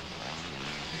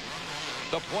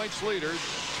 The points leader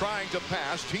trying to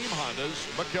pass Team Honda's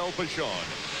Mikel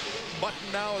Pichon.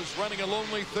 Button now is running a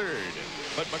lonely third,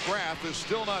 but McGrath is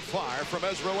still not far from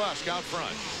Ezra Lusk out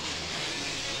front.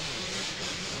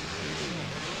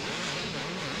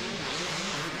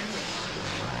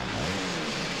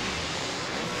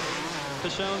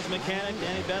 Pichon's mechanic,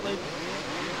 Danny Bentley,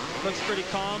 looks pretty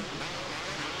calm.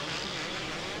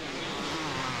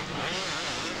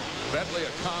 Bentley a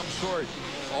calm sort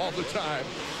all the time,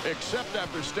 except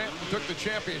after Stanton took the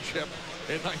championship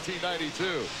in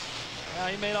 1992. Yeah,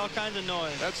 he made all kinds of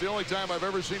noise. That's the only time I've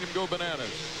ever seen him go bananas.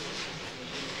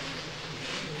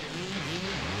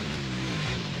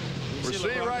 We're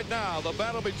seeing right now the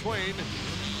battle between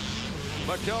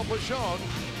Mikel Pichon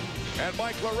and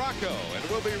Mike Larocco, and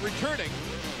we'll be returning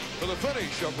for the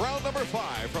finish of round number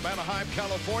 5 from Anaheim,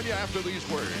 California after these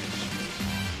words.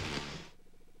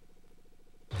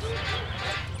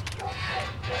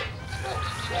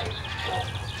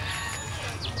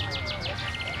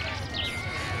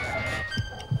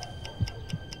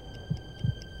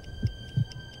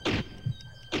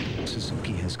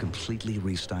 Suzuki has completely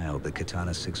restyled the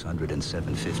Katana 600 and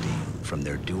 750, from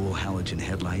their dual halogen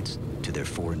headlights to their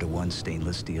 4-in-1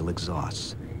 stainless steel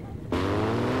exhausts.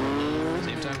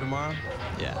 Same time tomorrow?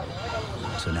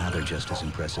 Yeah. So now they're just as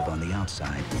impressive on the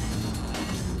outside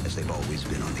as they've always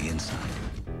been on the inside.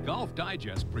 Golf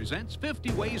Digest presents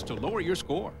 50 ways to lower your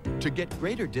score. To get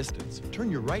greater distance,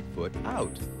 turn your right foot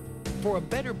out. For a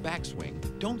better backswing,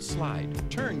 don't slide.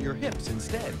 Turn your hips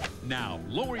instead. Now,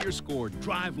 lower your score,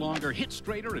 drive longer, hit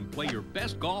straighter, and play your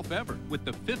best golf ever with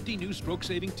the 50 new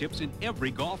stroke-saving tips in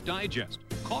every Golf Digest.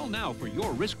 Call now for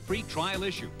your risk-free trial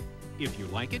issue. If you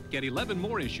like it, get 11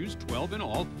 more issues, 12 in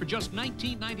all, for just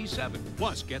 $19.97.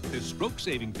 Plus, get this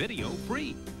stroke-saving video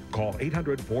free. Call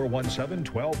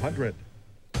 800-417-1200.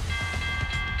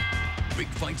 Big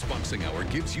Fights Boxing Hour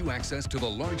gives you access to the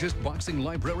largest boxing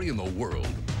library in the world.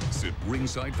 Sit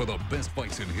ringside for the best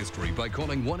fights in history by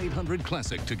calling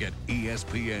 1-800-CLASSIC to get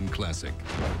ESPN Classic.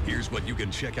 Here's what you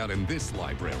can check out in this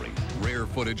library. Rare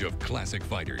footage of classic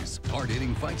fighters,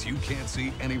 hard-hitting fights you can't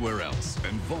see anywhere else,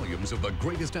 and volumes of the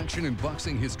greatest action in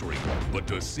boxing history. But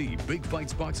to see Big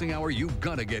Fights Boxing Hour, you've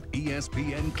got to get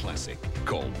ESPN Classic.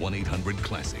 Call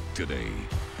 1-800-CLASSIC today.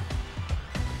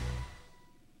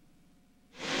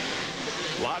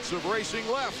 Lots of racing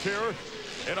left here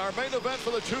in our main event for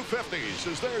the 250s,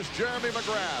 as there's Jeremy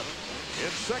McGrath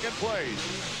in second place.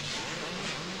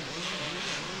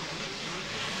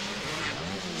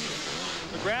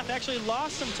 McGrath actually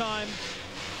lost some time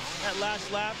that last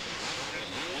lap.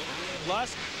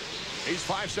 Lusk. He's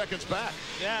 5 seconds back.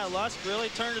 Yeah, Lusk really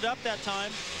turned it up that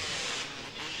time.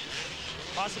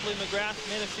 Possibly McGrath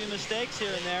made a few mistakes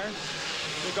here and there.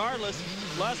 Regardless,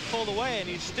 Lusk pulled away, and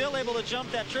he's still able to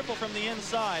jump that triple from the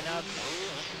inside. Now,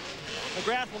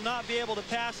 McGrath will not be able to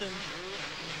pass him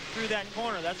through that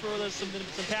corner. That's where there's some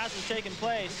passes taking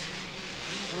place.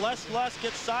 Unless Lusk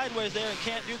gets sideways there and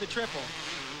can't do the triple.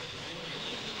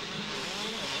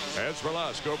 As for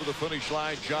Lusk over the finish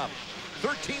line jump.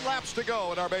 13 laps to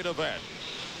go in our main event.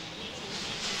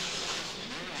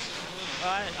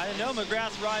 I know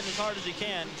McGrath's riding as hard as he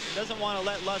can. He doesn't want to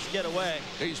let Lusk get away.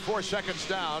 He's 4 seconds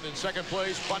down in second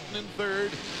place. Button in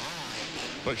third.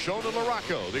 Pashon and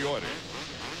Larocco, the order.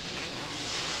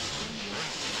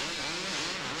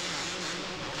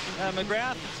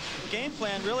 McGrath's game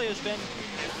plan really has been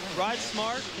ride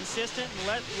smart, consistent, and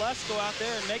let Lusk go out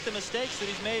there and make the mistakes that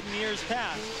he's made in years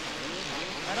past.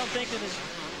 I don't think that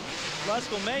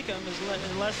Lusk will make them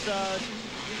unless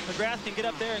McGrath can get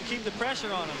up there and keep the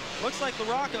pressure on him. Looks like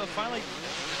Larocco finally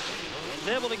is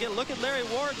able to get. Look at Larry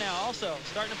Ward now also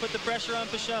starting to put the pressure on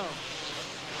Pashon.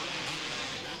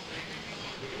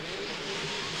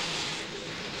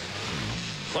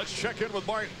 Let's check in with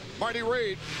Marty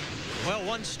Reed. Well,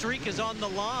 one streak is on the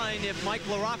line. If Mike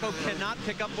Larocco cannot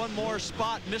pick up one more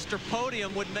spot, Mr.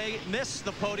 Podium would miss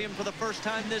the podium for the first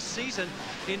time this season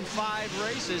in 5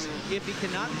 races. If he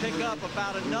cannot pick up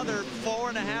about another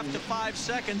 4.5 to 5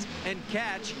 seconds and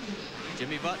catch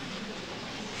Jimmy Button.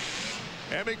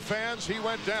 Emig fans, he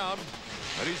went down,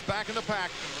 but he's back in the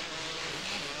pack.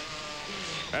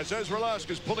 As Ezra Lusk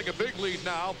is pulling a big lead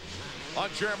now on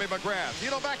Jeremy McGrath.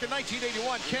 You know, back in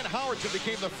 1981, Ken Howardson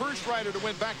became the first rider to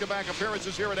win back-to-back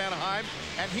appearances here at Anaheim,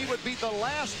 and he would be the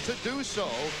last to do so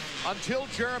until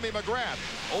Jeremy McGrath.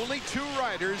 Only 2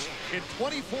 riders in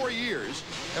 24 years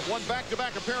have won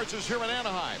back-to-back appearances here in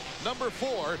Anaheim. Number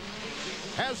 4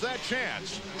 has that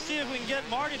chance. We'll see if we can get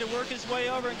Marty to work his way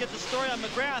over and get the story on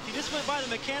McGrath. He just went by the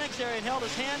mechanics area and held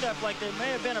his hand up like there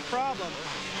may have been a problem.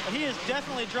 But he has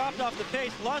definitely dropped off the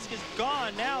pace. Lusk is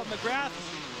gone now. McGrath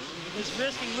is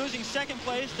risking losing second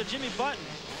place to Jimmy Button.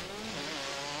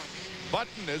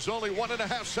 Button is only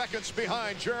 1.5 seconds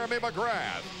behind Jeremy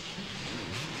McGrath.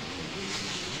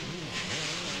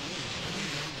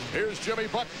 Here's Jimmy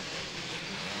Button.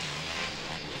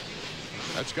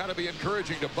 That's got to be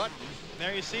encouraging to Button.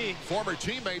 There you see. Former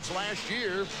teammates last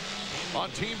year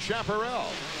on Team Chaparral.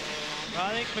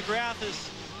 I think McGrath has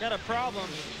got a problem.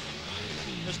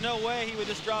 There's no way he would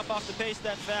just drop off the pace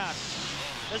that fast.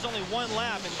 There's only 1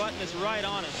 lap, and Button is right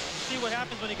on it. See what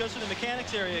happens when he goes through the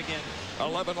mechanics area again.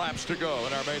 11 laps to go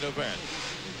in our main event.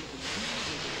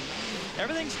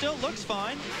 Everything still looks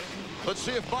fine. Let's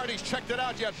see if Marty's checked it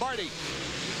out yet. Marty.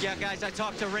 Yeah, guys, I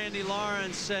talked to Randy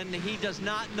Lawrence, and he does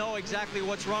not know exactly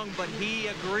what's wrong, but he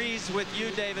agrees with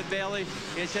you, David Bailey.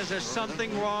 He says there's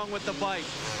something wrong with the bike.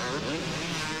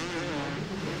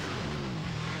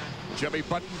 Jimmy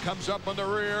Button comes up on the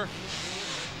rear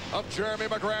of Jeremy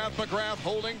McGrath. McGrath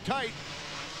holding tight.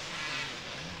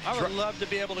 I would love to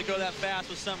be able to go that fast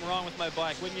with something wrong with my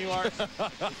bike, wouldn't you, Art?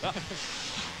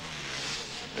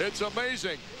 It's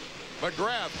amazing.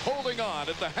 McGrath holding on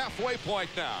at the halfway point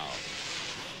now.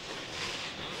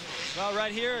 Well,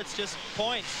 right here, it's just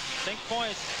points. Think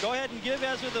points. Go ahead and give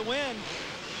Ezra the win.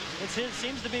 It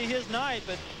seems to be his night,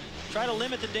 but try to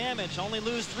limit the damage. Only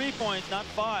lose 3 points, not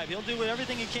 5. He'll do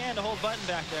everything he can to hold Button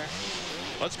back there.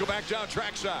 Let's go back down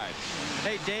trackside.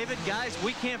 Hey, David, guys,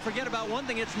 we can't forget about one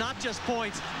thing. It's not just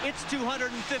points. It's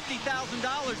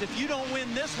 $250,000. If you don't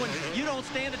win this one, you don't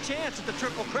stand a chance at the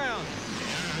Triple Crown.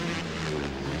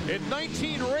 In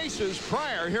 19 races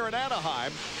prior here in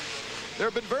Anaheim, there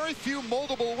have been very few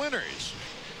multiple winners.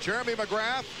 Jeremy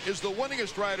McGrath is the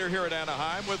winningest rider here at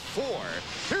Anaheim with 4.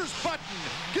 Here's Button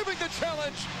giving the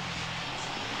challenge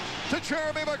to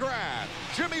Jeremy McGrath.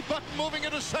 Jimmy Button moving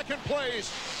into second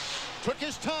place. Took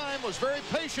his time, was very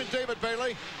patient, David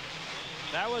Bailey.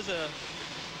 That was a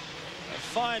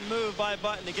fine move by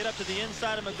Button to get up to the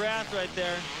inside of McGrath right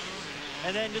there.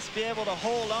 And then just be able to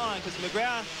hold on, because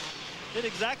McGrath did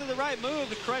exactly the right move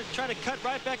to try to cut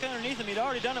right back underneath him. He'd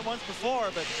already done it once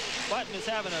before, but Button is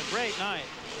having a great night.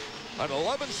 An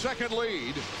 11-second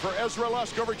lead for Ezra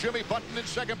Lusk over Jimmy Button in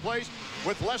second place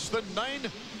with less than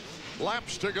 9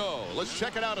 laps to go. Let's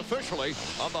check it out officially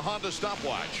on the Honda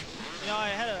stopwatch. You know, I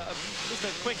had just a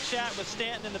quick chat with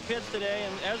Stanton in the pits today,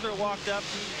 and Ezra walked up,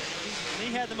 and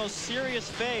he had the most serious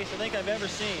face I think I've ever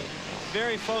seen.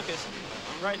 Very focused.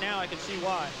 Right now, I can see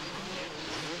why.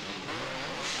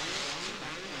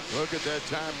 Look at that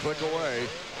time click away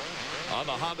on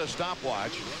the Honda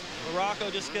stopwatch.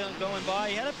 LaRocco just going by.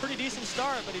 He had a pretty decent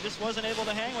start, but he just wasn't able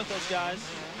to hang with those guys.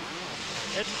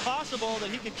 It's possible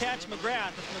that he could catch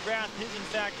McGrath if McGrath is, in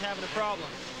fact, having a problem.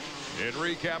 In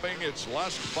recapping, it's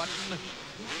Lusk, Button,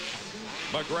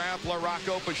 McGrath,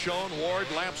 LaRocco, Pichon, Ward,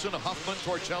 Lamson, Huffman,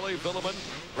 Tortelli, Villeman,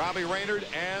 Robbie Raynard,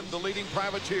 and the leading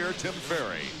privateer, Tim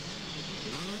Ferry.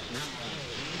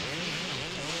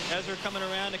 Ezra coming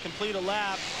around to complete a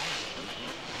lap.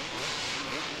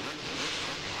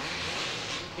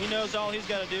 He knows all he's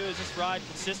got to do is just ride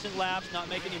consistent laps, not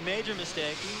make any major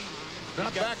mistakes.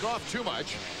 Not back off too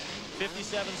much.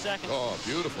 57 seconds. Oh,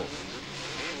 beautiful.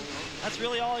 That's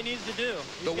really all he needs to do.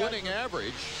 The winning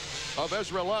average of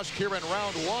Ezra Lusk here in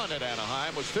round 1 at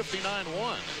Anaheim was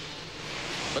 59.1.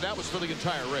 But that was for the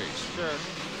entire race. Sure.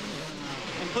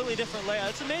 Completely different layout.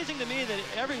 It's amazing to me that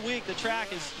every week the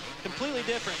track is completely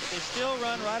different. They still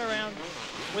run right around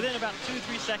within about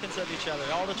 2-3 seconds of each other,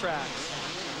 all the tracks.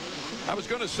 I was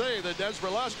going to say that Ezra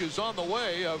Lusk is on the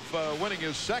way of winning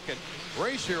his second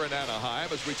race here in Anaheim.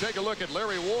 As we take a look at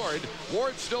Larry Ward,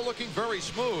 Ward's still looking very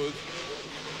smooth.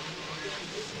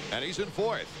 And he's in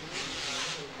 4th.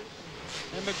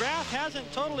 And McGrath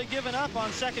hasn't totally given up on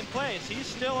second place. He's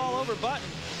still all over Button.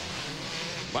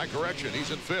 By correction,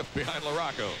 he's in 5th behind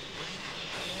LaRocco.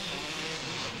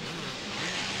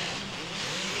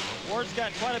 Ward's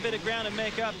got quite a bit of ground to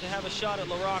make up to have a shot at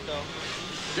LaRocco.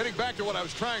 Getting back to what I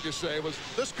was trying to say was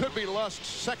this could be Lusk's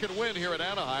second win here at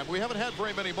Anaheim. We haven't had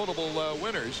very many multiple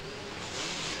winners.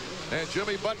 And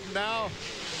Jimmy Button now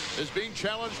is being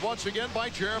challenged once again by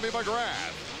Jeremy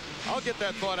McGrath. I'll get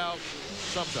that thought out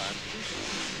sometime.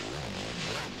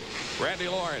 Randy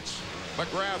Lawrence,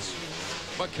 McGrath's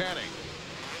mechanic.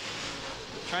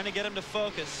 Trying to get him to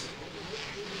focus.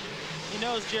 He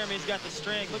knows Jeremy's got the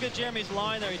strength. Look at Jeremy's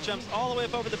line there. He jumps all the way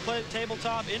up over the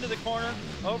tabletop, into the corner,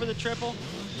 over the triple.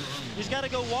 He's got to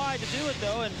go wide to do it,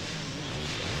 though, and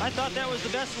I thought that was the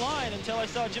best line until I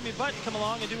saw Jimmy Button come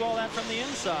along and do all that from the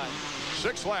inside.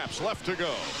 6 laps left to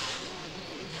go.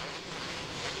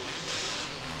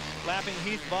 Lapping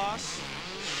Heath Voss.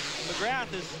 McGrath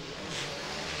has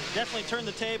definitely turned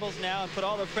the tables now and put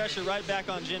all the pressure right back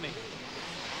on Jimmy.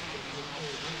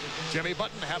 Jimmy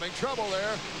Button having trouble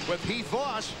there with Heath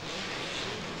Voss.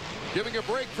 Giving a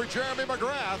break for Jeremy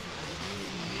McGrath.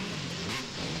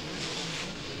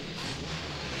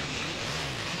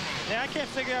 Yeah, I can't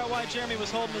figure out why Jeremy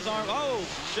was holding his arm. Oh,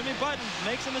 Jimmy Button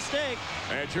makes a mistake.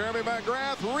 And Jeremy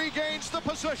McGrath regains the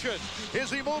position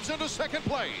as he moves into second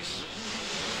place.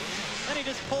 And he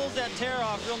just pulls that tear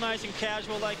off real nice and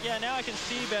casual, like, yeah, now I can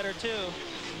see better, too.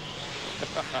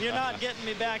 You're not getting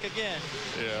me back again.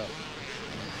 Yeah.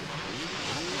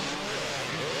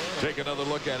 Take another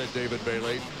look at it, David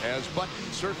Bailey, as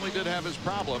Button certainly did have his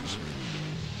problems.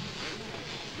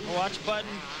 Watch Button.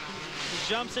 He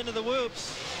jumps into the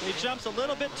whoops. He jumps a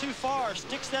little bit too far,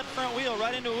 sticks that front wheel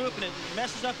right into a whoop, and it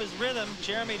messes up his rhythm.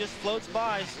 Jeremy just floats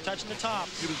by, touching the top.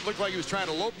 It looked like he was trying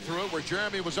to lope through it where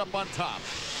Jeremy was up on top.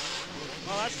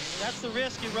 Well, that's the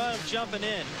risk you run of jumping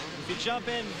in. If you jump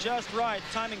in just right,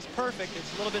 timing's perfect,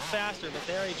 it's a little bit faster, but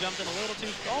there he jumped in a little too,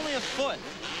 only a foot.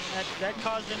 That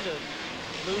caused him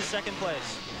to lose second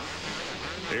place.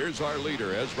 Here's our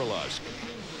leader, Ezra Lusk.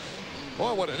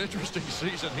 Boy, what an interesting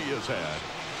season he has had.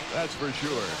 That's for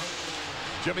sure.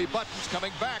 Jimmy Button's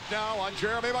coming back now on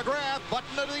Jeremy McGrath.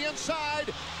 Button to the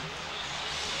inside.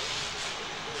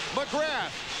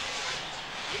 McGrath.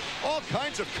 All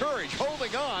kinds of courage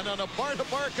holding on a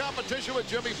bar-to-bar competition with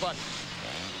Jimmy Button.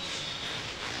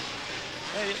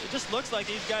 Hey, it just looks like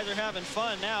these guys are having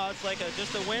fun now. It's like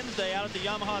just a Wednesday out at the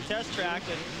Yamaha test track,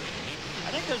 and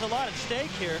I think there's a lot at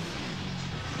stake here.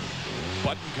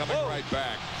 Button coming right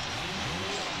back.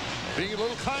 Being a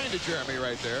little kind to Jeremy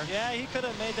right there. Yeah, he could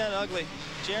have made that ugly.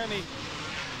 Jeremy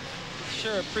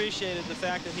sure appreciated the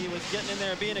fact that he was getting in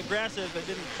there being aggressive, but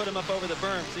didn't put him up over the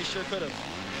berms. He sure could have.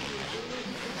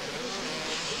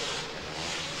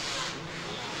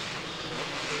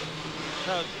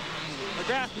 Now,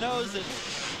 McGrath knows that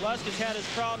Lusk has had his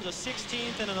problems, a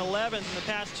 16th and an 11th in the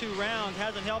past 2 rounds.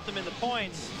 Hasn't helped him in the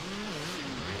points.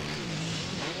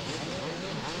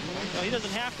 No, he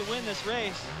doesn't have to win this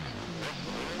race.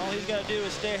 All he's got to do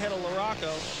is stay ahead of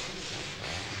Larocco.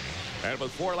 And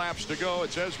with 4 laps to go,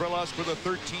 it's Ezra Lusk with a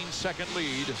 13-second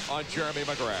lead on Jeremy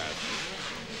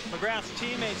McGrath. McGrath's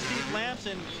teammate Steve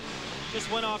Lamson just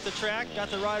went off the track, got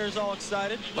the riders all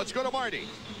excited. Let's go to Marty.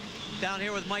 Down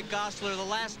here with Mike Gosler, the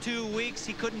last 2 weeks,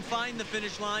 he couldn't find the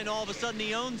finish line. All of a sudden,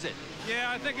 he owns it. Yeah,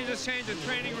 I think he just changed his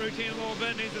training routine a little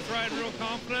bit, and he's just riding real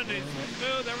confident. He's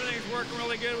smooth. Everything's working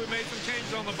really good. We made some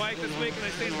changes on the bike this week, and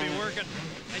they seem to be working.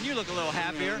 And you look a little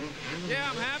happier. Yeah,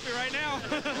 I'm happy right now.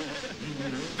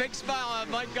 Big smile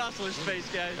on Mike Gosler's face,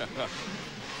 guys.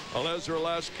 Well, Ezra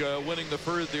Lusk winning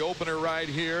the opener ride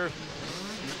here.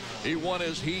 He won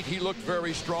his heat. He looked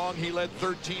very strong. He led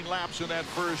 13 laps in that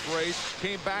first race.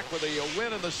 Came back with a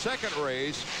win in the second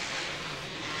race,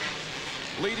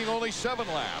 leading only 7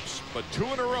 laps, but 2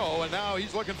 in a row, and now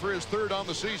he's looking for his 3rd on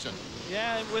the season.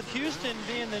 Yeah, and with Houston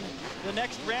being the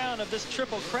next round of this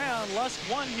Triple Crown, Lusk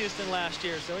won Houston last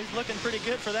year, so he's looking pretty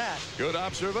good for that. Good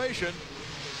observation.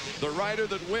 The rider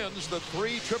that wins the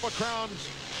 3 Triple Crown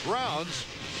rounds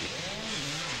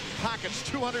pockets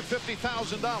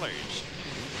 $250,000.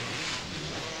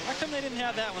 How come they didn't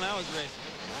have that when I was racing?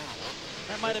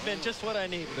 That might have been just what I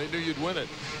needed. They knew you'd win it.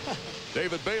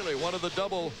 David Bailey, one of the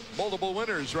multiple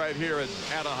winners right here at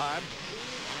Anaheim.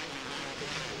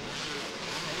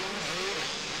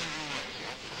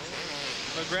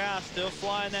 McGrath still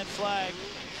flying that flag.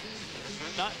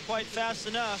 Not quite fast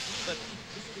enough, but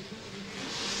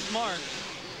smart.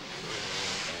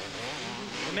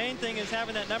 The main thing is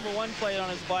having that #1 plate on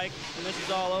his bike, and this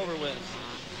is all over with.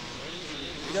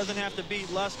 He doesn't have to beat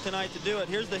Lusk tonight to do it.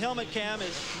 Here's the helmet cam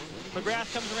as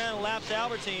McGrath comes around and laps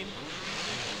Albertine.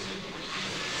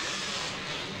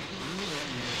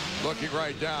 Looking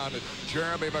right down at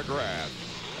Jeremy McGrath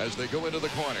as they go into the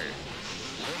corner.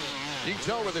 You can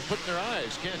tell where they're putting their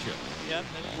eyes, can't you? Yep,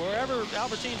 and wherever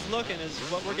Albertine's looking is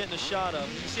what we're getting a shot of.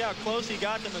 You see how close he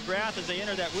got to McGrath as they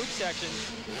enter that whoop section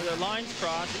where their lines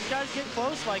cross. These guys get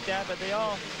close like that, but they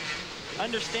all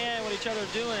understand what each other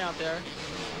are doing out there.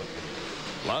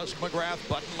 Lusk, McGrath,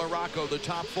 Button, Larocco, the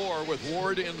top 4 with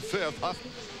Ward in 5th,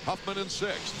 Huffman in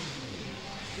 6th.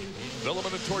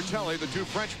 Milliman and Tortelli, the 2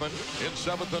 Frenchmen, in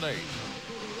 7th and 8th.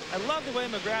 I love the way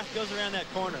McGrath goes around that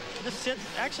corner. He just sits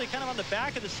actually kind of on the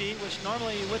back of the seat, which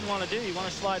normally you wouldn't want to do. You want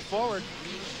to slide forward.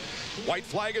 White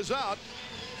flag is out.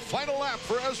 Final lap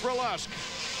for Ezra Lusk.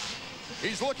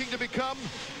 He's looking to become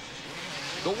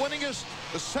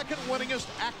the second winningest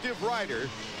active rider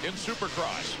in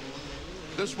Supercross.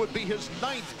 This would be his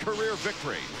 9th career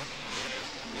victory.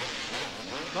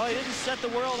 Well, he didn't set the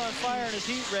world on fire in his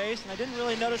heat race, and I didn't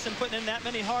really notice him putting in that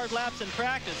many hard laps in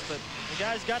practice, but the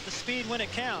guy's got the speed when it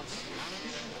counts.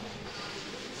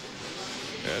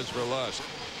 Ezra Lusk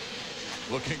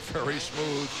looking very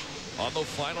smooth on the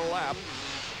final lap.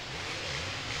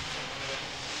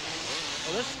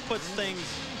 Well, this puts things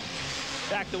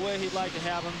back the way he'd like to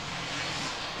have them.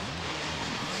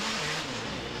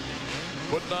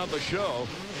 Putting on the show.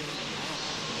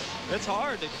 It's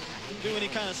hard to do any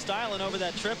kind of styling over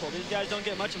that triple. These guys don't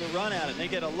get much of a run at it. They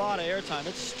get a lot of airtime.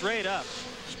 It's straight up.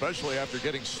 Especially after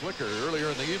getting slicker earlier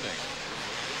in the evening.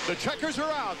 The checkers are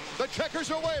out. The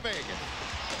checkers are waving.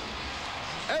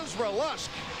 Ezra Lusk,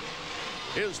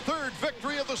 his 3rd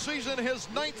victory of the season, his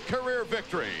 9th career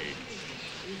victory.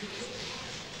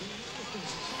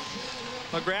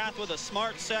 McGrath with a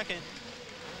smart 2nd.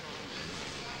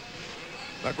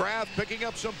 McGrath picking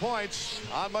up some points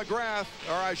on McGrath,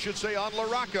 or I should say on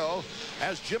Larocco,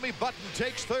 as Jimmy Button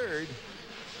takes 3rd.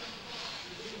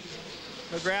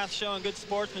 McGrath showing good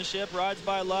sportsmanship, rides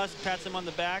by Lusk, pats him on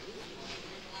the back.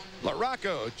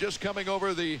 Larocco just coming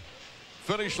over the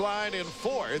finish line in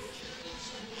 4th.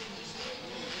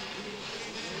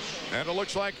 And it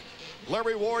looks like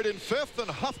Larry Ward in 5th and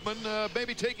Huffman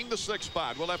maybe taking the 6th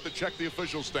spot. We'll have to check the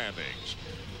official standings.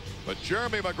 But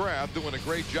Jeremy McGrath doing a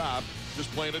great job, just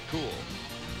playing it cool.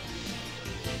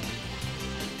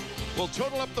 We'll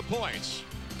total up the points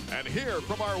and hear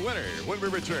from our winner when we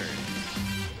return.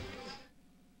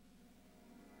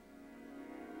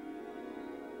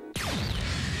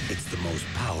 most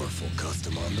powerful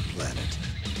custom on the planet.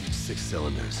 6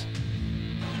 cylinders.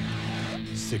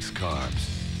 6 carbs.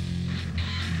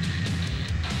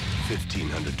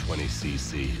 1,520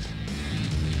 cc's.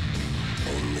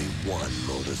 Only one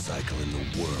motorcycle in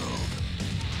the world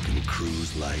can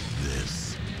cruise like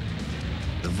this.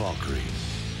 The Valkyrie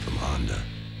from Honda.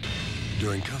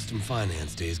 During custom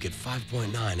finance days, get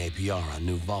 5.9 APR on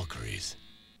new Valkyries.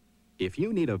 If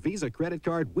you need a Visa credit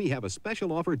card, we have a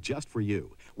special offer just for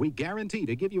you. We guarantee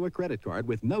to give you a credit card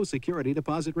with no security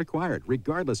deposit required,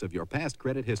 regardless of your past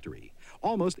credit history.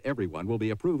 Almost everyone will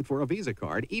be approved for a Visa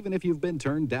card, even if you've been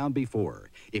turned down before.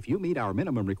 If you meet our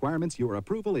minimum requirements, your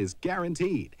approval is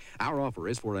guaranteed. Our offer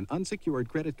is for an unsecured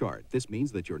credit card. This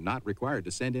means that you're not required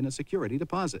to send in a security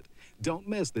deposit. Don't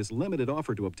miss this limited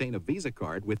offer to obtain a Visa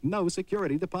card with no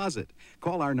security deposit.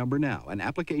 Call our number now. An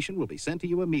application will be sent to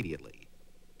you immediately.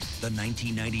 The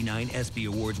 1999 ESPY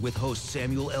Awards with host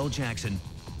Samuel L. Jackson.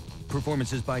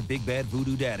 Performances by Big Bad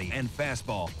Voodoo Daddy and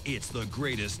Fastball. It's the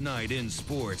greatest night in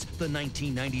sports. The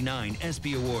 1999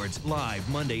 ESPY Awards, live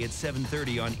Monday at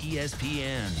 7:30 on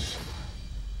ESPN.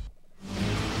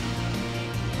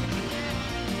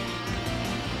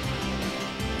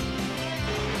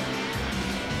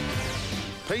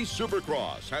 Pace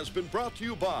Supercross has been brought to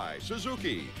you by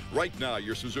Suzuki. Right now,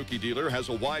 your Suzuki dealer has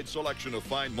a wide selection of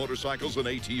fine motorcycles and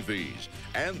ATVs,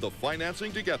 and the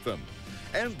financing to get them.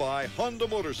 And by Honda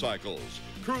Motorcycles.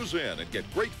 Cruise in and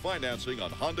get great financing on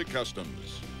Honda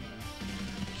Customs.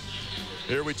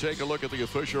 Here we take a look at the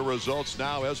official results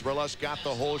now. Ezra Lusk got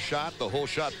the whole shot. The whole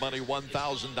shot money,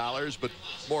 $1,000. But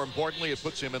more importantly, it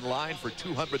puts him in line for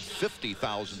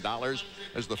 $250,000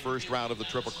 as the first round of the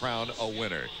Triple Crown a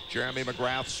winner. Jeremy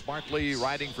McGrath smartly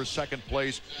riding for second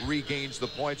place, regains the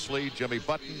points lead. Jimmy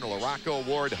Button, LaRocco,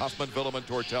 Ward, Huffman, Villeman,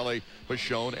 Tortelli,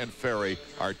 Pashone, and Ferry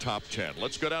are top 10.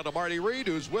 Let's go down to Marty Reed,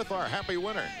 who's with our happy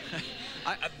winner.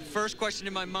 First question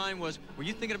in my mind was, were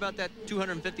you thinking about that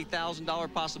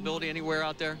 $250,000 possibility anywhere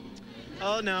out there?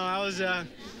 Oh, no. I was,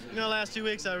 last 2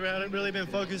 weeks I've really been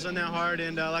focused on that hard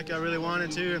and like I really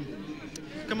wanted to. And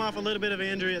come off a little bit of an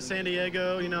injury at San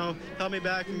Diego, held me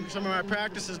back from some of my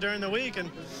practices during the week.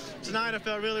 And tonight I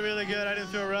felt really, really good. I didn't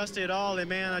feel rusty at all. And,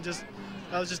 man, I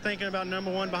was just thinking about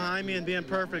number one behind me and being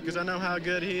perfect because I know how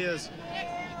good he is.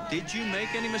 Did you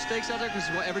make any mistakes out there? Because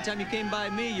every time you came by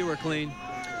me, you were clean.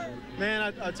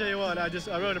 Man, I'll tell you what, I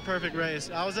rode a perfect race.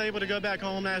 I was able to go back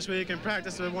home last week and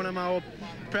practice with one of my old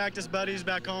practice buddies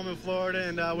back home in Florida,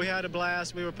 and we had a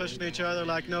blast. We were pushing each other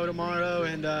like no tomorrow,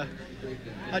 and I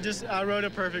rode a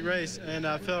perfect race, and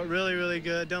I felt really, really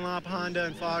good. Dunlop, Honda,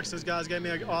 and Fox, those guys gave me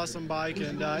an awesome bike,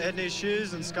 and Ed needs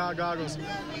shoes and Scott goggles.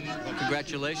 Well,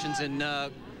 congratulations, and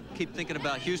keep thinking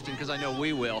about Houston because I know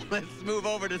we will. Let's move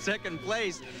over to second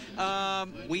place.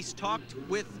 We talked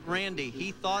with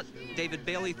Randy. David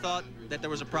Bailey thought that there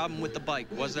was a problem with the bike.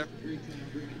 Was there?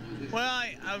 Well,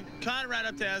 I caught right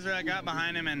up to Ezra. I got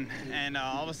behind him, and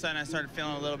all of a sudden I started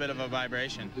feeling a little bit of a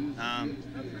vibration.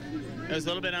 It was a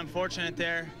little bit unfortunate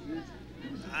there.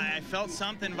 I felt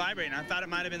something vibrating. I thought it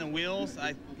might have been the wheels.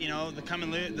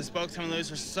 The spokes coming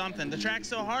loose or something. The track's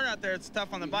so hard out there; it's tough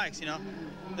on the bikes.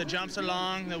 The jumps are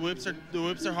long, the whoops are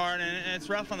hard, and it's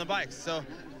rough on the bikes. So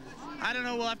I don't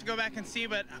know. We'll have to go back and see.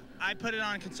 But I put it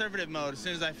on conservative mode as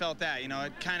soon as I felt that.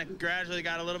 It kind of gradually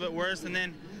got a little bit worse, and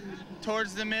then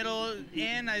towards the middle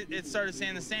end, it started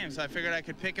staying the same. So I figured I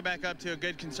could pick it back up to a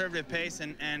good conservative pace,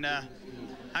 and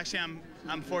actually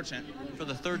I'm fortunate. For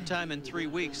the third time in 3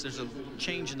 weeks, there's a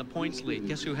change in the points lead.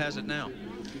 Guess who has it now?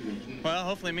 Well,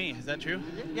 hopefully me. Is that true?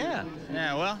 Yeah.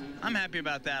 Yeah, well, I'm happy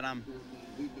about that.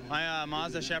 My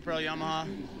Mazda Chaparral Yamaha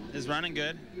is running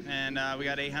good, and we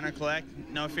got 800 collect.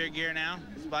 No fear gear now.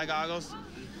 Spy goggles.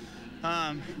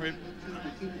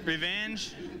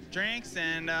 Revenge drinks,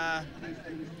 and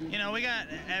we got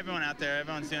everyone out there.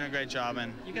 Everyone's doing a great job,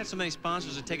 and you got so many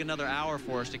sponsors. It take another hour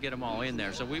for us to get them all in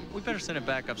there. So we better send it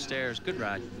back upstairs. Good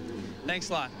ride. Thanks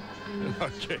a lot.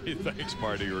 Okay, thanks,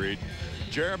 Marty Reed.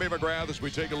 Jeremy McGrath, as we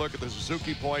take a look at the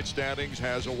Suzuki point standings,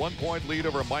 has a 1-point lead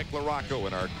over Mike LaRocco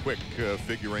in our quick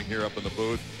figuring here up in the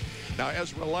booth. Now,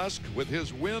 Ezra Lusk, with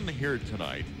his win here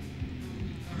tonight,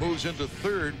 moves into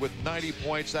third with 90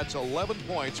 points. That's 11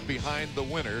 points behind the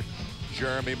winner,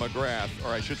 Jeremy McGrath,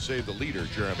 or I should say the leader,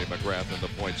 Jeremy McGrath, in the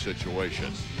point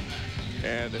situation.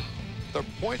 And the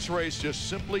points race just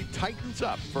simply tightens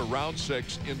up for round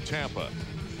 6 in Tampa.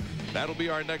 That'll be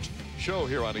our next show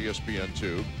here on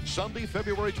ESPN2, Sunday,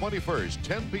 February 21st,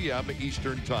 10 p.m.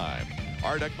 Eastern Time.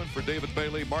 Art Ekman for David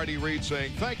Bailey, Marty Reed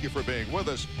saying thank you for being with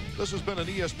us. This has been an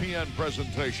ESPN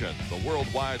presentation, the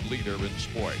worldwide leader in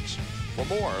sports. For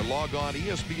more, log on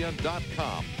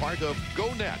ESPN.com, part of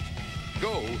GoNet,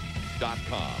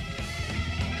 go.com.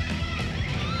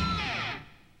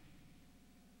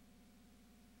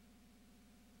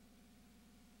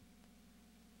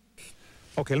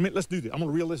 Okay, let's do this. I'm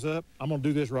gonna reel this up. I'm gonna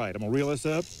do this right. I'm gonna reel this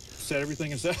up, set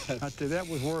everything aside. I tell you, that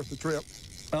was worth the trip.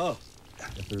 Oh.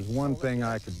 If there's one thing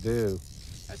I could do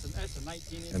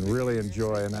and really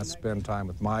enjoy, and that's spend time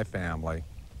with my family,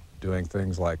 doing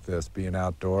things like this, being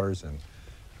outdoors and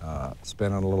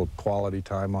spending a little quality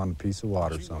time on a piece of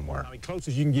water somewhere. I mean, close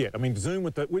as you can get. I mean, zoom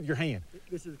with your hand.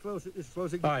 This is close. This is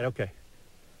close. All right, okay.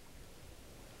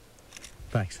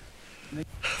 Thanks.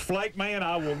 Flake man,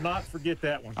 I will not forget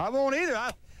that one. I won't either.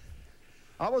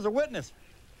 I was a witness.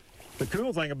 The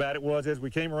cool thing about it was, as we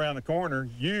came around the corner,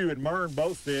 you and Mern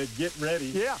both said, "Get ready."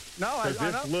 Yeah. No, I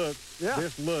know.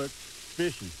 This looks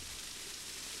fishy.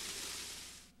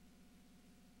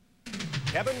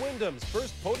 Kevin Windham's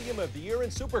first podium of the year in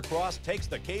Supercross takes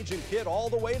the Cajun Kid all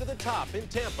the way to the top in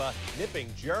Tampa, nipping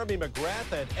Jeremy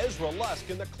McGrath and Ezra Lusk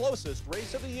in the closest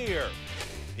race of the year.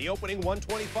 The opening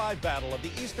 125 battle of the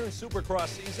Eastern Supercross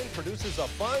season produces a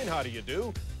fine how do you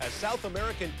do as South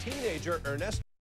American teenager Ernesto